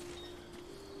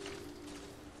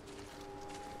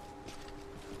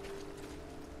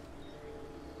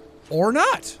 Or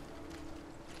not.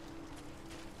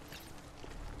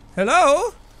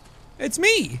 Hello? It's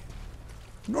me.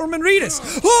 Norman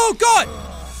Reedus. Oh god!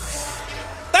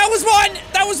 That was one!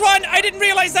 That was one! I didn't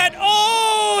realize that!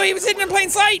 Oh! He was hidden in plain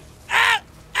sight! Ah!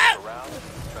 Ah!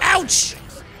 Ouch!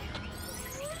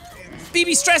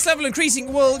 BB stress level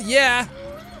increasing. Well, yeah.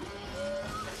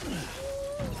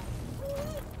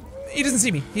 He doesn't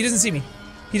see me. He doesn't see me.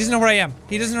 He doesn't know where I am.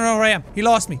 He doesn't know where I am. He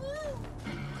lost me.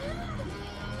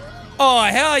 Oh,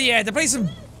 hell yeah. They play some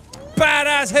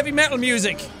badass heavy metal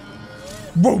music.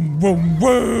 Boom, boom,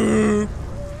 boom.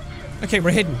 Okay,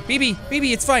 we're hidden. BB,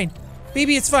 BB, it's fine.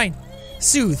 BB, it's fine.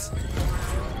 Soothe.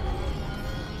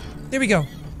 There we go.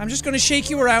 I'm just gonna shake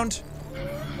you around.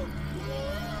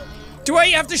 Do I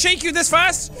have to shake you this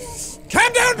fast?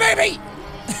 Calm down, baby!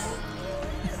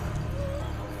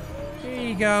 There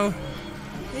you go.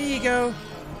 There you go.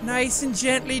 Nice and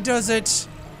gently does it.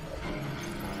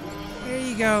 There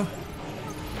you go.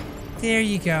 There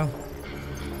you go.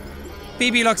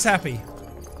 BB looks happy.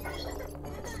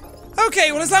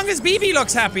 Okay, well as long as BB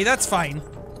looks happy, that's fine.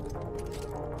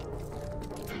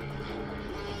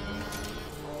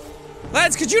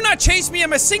 Lads, could you not chase me?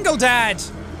 I'm a single dad.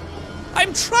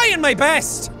 I'm trying my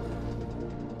best.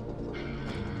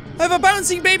 I have a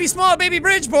bouncing baby, small baby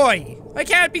bridge boy. I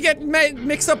can't be getting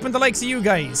mixed up in the likes of you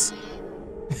guys.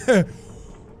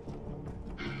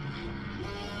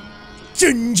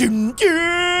 Jun, jun,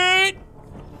 jun.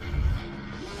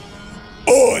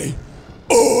 Oi!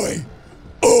 Oi!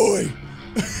 Oi!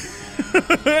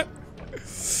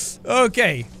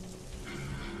 Okay.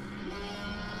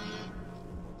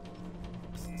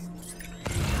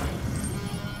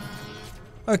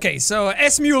 Okay, so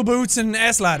S-mule boots and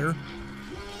S-ladder.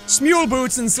 Smule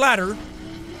boots and sladder.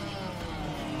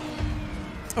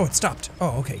 Oh, it stopped.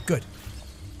 Oh, okay, good.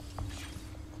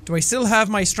 Do I still have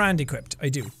my strand equipped? I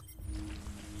do.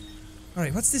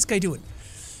 Alright, what's this guy doing?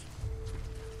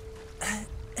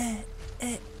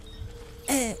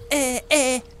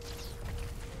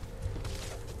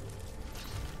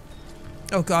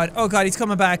 Oh god, he's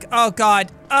coming back. Oh god.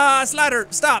 Sladder,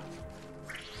 stop.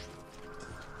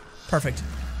 Perfect.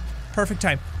 Perfect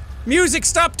time. Music,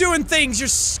 stop doing things. You're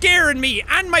scaring me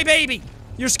and my baby.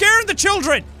 You're scaring the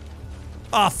children.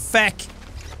 Oh, feck.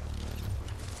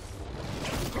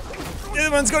 The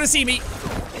other one's gonna see me.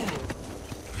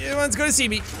 The other one's gonna see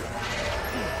me.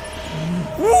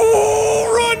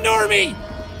 Woo! Run, Normie!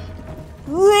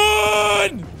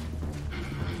 Run!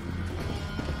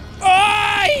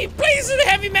 Oh, he plays the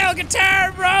heavy metal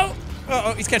guitar, bro!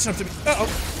 Uh-oh, he's catching up to me.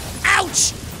 Uh-oh.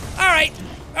 Ouch! Alright.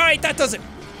 Alright, that does it.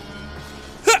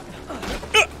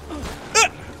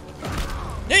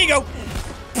 There you go.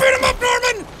 Beat him up,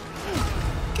 Norman!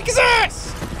 Kick his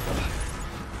ass!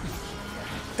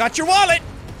 Got your wallet.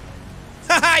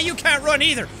 Haha, you can't run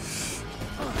either.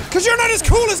 Cause you're not as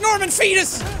cool as Norman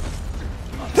Fetus.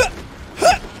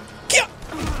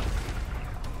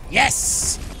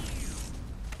 Yes!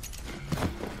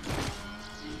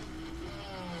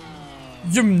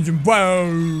 Whoa.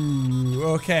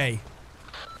 Okay.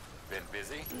 Been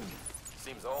busy?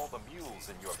 Seems all the mules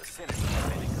in your vicinity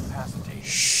have been incapacitated.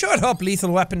 Shut up,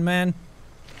 lethal weapon man.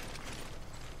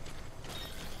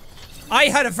 I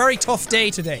had a very tough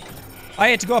day today. I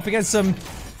had to go up against some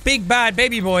big bad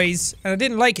baby boys, and I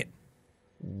didn't like it.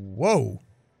 Whoa.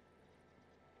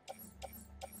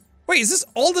 Wait, is this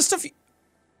all the stuff you—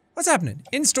 What's happening?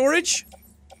 In storage?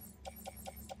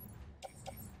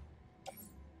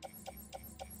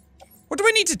 What do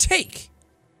I need to take?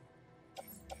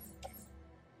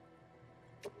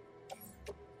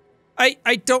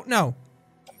 I don't know.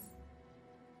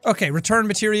 Okay, return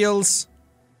materials.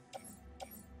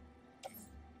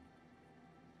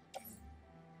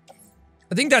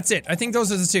 I think that's it. I think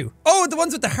those are the two. Oh, the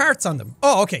ones with the hearts on them.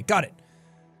 Oh, okay, got it.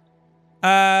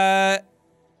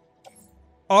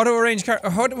 Auto arrange car.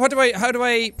 How do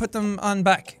I put them on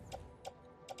back?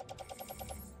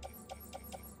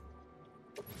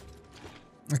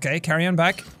 Okay, carry on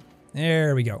back.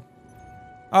 There we go.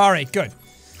 Alright, good.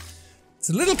 It's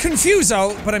a little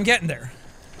confuso, but I'm getting there.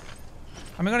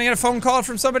 Am I gonna get a phone call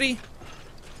from somebody?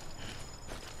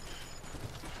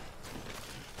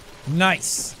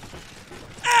 Nice.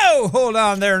 Oh, hold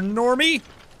on there, Normie.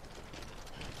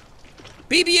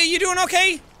 BB, are you doing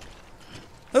okay?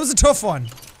 That was a tough one.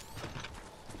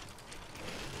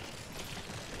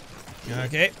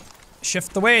 Okay.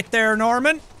 Shift the weight there,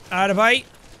 Norman. Atta bite.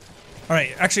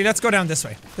 Alright, actually, let's go down this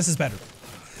way. This is better.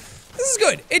 This is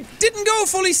good. It didn't go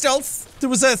fully stealth. There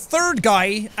was a third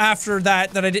guy after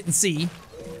that I didn't see.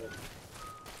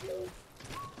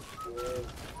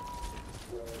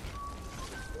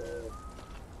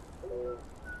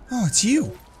 Oh, it's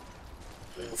you.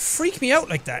 Don't freak me out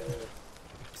like that.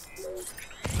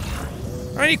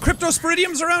 Are any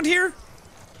cryptosporidiums around here?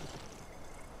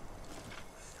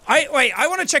 Wait, I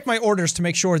want to check my orders to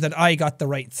make sure that I got the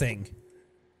right thing.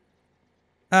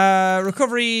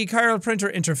 Recovery chiral printer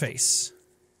interface.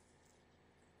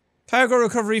 Cargo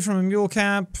recovery from a mule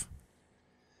camp.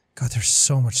 God, there's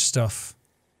so much stuff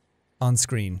on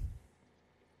screen.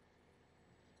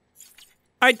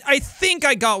 I think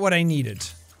I got what I needed.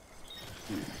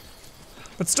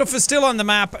 But stuff is still on the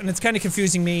map and it's kind of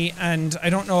confusing me and I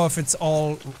don't know if it's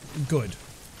all good.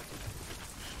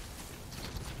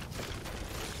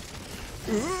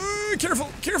 Careful,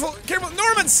 careful, careful.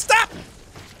 Norman, stop!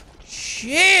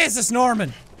 Jesus,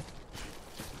 Norman.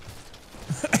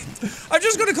 I'm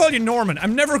just gonna call you Norman.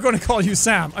 I'm never gonna call you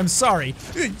Sam. I'm sorry.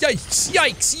 Yikes,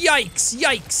 yikes, yikes,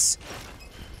 yikes.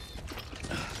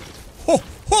 Ho,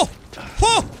 ho,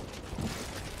 ho!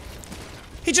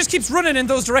 He just keeps running in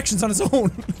those directions on his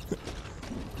own.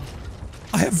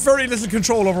 I have very little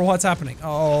control over what's happening.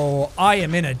 Oh, I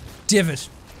am in a divot.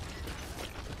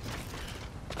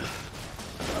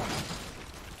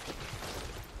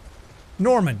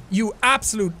 Norman, you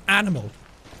absolute animal.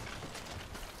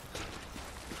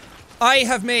 I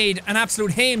have made an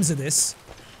absolute hames of this.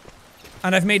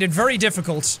 And I've made it very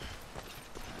difficult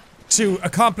to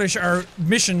accomplish our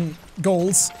mission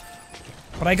goals.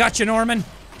 But I got you, Norman.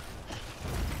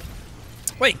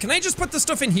 Wait, can I just put the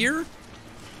stuff in here?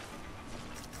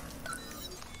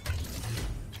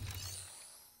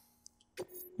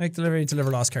 Make delivery,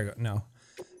 deliver lost cargo. No.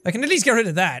 I can at least get rid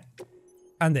of that.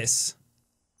 And this.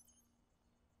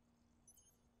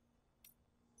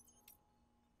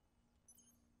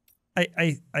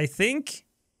 I think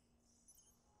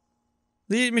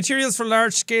the materials for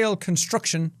large scale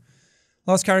construction.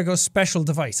 Lost cargo special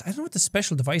device. I don't know what the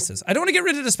special device is. I don't want to get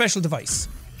rid of the special device.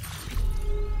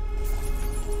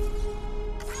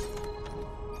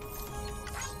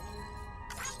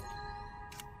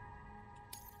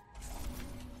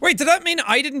 Wait, did that mean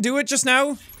I didn't do it just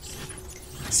now?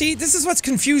 See, this is what's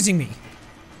confusing me.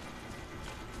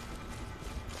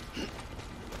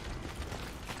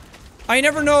 I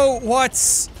never know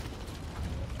what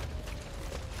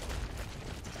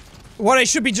I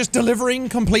should be just delivering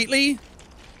completely.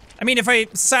 I mean, if I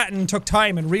sat and took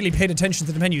time and really paid attention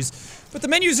to the menus. But the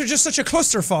menus are just such a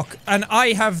clusterfuck, and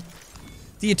I have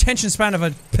the attention span of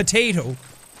a potato.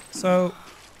 So...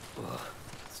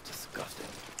 It's disgusting.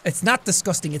 It's not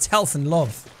disgusting, it's health and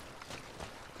love.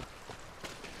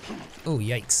 Oh,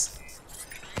 yikes.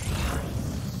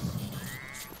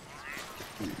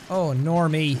 Oh,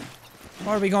 Normie.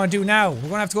 What are we gonna do now? We're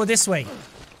gonna have to go this way.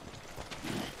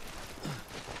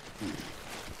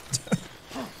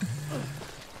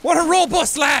 What a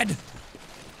robust lad!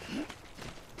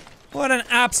 What an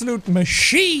absolute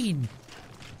machine!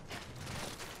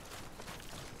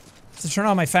 I have to turn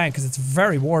on my fan because it's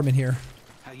very warm in here.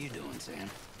 How you doing, Sam?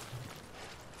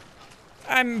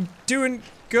 I'm doing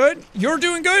good. You're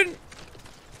doing good?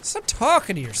 Stop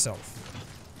talking to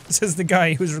yourself. Says the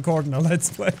guy who's recording a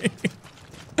Let's Play.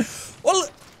 Well,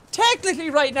 technically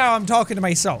right now I'm talking to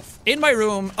myself. In my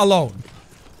room, alone.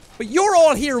 But you're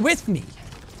all here with me.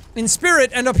 In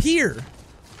spirit and up here.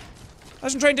 I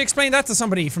wasn't trying to explain that to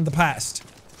somebody from the past.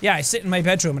 Yeah, I sit in my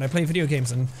bedroom and I play video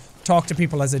games and talk to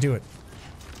people as I do it.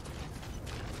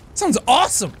 Sounds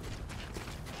awesome!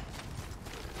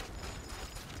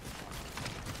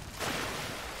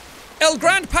 El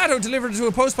Grand Pato delivered to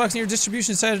a postbox near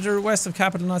distribution center west of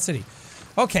Capital Knot City.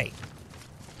 Okay.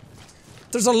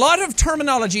 There's a lot of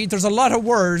terminology, there's a lot of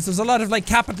words, there's a lot of like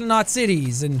Capital Knot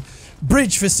Cities and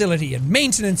bridge facility and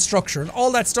maintenance structure and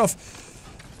all that stuff.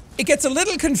 It gets a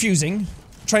little confusing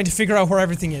trying to figure out where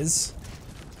everything is.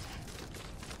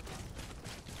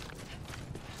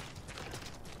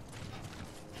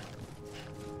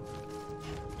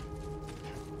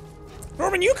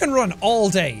 Norman, you can run all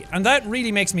day, and that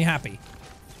really makes me happy.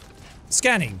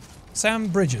 Scanning. Sam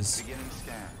Bridges. Beginning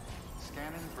scan.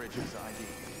 Scanning Bridges ID.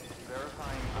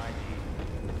 Verifying ID.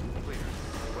 Clear.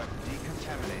 Weapon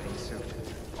decontaminating suit.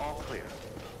 All clear.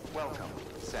 Welcome,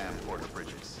 Sam Porter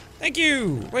Bridges. Thank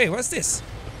you! Wait, what's this?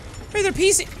 Wait, they're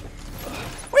PC.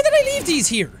 Why did I leave these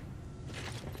here?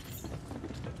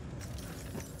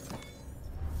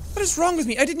 What is wrong with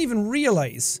me? I didn't even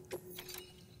realize.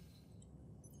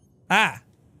 Ah.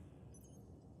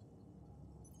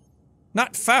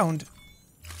 Not found.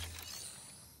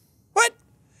 What?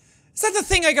 Is that the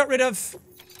thing I got rid of?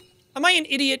 Am I an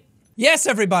idiot? Yes,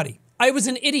 everybody. I was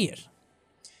an idiot.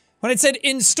 When it said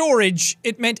in storage,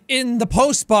 it meant in the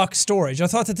postbox storage. I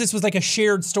thought that this was like a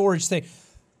shared storage thing.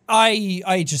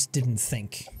 I just didn't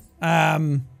think.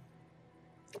 So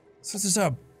there's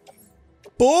a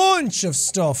bunch of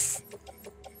stuff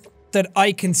that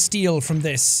I can steal from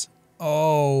this.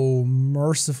 Oh,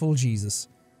 merciful Jesus.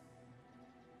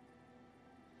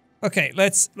 Okay,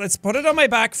 let's put it on my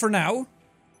back for now.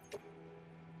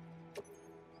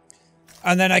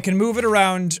 And then I can move it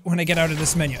around when I get out of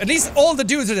this menu. At least all the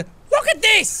dudes are look at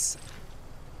this!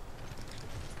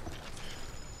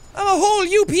 I'm a whole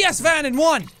UPS van in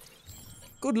one!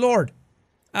 Good lord.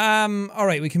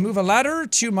 Alright, we can move a ladder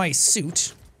to my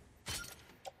suit.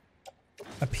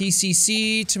 A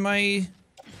PCC to my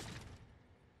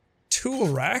tool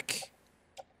rack.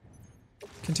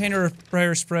 Container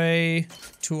sprayer spray.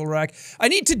 Tool rack. I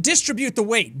need to distribute the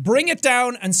weight. Bring it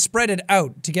down and spread it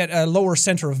out to get a lower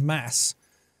center of mass.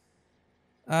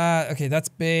 Okay, that's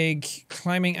big.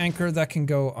 Climbing anchor, that can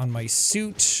go on my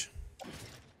suit.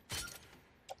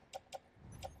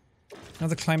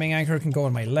 Another climbing anchor can go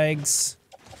on my legs.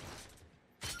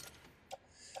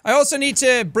 I also need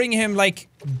to bring him, like,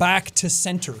 back to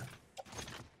center.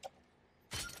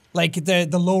 Like, the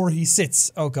lower he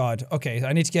sits. Oh god. Okay,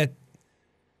 I need to get...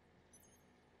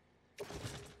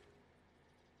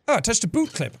 Oh, I touched a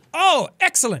boot clip. Oh,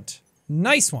 excellent.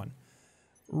 Nice one.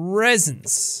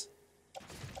 Resins.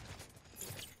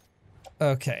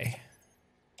 Okay.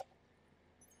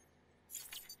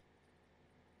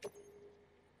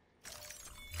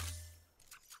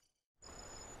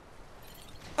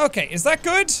 Okay, is that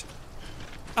good?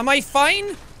 Am I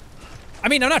fine? I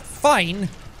mean, I'm not fine.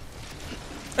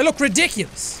 I look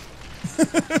ridiculous.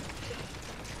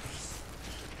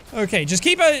 Okay, just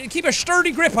keep a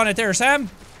sturdy grip on it there, Sam.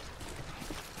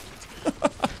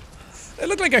 I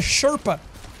look like a Sherpa.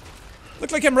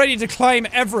 Look like I'm ready to climb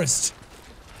Everest.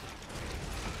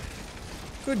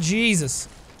 Good Jesus.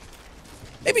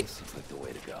 Maybe Seems like the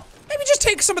way to go. Maybe just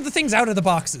take some of the things out of the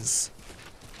boxes.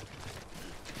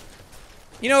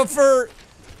 You know,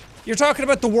 you're talking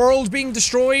about the world being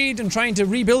destroyed and trying to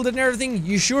rebuild it and everything,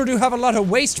 you sure do have a lot of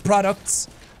waste products.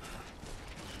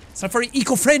 It's not very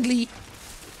eco-friendly.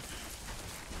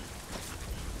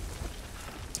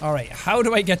 Alright, how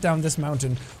do I get down this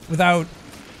mountain without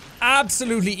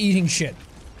absolutely eating shit?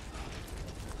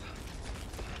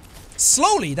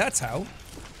 Slowly, that's how.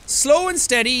 Slow and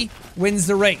steady wins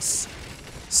the race.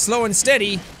 Slow and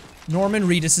steady, Norman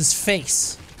Reedus'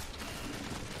 face.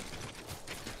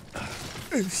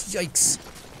 Yikes.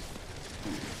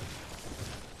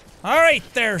 Alright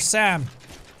there, Sam.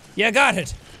 You got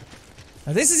it.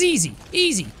 Now this is easy.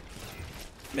 Easy.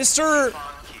 Mr.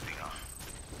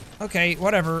 Okay,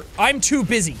 whatever. I'm too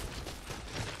busy.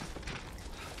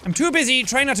 I'm too busy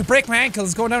trying not to break my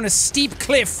ankles going down a steep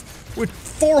cliff with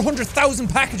 400,000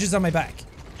 packages on my back.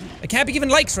 I can't be giving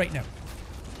likes right now.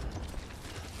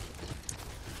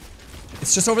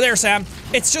 It's just over there, Sam.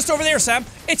 It's just over there, Sam.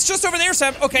 It's just over there,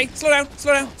 Sam. Okay, slow down,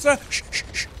 slow down, slow down. Shh, shh,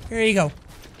 shh. There you go.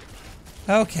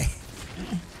 Okay.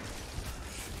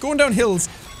 Going down hills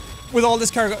with all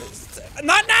this cargo.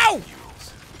 Not now!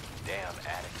 Damn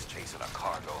addicts chasing a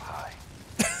cargo high.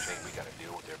 Shame we gotta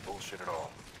deal with their bullshit at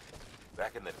all.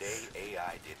 Back in the day,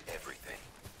 AI did everything.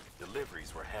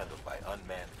 Deliveries were handled by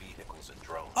unmanned vehicles and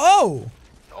drones. Oh!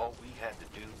 All we had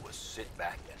to do was sit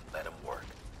back and let them work.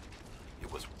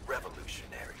 It was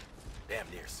revolutionary. Damn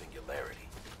near singularity.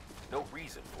 No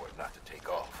reason for it not to take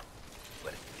off.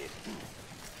 But it didn't.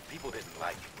 People didn't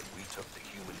like it when we took the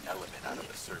human element out of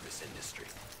the service industry.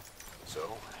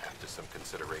 So, after some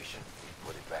consideration, we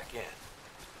put it back in.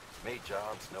 Made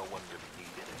jobs no one really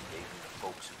needed and gave them to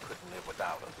folks who couldn't live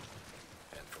without them.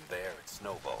 And from there, it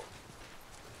snowballed.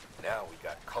 Now we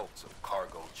got cults of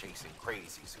cargo-chasing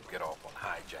crazies who get off on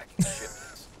hijacking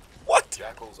shipments. What?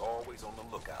 Jackal's always on the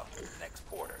lookout for the next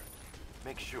porter.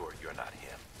 Make sure you're not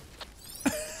him.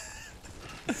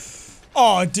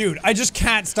 Oh, dude, I just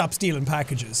can't stop stealing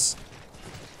packages.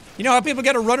 You know how people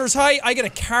get a runner's high? I get a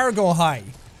cargo high.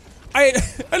 I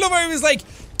love how he was like,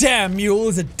 damn, mule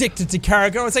is addicted to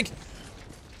cargo. It's like,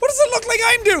 what does it look like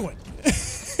I'm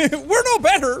doing? We're no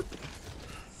better.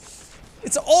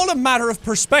 It's all a matter of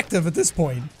perspective at this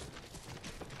point.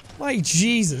 My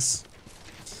Jesus.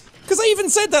 Because I even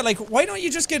said that, like, why don't you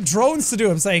just get drones to do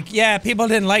it? It's like, yeah, people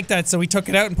didn't like that, so we took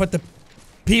it out and put the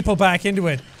people back into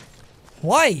it.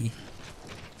 Why?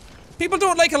 People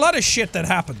don't like a lot of shit that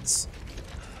happens.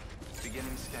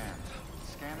 Beginning scan.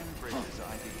 Scanning bridges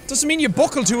ID. Doesn't mean you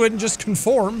buckle to it and just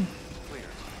conform. Clear.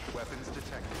 Weapons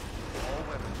detected. All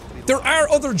weapons will be There are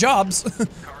other jobs.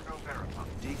 cargo verified.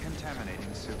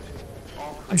 Decontaminating suit.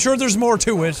 All clear. I'm sure there's more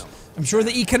to it. I'm sure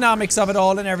the economics of it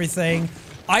all and everything.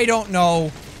 I don't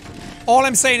know. All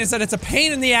I'm saying is that it's a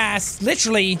pain in the ass,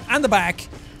 literally, and the back,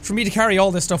 for me to carry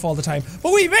all this stuff all the time.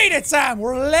 But we made it, Sam!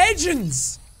 We're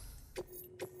legends!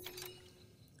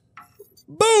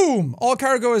 Boom! All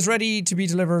cargo is ready to be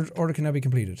delivered. Order can now be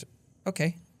completed.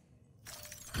 Okay.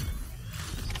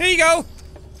 Here you go!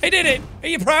 I did it! Are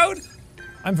you proud?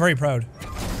 I'm very proud.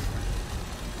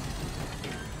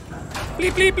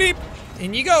 Bleep, bleep, bleep!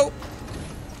 In you go!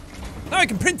 Now I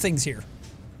can print things here.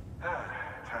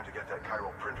 Time to get that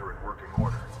chiral printer in working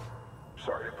order.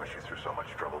 Sorry to push you through so much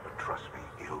trouble, but trust me,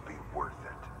 it'll be worth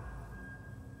it.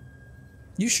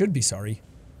 You should be sorry.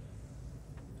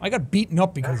 I got beaten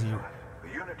up because of you. The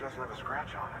unit doesn't have a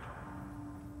scratch on it.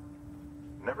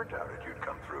 Never doubted you'd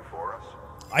come through for us.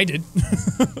 I did.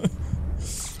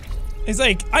 It's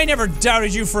like, I never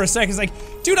doubted you for a second. It's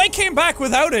like, dude, I came back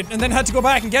without it and then had to go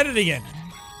back and get it again.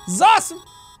 This is awesome!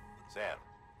 Sam.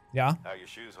 Yeah? How are your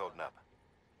shoes holding up?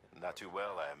 Not too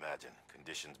well, I imagine.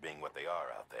 Conditions being what they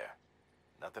are out there.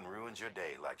 Nothing ruins your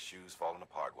day like shoes falling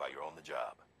apart while you're on the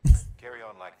job. Carry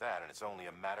on like that and it's only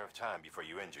a matter of time before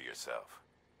you injure yourself.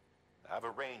 I've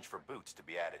arranged for boots to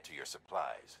be added to your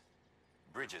supplies.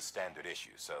 Bridge is standard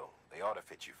issue, so they ought to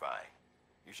fit you fine.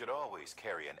 You should always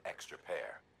carry an extra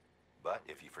pair. But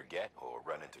if you forget or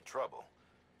run into trouble,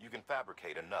 You can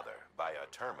fabricate another via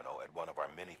a terminal at one of our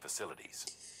many facilities.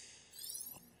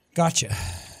 Gotcha.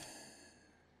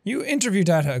 You interview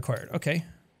data acquired. Okay.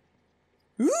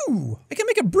 Ooh, I can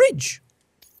make a bridge.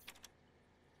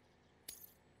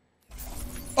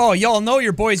 Oh, y'all know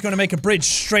your boy's gonna make a bridge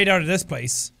straight out of this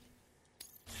place.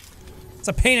 It's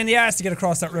a pain in the ass to get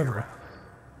across that river.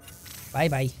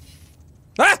 Bye-bye.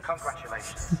 Ah!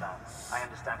 Congratulations, Sam. I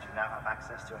understand you now have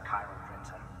access to a chiral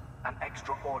printer. An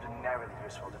extraordinarily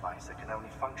useful device that can only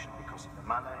function because of the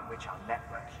manner in which our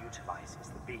network utilizes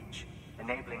the beach,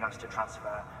 enabling us to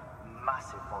transfer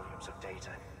massive volumes of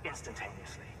data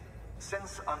instantaneously.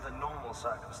 Since under normal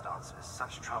circumstances,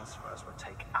 such transfers would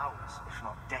take hours, if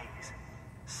not days,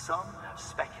 some have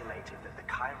speculated that the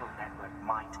chiral network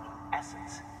might, in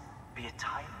essence, be a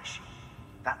time machine.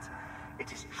 That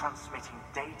it is transmitting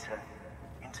data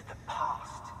into the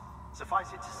past.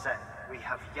 Suffice it to say, we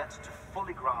have yet to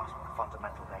fully grasp the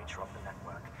fundamental nature of the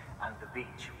network and the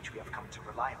beach which we have come to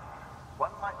rely upon.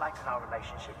 One might liken our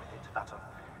relationship with it to that of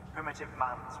primitive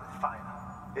mans with fire.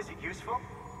 Is it useful?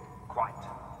 Quite.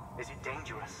 Is it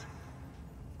dangerous?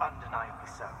 Undeniably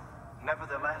so.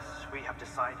 Nevertheless, we have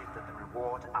decided that the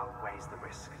reward outweighs the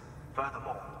risk.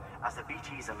 Furthermore, as the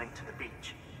BTs are linked to the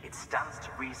beach, it stands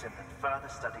to reason that further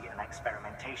study and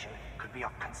experimentation could be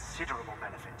of considerable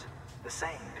benefit. The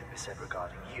same could be said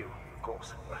regarding you, of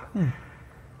course.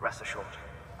 Rest assured,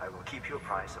 I will keep you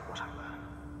apprised of what I learn.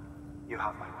 You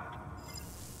have my word.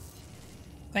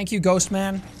 Thank you, Ghost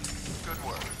Man. Good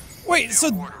work. Wait, so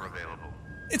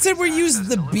it said we use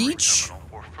the beach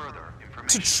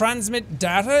to transmit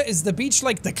data? Is the beach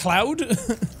like the cloud?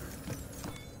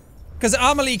 Because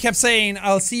Amelie kept saying,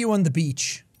 I'll see you on the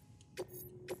beach.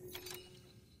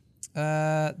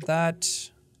 That.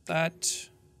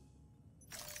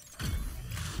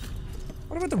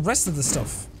 What about the rest of the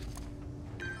stuff?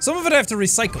 Some of it I have to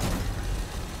recycle.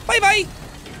 Bye-bye!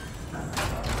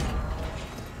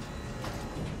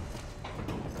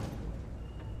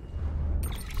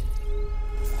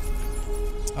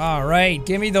 Alright,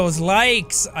 give me those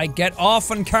likes. I get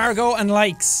off on cargo and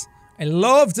likes. I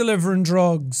love delivering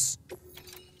drugs.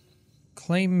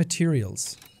 Claim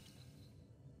materials.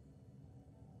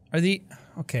 Are the...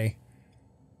 okay.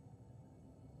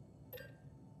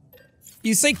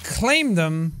 You say claim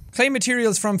them. Claim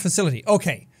materials from facility.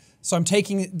 Okay. So I'm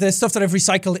taking the stuff that I've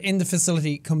recycled in the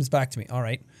facility comes back to me.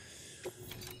 Alright.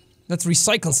 Let's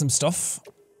recycle some stuff.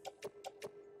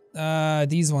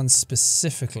 These ones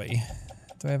specifically.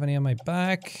 Do I have any on my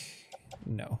back?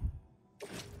 No.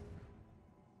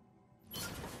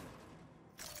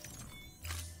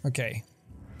 Okay.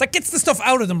 That gets the stuff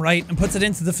out of them, right? And puts it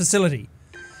into the facility.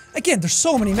 Again, there's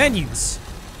so many menus.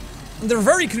 And they're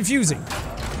very confusing.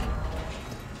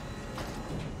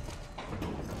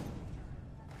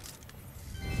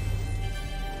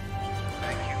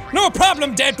 No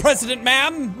problem, dead president,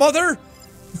 ma'am, mother!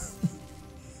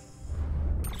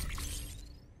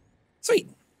 Sweet.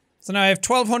 So now I have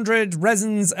 1200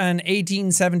 resins and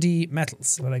 1870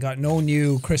 metals, but I got no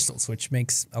new crystals, which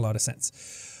makes a lot of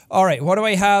sense. Alright, what do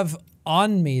I have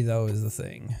on me, though, is the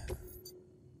thing.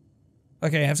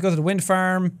 Okay, I have to go to the wind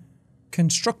farm.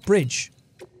 Construct bridge.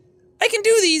 I can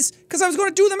do these, because I was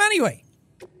going to do them anyway.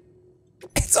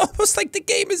 It's almost like the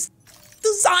game is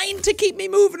designed to keep me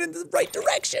moving in the right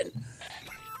direction.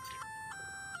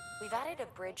 We've added a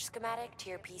bridge schematic to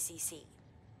your PCC.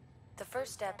 The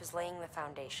first step is laying the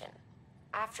foundation,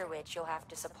 after which you'll have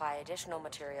to supply additional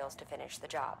materials to finish the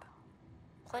job.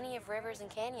 Plenty of rivers and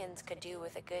canyons could do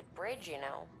with a good bridge, you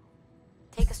know.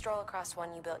 Take a stroll across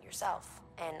one you built yourself,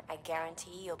 and I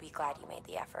guarantee you'll be glad you made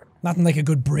the effort. Nothing like a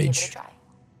good bridge. Give it a try.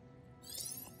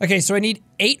 Okay, so I need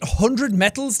 800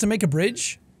 metals to make a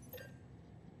bridge?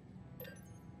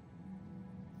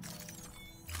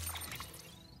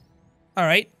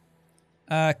 Alright.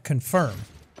 Confirm.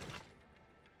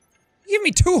 You give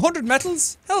me 200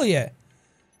 metals? Hell yeah.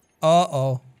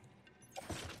 Uh-oh.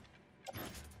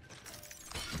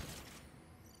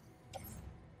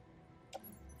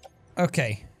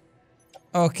 Okay.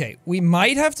 Okay, we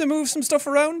might have to move some stuff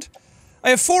around.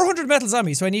 I have 400 metals on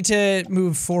me, so I need to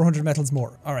move 400 metals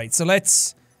more. Alright, so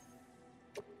let's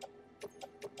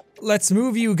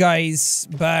move you guys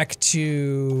back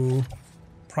to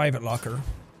private locker.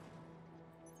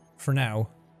 For now.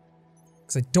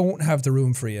 Because I don't have the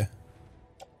room for you.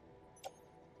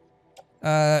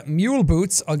 Mule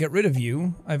boots, I'll get rid of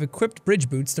you. I've equipped bridge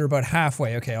boots, they're about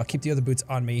halfway. Okay, I'll keep the other boots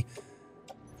on me.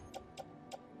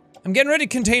 I'm getting rid of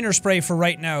container spray for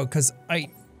right now, because I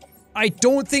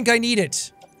don't think I need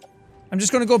it. I'm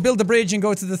just gonna go build the bridge and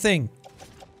go to the thing.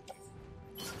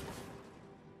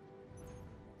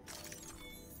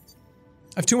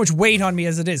 I have too much weight on me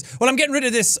as it is. Well, I'm getting rid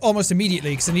of this almost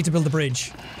immediately because I need to build the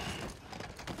bridge.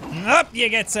 Up you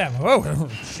get, Sam. Oh,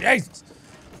 jeez.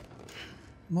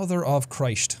 Mother of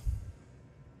Christ.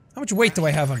 How much weight do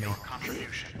I have on me?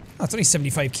 Oh, it's only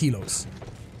 75 kilos.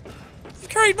 You've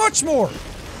carried much more.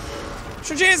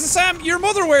 Sure, Jesus, Sam, your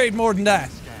mother weighed more than that.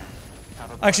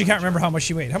 I actually can't remember how much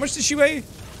she weighed. How much did she weigh?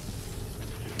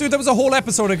 Dude, that was a whole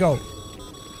episode ago.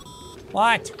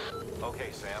 What? Okay,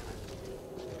 Sam.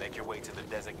 Make your way to the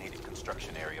designated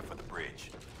construction area for the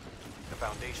bridge. The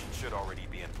foundation should already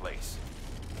be in place.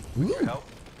 With your help,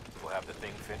 we'll have the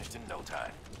thing finished in no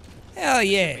time. Hell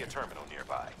yeah. There should be a terminal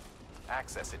nearby.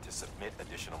 Access it to submit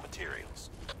additional materials.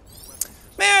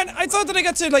 Man, I thought that I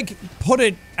got to, like, put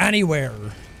it anywhere.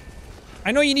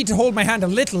 I know you need to hold my hand a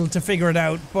little to figure it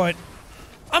out, but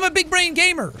I'm a big brain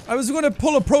gamer. I was going to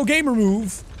pull a pro gamer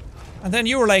move, and then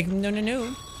you were like, no, no,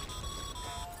 no.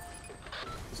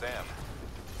 Sam,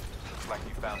 looks like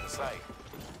you found the site.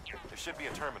 There should be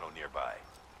a terminal nearby.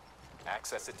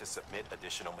 Access it to submit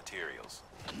additional materials.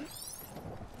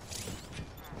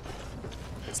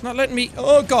 It's not letting me.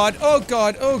 Oh god, oh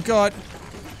god, oh god.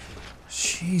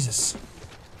 Jesus.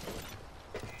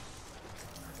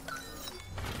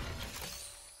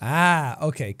 Ah,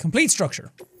 okay. Complete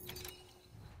structure.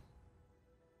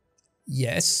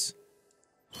 Yes.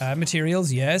 Add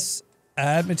materials, yes.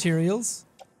 Add materials.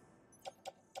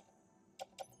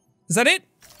 Is that it?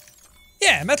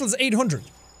 Yeah, metal's 800.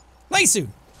 Nice suit.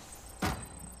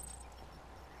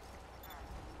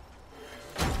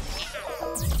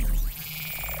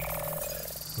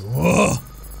 Whoa.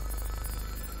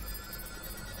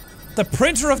 The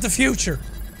printer of the future.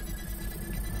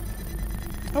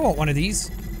 I want one of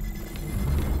these.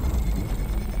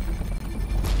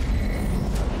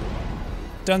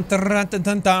 Dun dun dun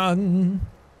dun dun.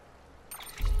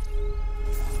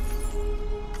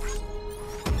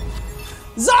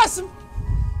 It's awesome!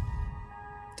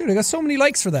 Dude, I got so many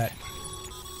likes for that.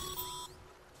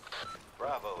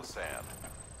 Bravo, Sam.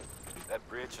 That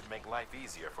bridge should make life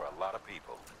easier for a lot of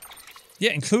people.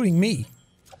 Yeah, including me.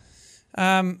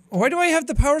 Why do I have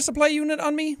the power supply unit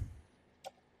on me?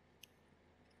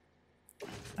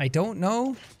 I don't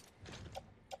know.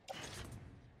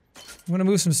 I'm gonna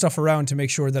move some stuff around to make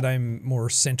sure that I'm more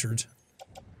centered.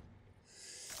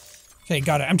 Okay,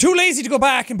 got it. I'm too lazy to go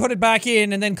back and put it back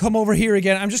in and then come over here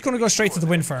again. I'm just gonna go straight to the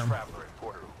wind farm. Traveler and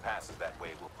porter who passes that way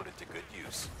will put it to good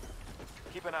use.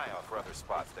 Keep an eye out for other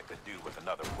spots that could do with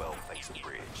another well-placed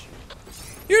bridge.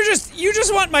 You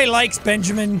just want my likes,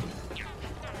 Benjamin.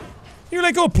 You're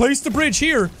like, oh, place the bridge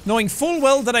here, knowing full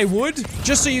well that I would,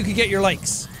 just so you could get your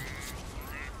likes.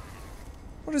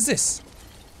 What is this?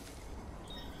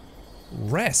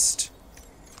 Rest.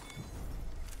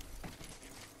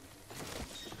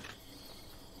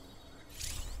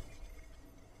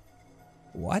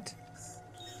 What?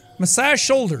 Massage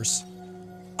shoulders.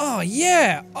 Oh,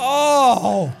 yeah.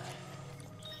 Oh.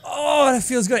 Oh, that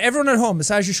feels good. Everyone at home,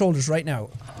 massage your shoulders right now.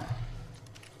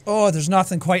 Oh, there's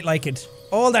nothing quite like it.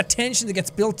 All that tension that gets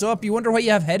built up. You wonder why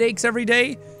you have headaches every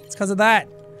day? It's because of that.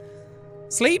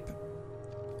 Sleep?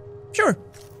 Sure.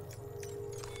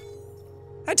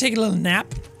 I'd take a little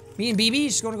nap. Me and BB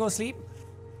just gonna go to sleep.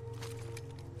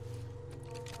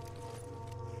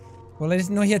 Well, I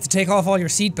didn't know you had to take off all your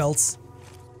seatbelts.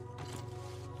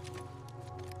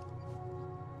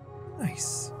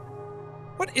 Nice.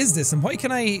 What is this and why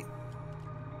can I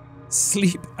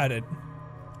sleep at it?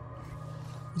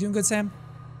 You doing good, Sam?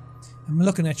 I'm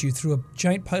looking at you through a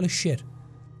giant pile of shit.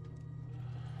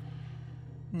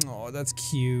 Oh, that's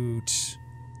cute.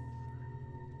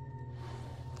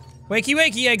 Wakey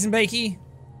wakey, eggs and bakey.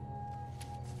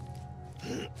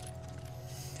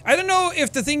 I don't know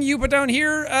if the thing you put down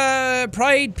here,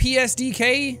 Pride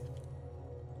PSDK,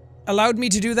 allowed me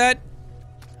to do that.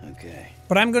 Okay.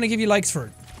 But I'm gonna give you likes for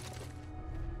it.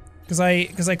 Cause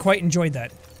I quite enjoyed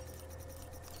that.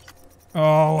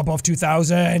 Oh, above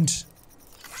 2,000.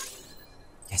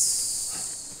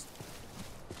 Yes.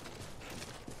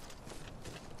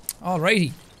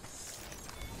 Alrighty.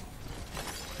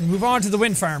 We move on to the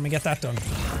wind farm and get that done.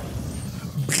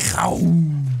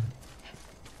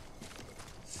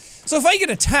 So if I get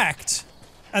attacked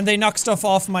and they knock stuff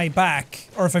off my back,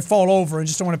 or if I fall over and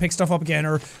just don't want to pick stuff up again,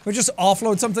 or if I just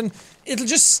offload something, it'll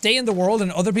just stay in the world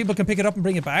and other people can pick it up and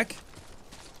bring it back.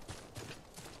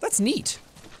 That's neat.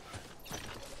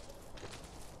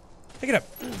 Pick it up.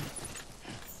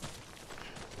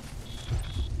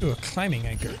 Ooh, a climbing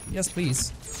anchor. Yes,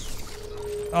 please.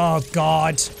 Oh,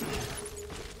 God.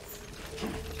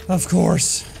 Of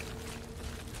course.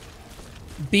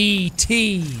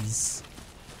 BTs.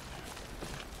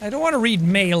 I don't want to read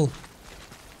mail.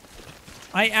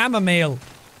 I am a male.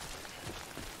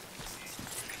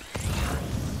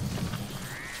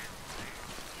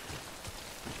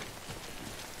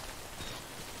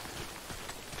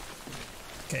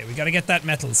 Okay, we gotta get that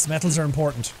metals. Metals are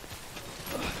important.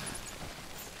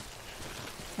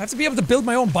 I have to be able to build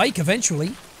my own bike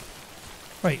eventually.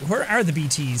 Right, where are the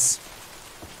BTs?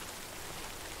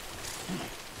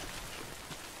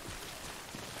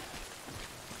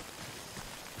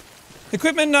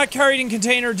 Equipment not carried in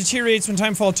container deteriorates when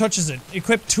timefall touches it.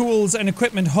 Equipped tools and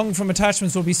equipment hung from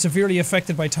attachments will be severely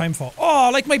affected by timefall.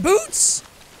 Oh, like my boots!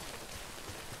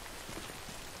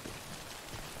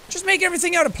 Just make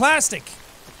everything out of plastic.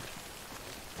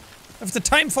 If the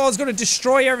timefall is going to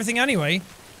destroy everything anyway.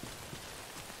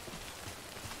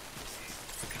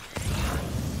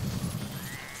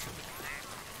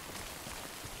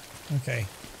 Okay.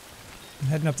 I'm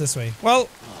heading up this way. Well,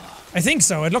 I think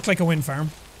so. It looked like a wind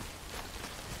farm.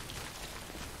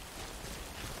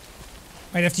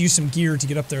 Might have to use some gear to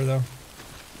get up there, though.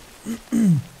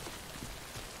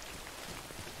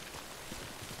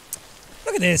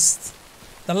 Look at this.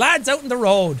 The lads out in the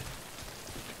road.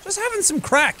 Just having some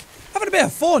crack. Having a bit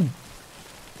of fun.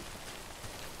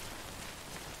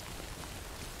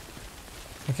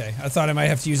 Okay, I thought I might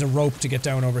have to use a rope to get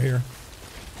down over here.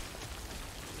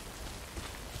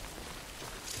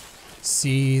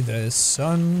 See the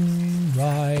sun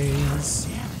rise.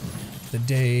 The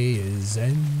day is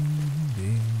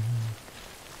ending.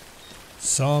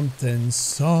 Something,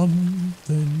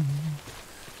 something.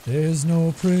 There's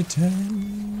no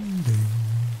pretending.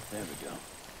 There we go.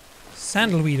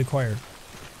 Sandalweed acquired.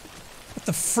 What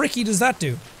the fricky does that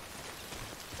do?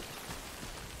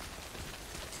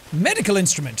 Medical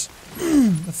instrument.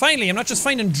 Finally, I'm not just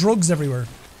finding drugs everywhere.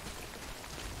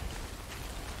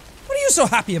 What are you so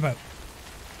happy about?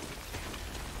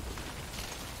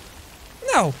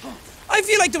 No. I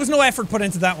feel like there was no effort put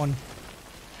into that one.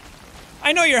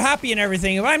 I know you're happy and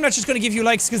everything, but I'm not just gonna give you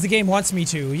likes because the game wants me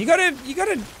to. You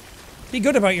gotta be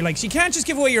good about your likes. You can't just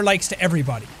give away your likes to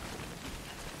everybody.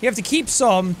 You have to keep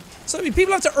some. So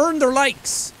people have to earn their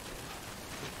likes.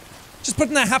 Just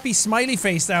putting that happy smiley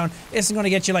face down isn't gonna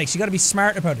get you likes. You gotta be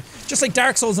smart about it. Just like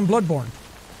Dark Souls and Bloodborne.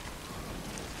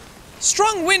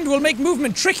 Strong wind will make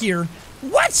movement trickier.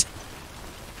 What?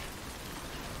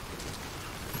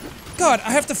 God,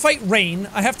 I have to fight rain.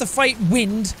 I have to fight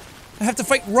wind. I have to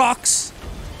fight rocks.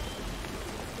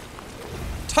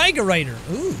 Tiger Rider.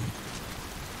 Ooh.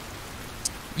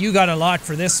 You got a lot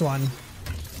for this one.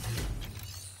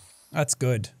 That's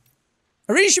good.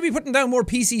 I really should be putting down more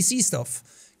PCC stuff.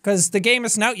 Because the game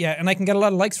isn't out yet and I can get a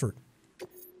lot of likes for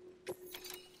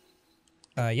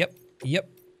it. Yep.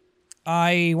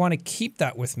 I want to keep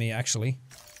that with me, actually.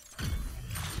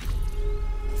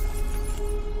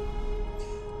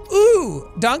 Ooh,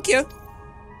 donk ya.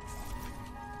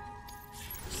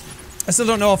 I still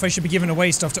don't know if I should be giving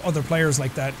away stuff to other players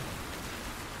like that.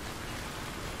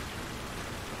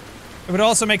 It would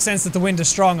also make sense that the wind is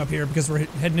strong up here because we're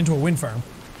heading into a wind farm.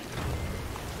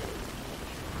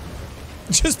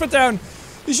 Just put down,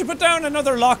 you should put down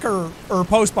another locker or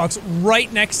post box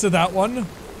right next to that one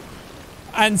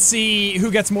and see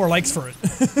who gets more likes for it.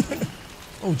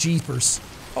 Oh jeepers.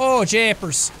 Oh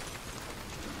japers.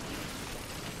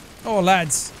 Oh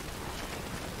lads.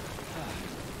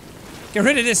 Get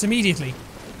rid of this immediately.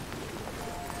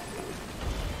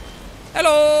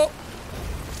 Hello!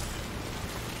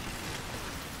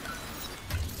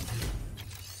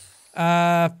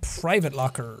 Private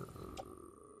locker.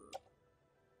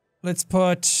 Let's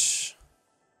put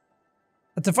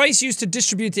a device used to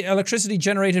distribute the electricity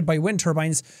generated by wind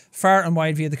turbines far and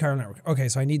wide via the Chiral network. Okay,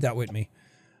 so I need that with me.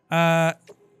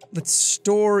 Let's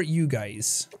store you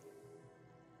guys.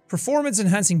 Performance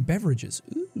enhancing beverages.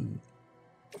 Ooh.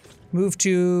 Move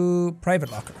to private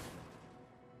locker.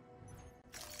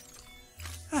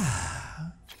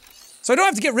 So I don't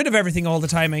have to get rid of everything all the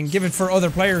time and give it for other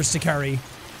players to carry.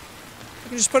 I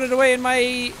can just put it away in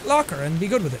my locker and be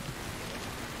good with it.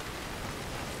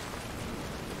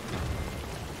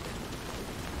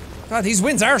 God, these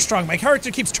winds are strong. My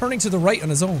character keeps turning to the right on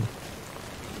his own.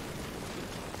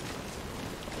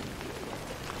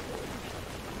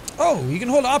 Oh, you can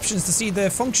hold options to see the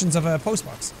functions of a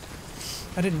postbox.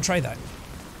 I didn't try that.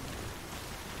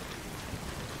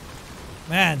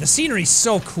 Man, the scenery's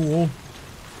so cool.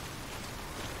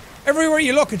 Everywhere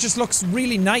you look, it just looks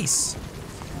really nice.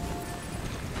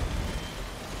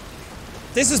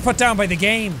 This is put down by the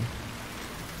game.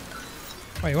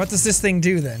 Wait, what does this thing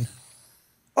do then?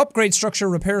 Upgrade structure,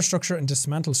 repair structure, and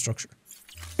dismantle structure.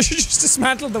 I should just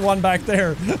dismantle the one back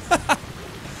there.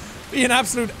 Be an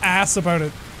absolute ass about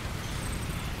it.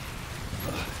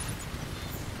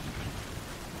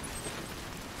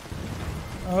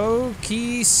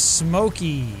 Okie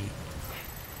smoky.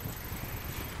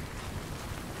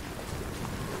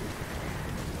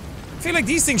 I feel like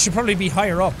these things should probably be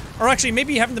higher up. Or actually,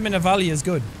 maybe having them in a valley is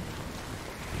good.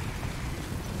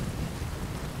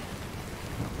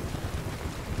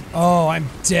 Oh, I'm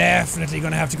definitely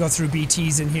gonna have to go through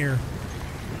BTs in here.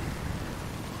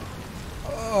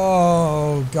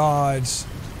 Oh, God.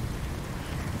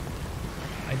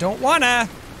 I don't wanna.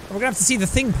 We're gonna have to see the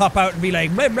thing pop out and be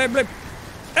like, blip, blip, blip.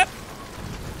 Up.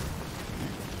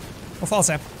 Oh, fall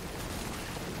sap.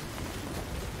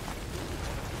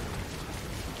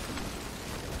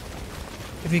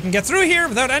 If you can get through here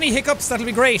without any hiccups, that'll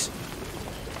be great.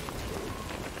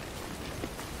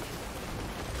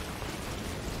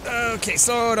 Okay,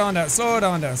 slow it on down, slow it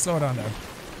on down, slow it on down.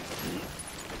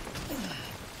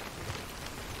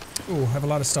 Ooh, I have a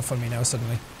lot of stuff on me now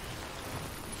suddenly.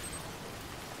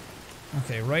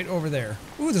 Okay, right over there.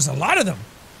 Ooh, there's a lot of them.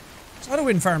 There's a lot of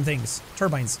wind farm things.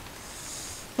 Turbines.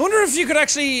 I wonder if you could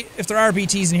actually, if there are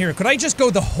BTs in here, could I just go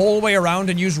the whole way around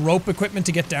and use rope equipment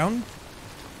to get down?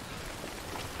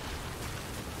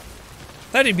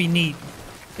 That'd be neat.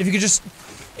 If you could just,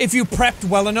 if you prepped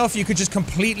well enough, you could just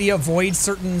completely avoid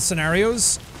certain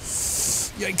scenarios.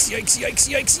 Yikes, yikes, yikes,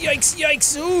 yikes, yikes,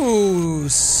 yikes. Ooh,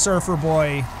 surfer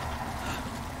boy.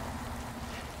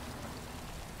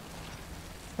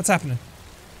 What's happening?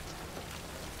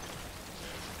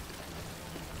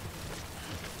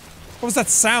 What was that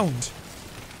sound?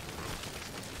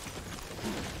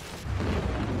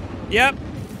 Yep.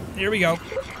 Here we go.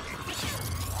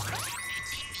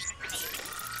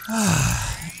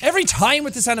 Every time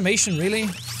with this animation, really?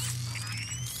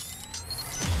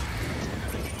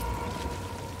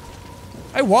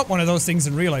 I want one of those things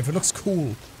in real life. It looks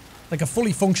cool. Like a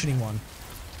fully functioning one.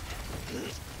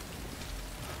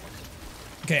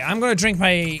 Okay, I'm gonna drink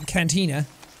my cantina.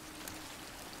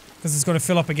 Because it's gonna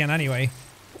fill up again anyway.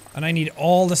 And I need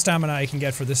all the stamina I can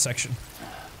get for this section.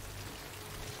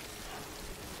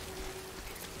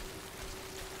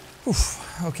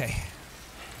 Oof, okay.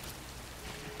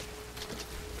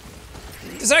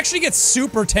 This actually gets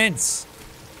super tense.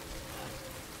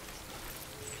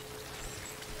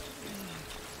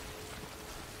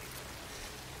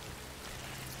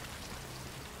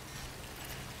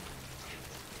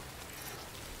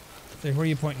 Okay, where are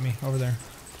you pointing me? Over there.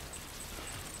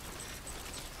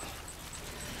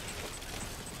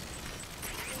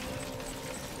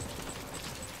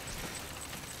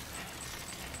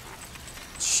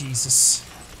 Jesus.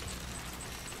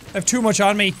 I have too much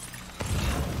on me.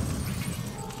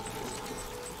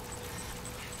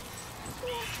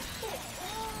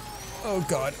 Oh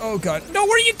god, oh god. No,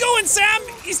 where are you going, Sam?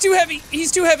 He's too heavy.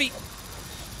 He's too heavy.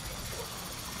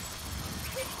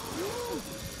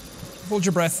 Hold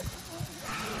your breath.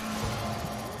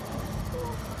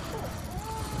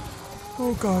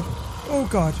 Oh god. Oh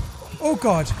god. Oh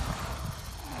god.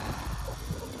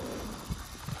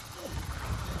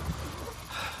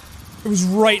 It was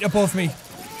right above me.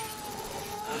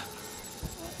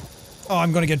 Oh,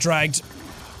 I'm gonna get dragged.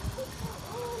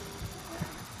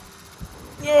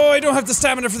 Oh, I don't have the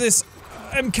stamina for this.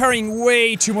 I'm carrying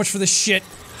way too much for this shit.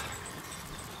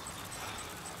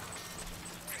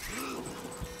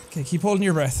 Okay, keep holding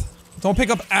your breath. Don't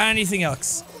pick up anything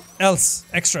else.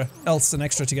 Extra and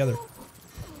extra together.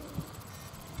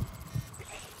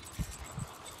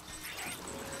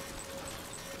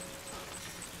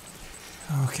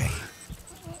 Okay.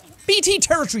 BT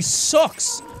territory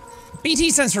sucks.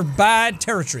 BT stands for bad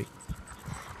territory.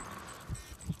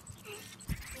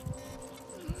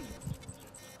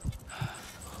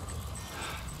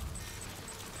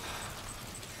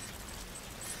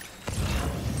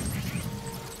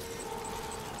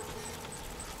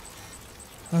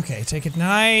 Okay, take it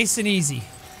nice and easy.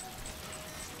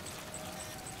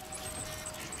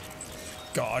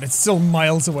 God, it's still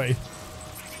miles away.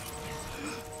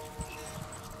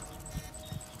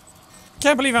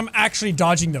 Can't believe I'm actually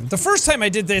dodging them. The first time I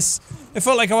did this, it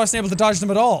felt like I wasn't able to dodge them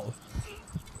at all.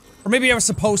 Or maybe I was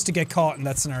supposed to get caught in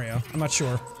that scenario. I'm not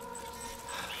sure.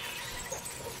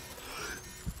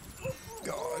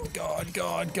 God, God,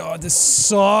 God, God, this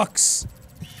sucks.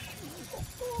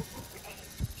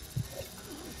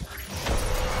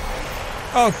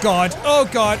 Oh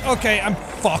god, okay, I'm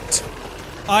fucked.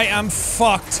 I am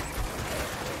fucked.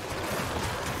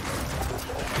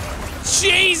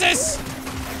 Jesus!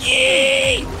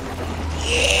 Yee!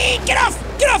 Yee! Get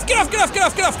off! Get off! Get off! Get off! Get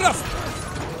off! Get off! Get off!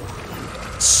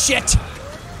 Shit!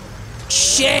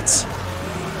 Shit!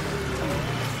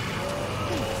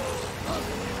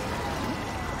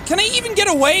 Can I even get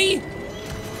away?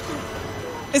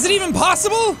 Is it even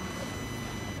possible?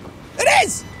 It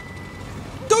is!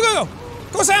 Go, go, go!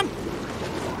 Go, Sam!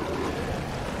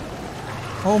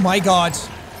 Oh my god.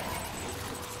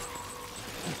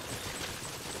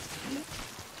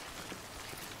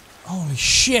 Holy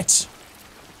shit.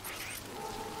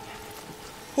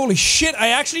 Holy shit, I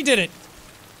actually did it.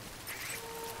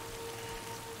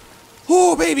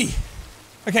 Oh, baby.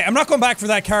 Okay, I'm not going back for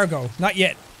that cargo. Not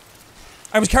yet.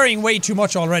 I was carrying way too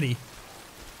much already.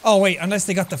 Oh, wait, unless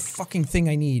they got the fucking thing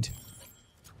I need.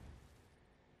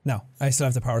 No, I still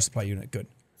have the power supply unit. Good.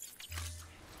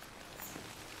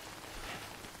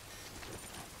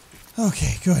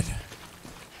 Okay, good.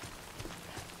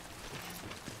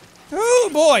 Oh,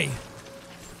 boy.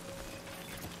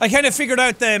 I kind of figured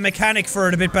out the mechanic for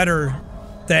it a bit better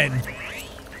then.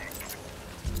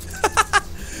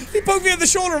 He poked me on the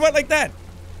shoulder, what, like that?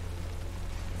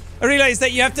 I realized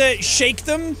that you have to shake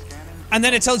them, and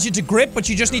then it tells you to grip, but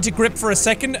you just need to grip for a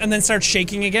second, and then start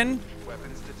shaking again.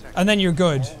 And then you're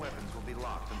good.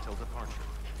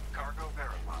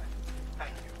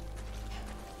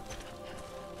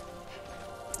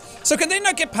 So can they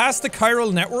not get past the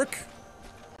chiral network?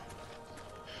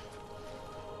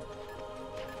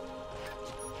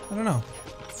 I don't know.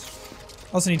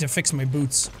 Also need to fix my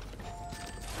boots.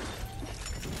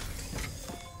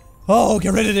 Oh,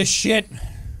 get rid of this shit.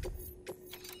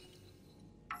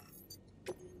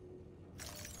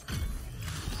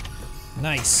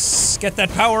 Nice. Get that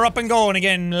power up and going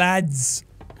again, lads.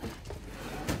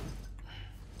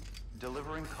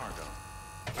 Delivering cargo.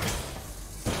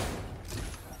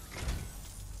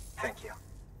 Thank you.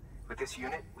 With this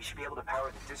unit, we should be able to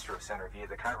power the distro center via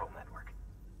the chiral network.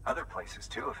 Other places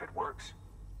too, if it works.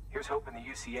 Here's hoping the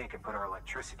UCA can put our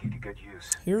electricity to good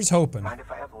use. Here's hoping. Mind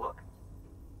if I have a look?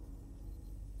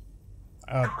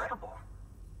 Incredible.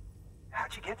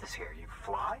 How'd you get this here? You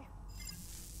fly?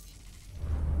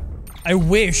 I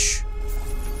wish.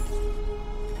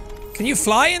 Can you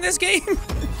fly in this game?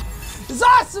 It's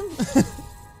awesome!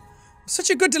 Such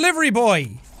a good delivery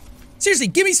boy. Seriously,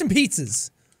 give me some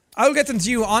pizzas. I'll get them to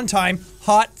you on time,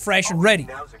 hot, fresh, and ready.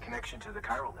 Now's a connection to the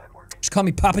chiral network. Just call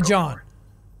me Papa John.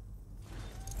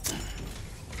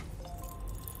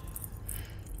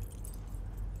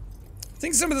 I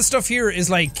think some of the stuff here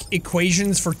is like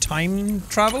equations for time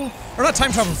travel. Or not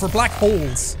time travel, for black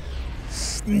holes.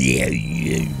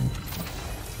 Yeah.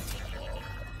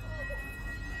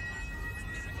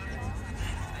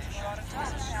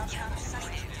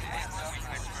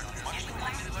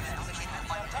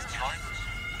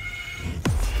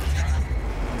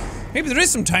 Maybe there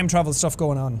is some time travel stuff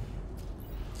going on.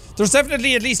 There's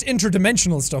definitely at least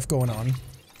interdimensional stuff going on.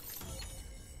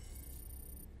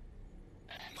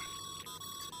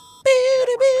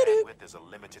 Bandwidth is a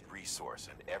limited resource,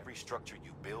 and every structure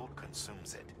you build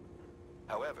consumes it.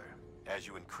 However, as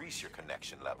you increase your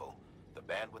connection level, the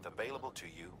bandwidth available to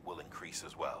you will increase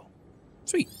as well.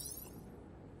 Sweet.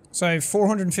 So I have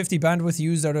 450 bandwidth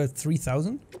used out of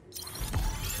 3,000?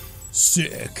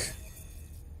 Sick.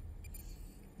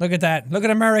 Look at that. Look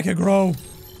at America grow.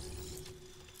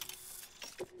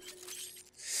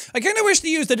 I kind of wish they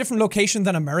used a different location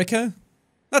than America.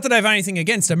 Not that I have anything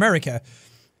against America.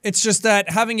 It's just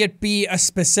that having it be a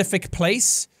specific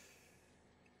place,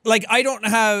 like I don't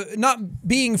have, not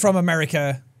being from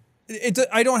America,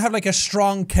 I don't have like a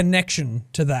strong connection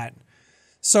to that.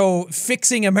 So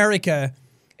fixing America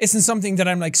isn't something that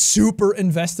I'm like super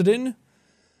invested in.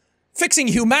 Fixing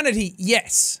humanity,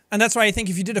 yes. And that's why I think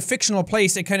if you did a fictional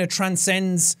place, it kind of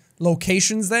transcends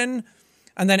locations then.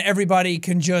 And then everybody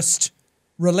can just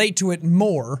relate to it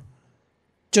more,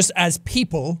 just as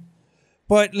people.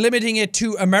 But limiting it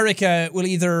to America will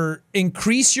either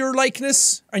increase your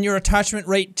likeness and your attachment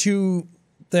rate to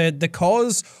the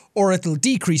cause, or it'll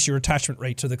decrease your attachment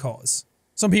rate to the cause.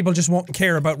 Some people just won't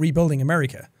care about rebuilding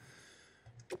America.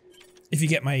 If you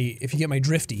get my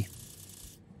drifty.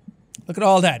 Look at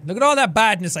all that. Look at all that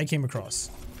badness I came across.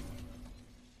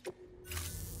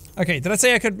 Okay, did I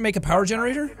say I could make a power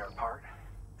generator? Did our part.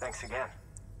 Thanks again.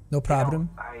 No problem.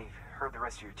 You know, I heard the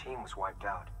rest of your team was wiped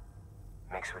out.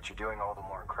 Makes what you're doing all the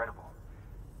more incredible.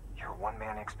 You're a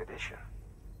one-man expedition.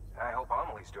 I hope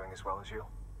Amelie's doing as well as you.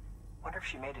 Wonder if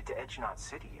she made it to Edgenot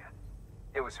City yet.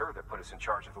 It was her that put us in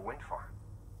charge of the wind farm.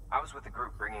 I was with the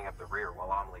group bringing up the rear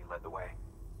while Amelie led the way.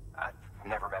 I've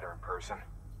never met her in person,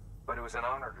 but it was an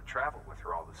honor to travel with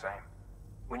her all the same.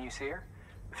 When you see her,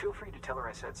 feel free to tell her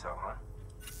I said so, huh?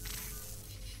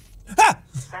 Ha!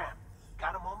 Sam,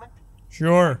 got a moment?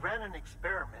 Sure. I ran an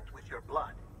experiment with your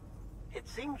blood. It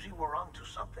seems you were onto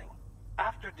something.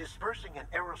 After dispersing an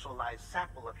aerosolized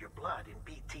sample of your blood in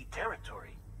BT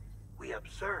territory, we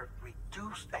observed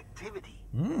reduced activity.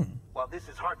 While this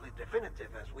is hardly definitive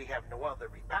as we have no other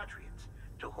repatriants,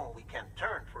 to whom we can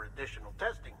turn for additional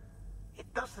testing, it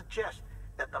does suggest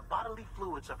that the bodily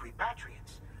fluids of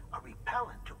repatriates are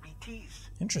repellent to BTs.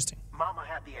 Interesting. Mama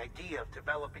had the idea of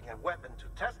developing a weapon to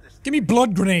test this. Give me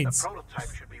blood grenades. The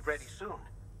prototype should be ready soon,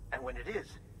 and when it is,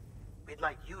 we'd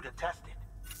like you to test it.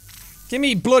 Give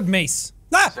me blood mace.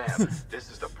 Ah! Sam,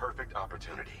 this is the perfect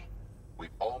opportunity. We've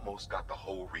almost got the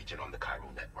whole region on the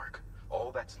chiral network.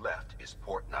 All that's left is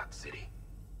Port Knot City.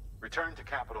 Return to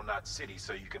Capital Knot City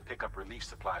so you can pick up relief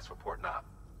supplies for Port Knot.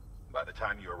 By the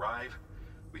time you arrive,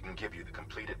 we can give you the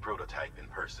completed prototype in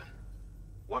person.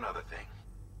 One other thing.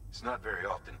 It's not very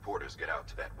often porters get out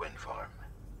to that wind farm.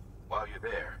 While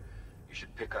you're there, you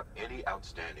should pick up any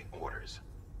outstanding orders.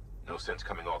 No sense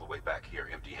coming all the way back here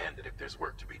empty-handed if there's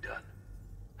work to be done.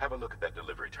 Have a look at that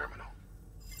delivery terminal.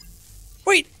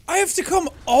 Wait, I have to come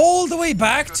all the way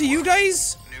back to you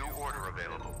guys? New order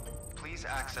available. Please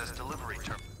access delivery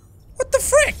terminal. What the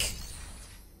frick?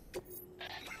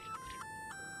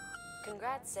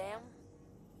 Congrats, Sam.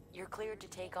 You're cleared to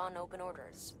take on open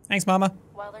orders. Thanks, Mama.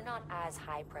 While they're not as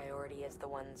high priority as the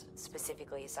ones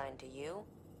specifically assigned to you,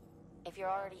 if you're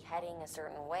already heading a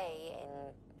certain way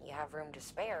and you have room to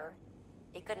spare,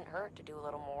 it couldn't hurt to do a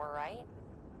little more, right?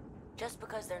 Just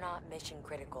because they're not mission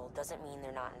critical doesn't mean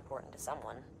they're not important to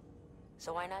someone.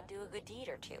 So why not do a good deed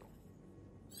or two?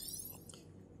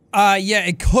 Yeah,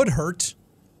 it could hurt.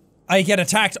 I get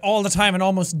attacked all the time and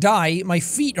almost die. My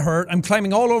feet hurt. I'm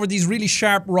climbing all over these really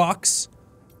sharp rocks.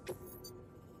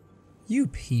 You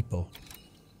people.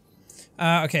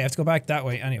 Okay, I have to go back that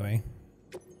way anyway.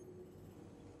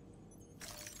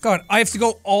 God, I have to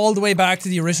go all the way back to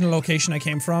the original location I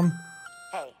came from.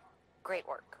 Hey, great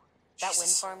work. That wind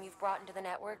farm you've brought into the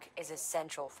network is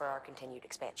essential for our continued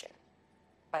expansion.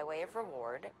 By way of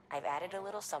reward, I've added a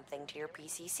little something to your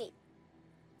PCC.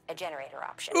 A generator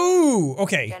option. Ooh,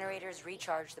 okay. Generators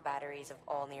recharge the batteries of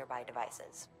all nearby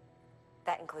devices.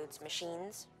 That includes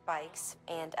machines, bikes,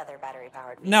 and other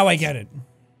battery-powered vehicles. Now I get it.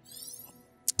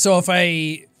 So if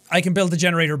I can build the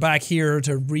generator back here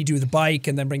to redo the bike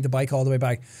and then bring the bike all the way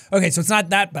back. Okay, so it's not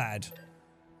that bad.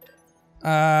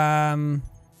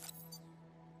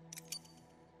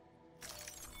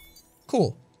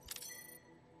 Cool.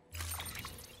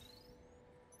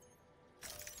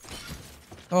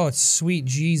 Oh, it's sweet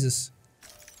Jesus.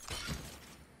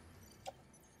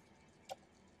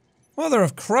 Mother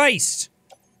of Christ.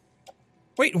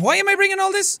 Wait, why am I bringing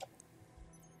all this?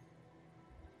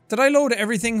 Did I load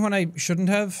everything when I shouldn't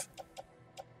have?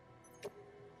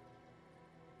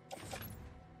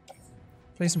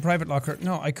 Place in private locker.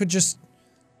 No, I could just...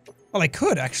 Well, I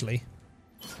could, actually.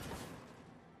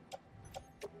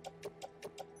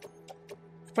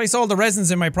 Place all the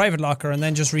resins in my private locker and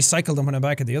then just recycle them when I'm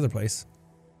back at the other place.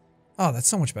 Oh, that's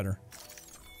so much better.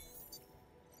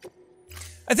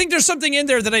 I think there's something in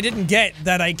there that I didn't get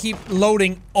that I keep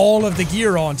loading all of the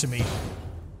gear onto me.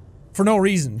 For no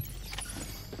reason.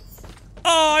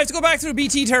 Oh, I have to go back through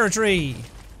BT territory.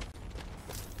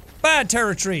 Bad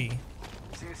territory.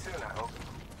 See you soon, I hope.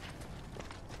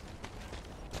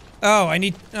 Oh, I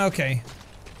need... Okay.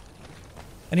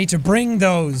 I need to bring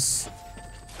those.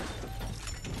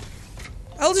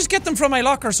 I'll just get them from my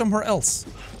locker somewhere else.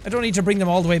 I don't need to bring them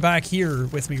all the way back here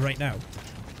with me right now.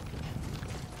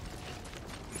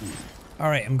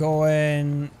 Alright, I'm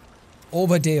going...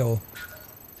 Overdale.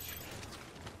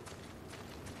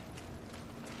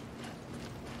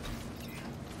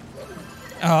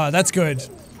 Ah, that's good.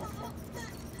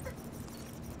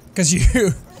 Because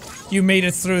you made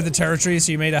it through the territory,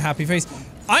 so you made a happy face.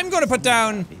 I'm gonna put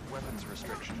down... Weapons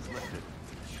restrictions lifted.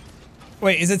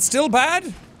 Wait, is it still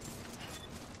bad?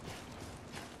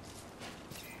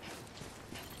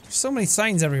 There's so many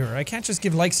signs everywhere. I can't just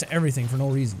give likes to everything for no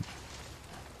reason.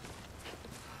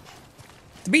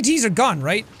 The BTs are gone,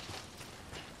 right?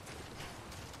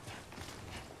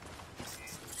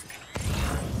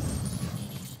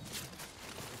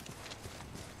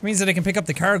 Means that I can pick up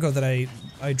the cargo that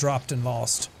I dropped and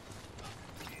lost.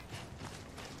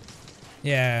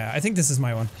 Yeah, I think this is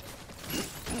my one.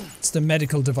 It's the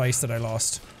medical device that I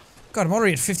lost. God, I'm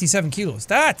already at 57 kilos.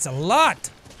 That's a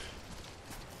lot!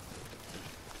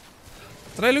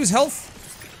 Did I lose health?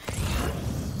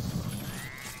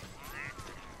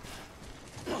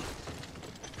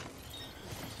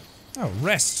 Oh,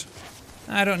 rest.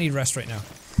 I don't need rest right now.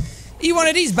 Eat one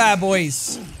of these bad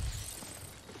boys!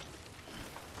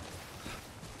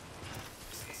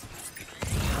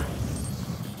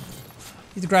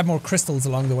 Need to grab more crystals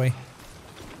along the way.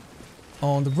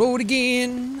 On the road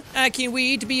again. I can't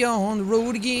wait to be on the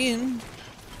road again.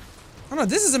 Oh no,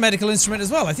 this is a medical instrument as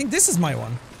well. I think this is my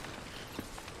one.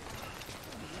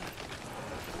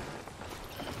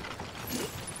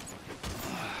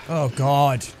 Oh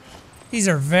god. These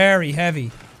are very heavy.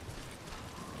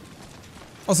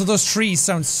 Also, those trees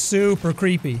sound super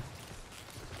creepy.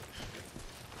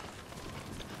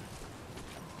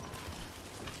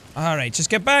 Alright, just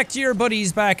get back to your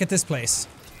buddies back at this place.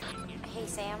 Hey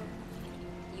Sam,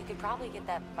 you could probably get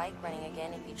that bike running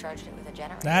again if you charged it with a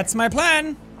generator. That's my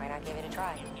plan. Why not give it a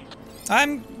try?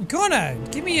 I'm gonna.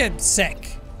 Give me a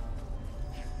sec.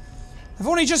 I've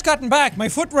only just gotten back. My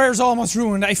footwear's almost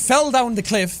ruined. I fell down the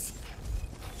cliff.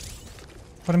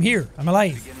 But I'm here. I'm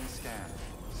alive. Beginning scan.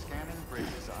 Scanning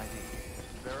bridges ID.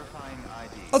 Verifying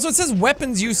ID. Also, it says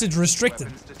weapons usage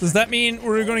restricted. Does that mean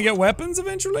we're gonna get weapons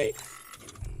eventually?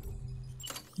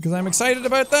 Because I'm excited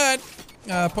about that.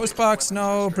 Postbox,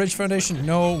 no. Bridge foundation,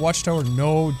 no. Watchtower,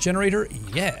 no. Generator,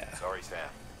 yeah. Sorry, Sam.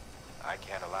 I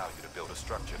can't allow you to build a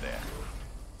structure there.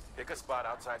 Pick a spot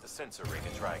outside the sensor ring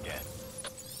and try again.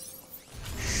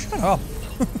 Shut up.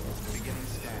 Beginning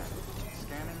scan.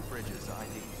 Scanning bridges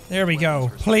ID. There we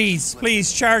go. Please,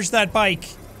 please charge that bike.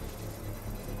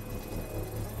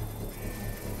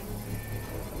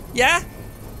 Yeah?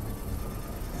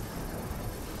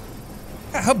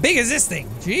 How big is this thing?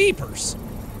 Jeepers.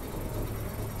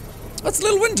 That's a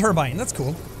little wind turbine. That's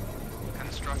cool.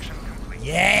 Construction complete.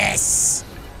 Yes!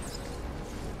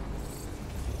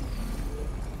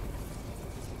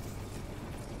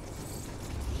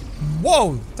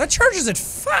 Whoa! That charges it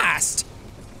fast!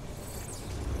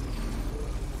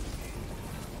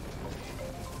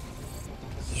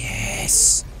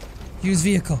 Yes! Use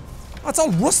vehicle. Oh, it's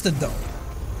all rusted though.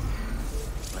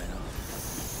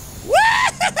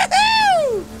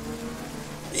 Woo!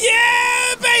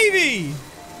 Yeah, baby!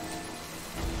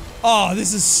 Oh,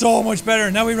 this is so much better.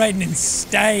 Now we're riding in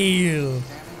style.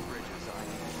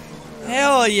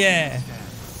 Hell yeah.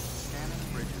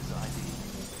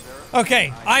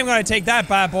 Okay, I'm gonna take that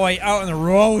bad boy out on the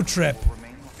road trip.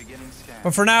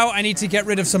 But for now, I need to get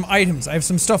rid of some items. I have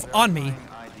some stuff on me.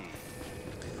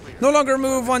 No longer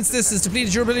move once this is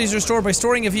depleted. Your ability is restored by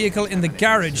storing a vehicle in the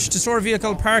garage. To store a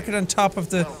vehicle, park it on top of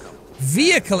the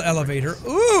vehicle elevator.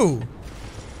 Ooh!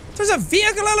 There's a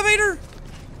vehicle elevator?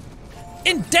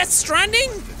 In Death Stranding?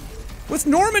 With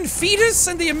Norman Fetus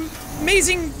and the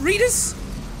amazing Reedus?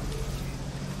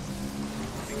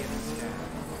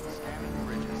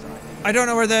 I don't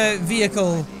know where the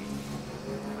vehicle...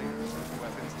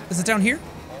 Is it down here?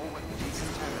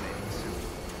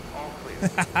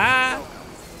 Haha!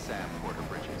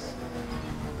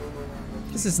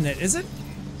 This isn't it, is it?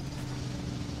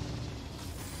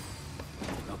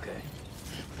 Okay.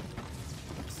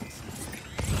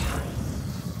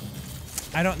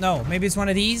 I don't know. Maybe it's one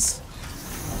of these?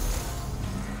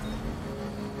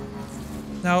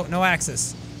 No, no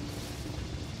access.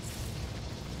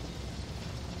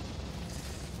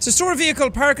 To store a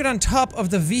vehicle, park it on top of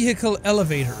the vehicle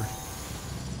elevator.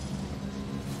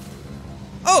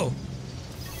 Oh!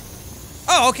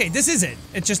 Oh, okay, this is it.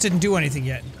 It just didn't do anything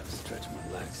yet. Stretch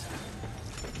my legs.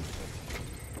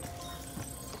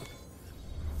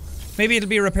 Maybe it'll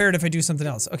be repaired if I do something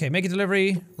else. Okay, make a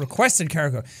delivery. Requested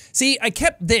cargo. See, I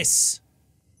kept this.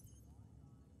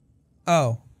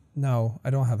 Oh. No, I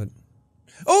don't have it.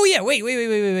 Oh yeah,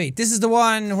 wait. This is the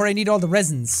one where I need all the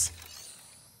resins.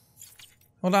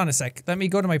 Hold on a sec. Let me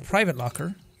go to my private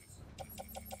locker.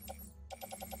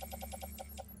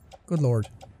 Good lord.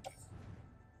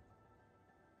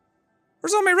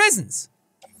 Where's all my resins?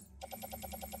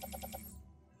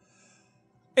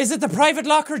 Is it the private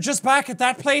locker just back at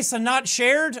that place and not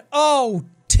shared? Oh,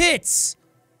 tits!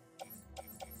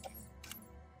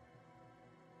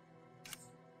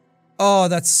 Oh,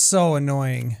 that's so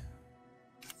annoying.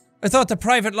 I thought the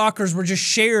private lockers were just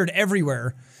shared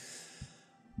everywhere.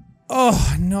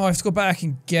 Oh, no, I have to go back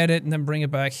and get it and then bring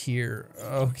it back here.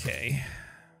 Okay.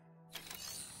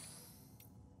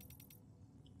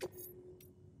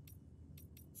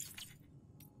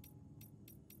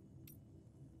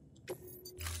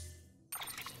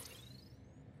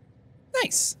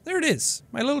 Nice. There it is.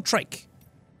 My little trike.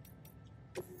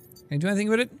 Can I do anything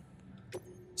with it?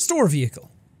 Store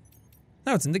vehicle.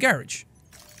 Now it's in the garage.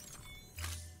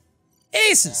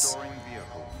 Aces!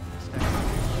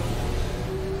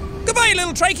 Goodbye,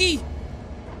 little trikey!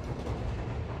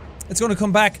 It's gonna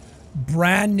come back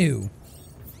brand new.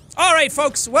 Alright,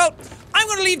 folks. Well, I'm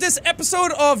gonna leave this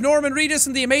episode of Norman Reedus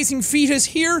and the Amazing Fetus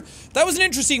here. That was an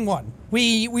interesting one.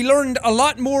 We learned a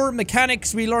lot more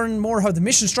mechanics, we learned more how the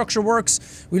mission structure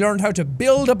works, we learned how to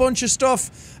build a bunch of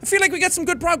stuff. I feel like we get some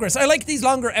good progress. I like these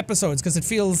longer episodes because it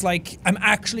feels like I'm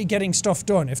actually getting stuff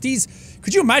done. If these...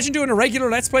 Could you imagine doing a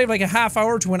regular Let's Play of like a half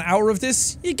hour to an hour of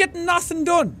this? You'd get nothing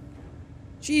done.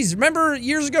 Jeez, remember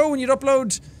years ago when you'd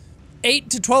upload 8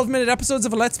 to 12 minute episodes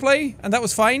of a Let's Play, and that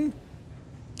was fine.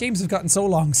 Games have gotten so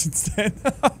long since then.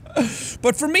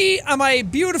 But for me and my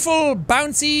beautiful,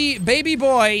 bouncy baby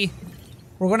boy,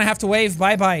 we're gonna have to wave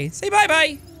bye-bye. Say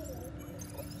bye-bye.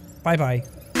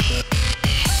 Bye-bye.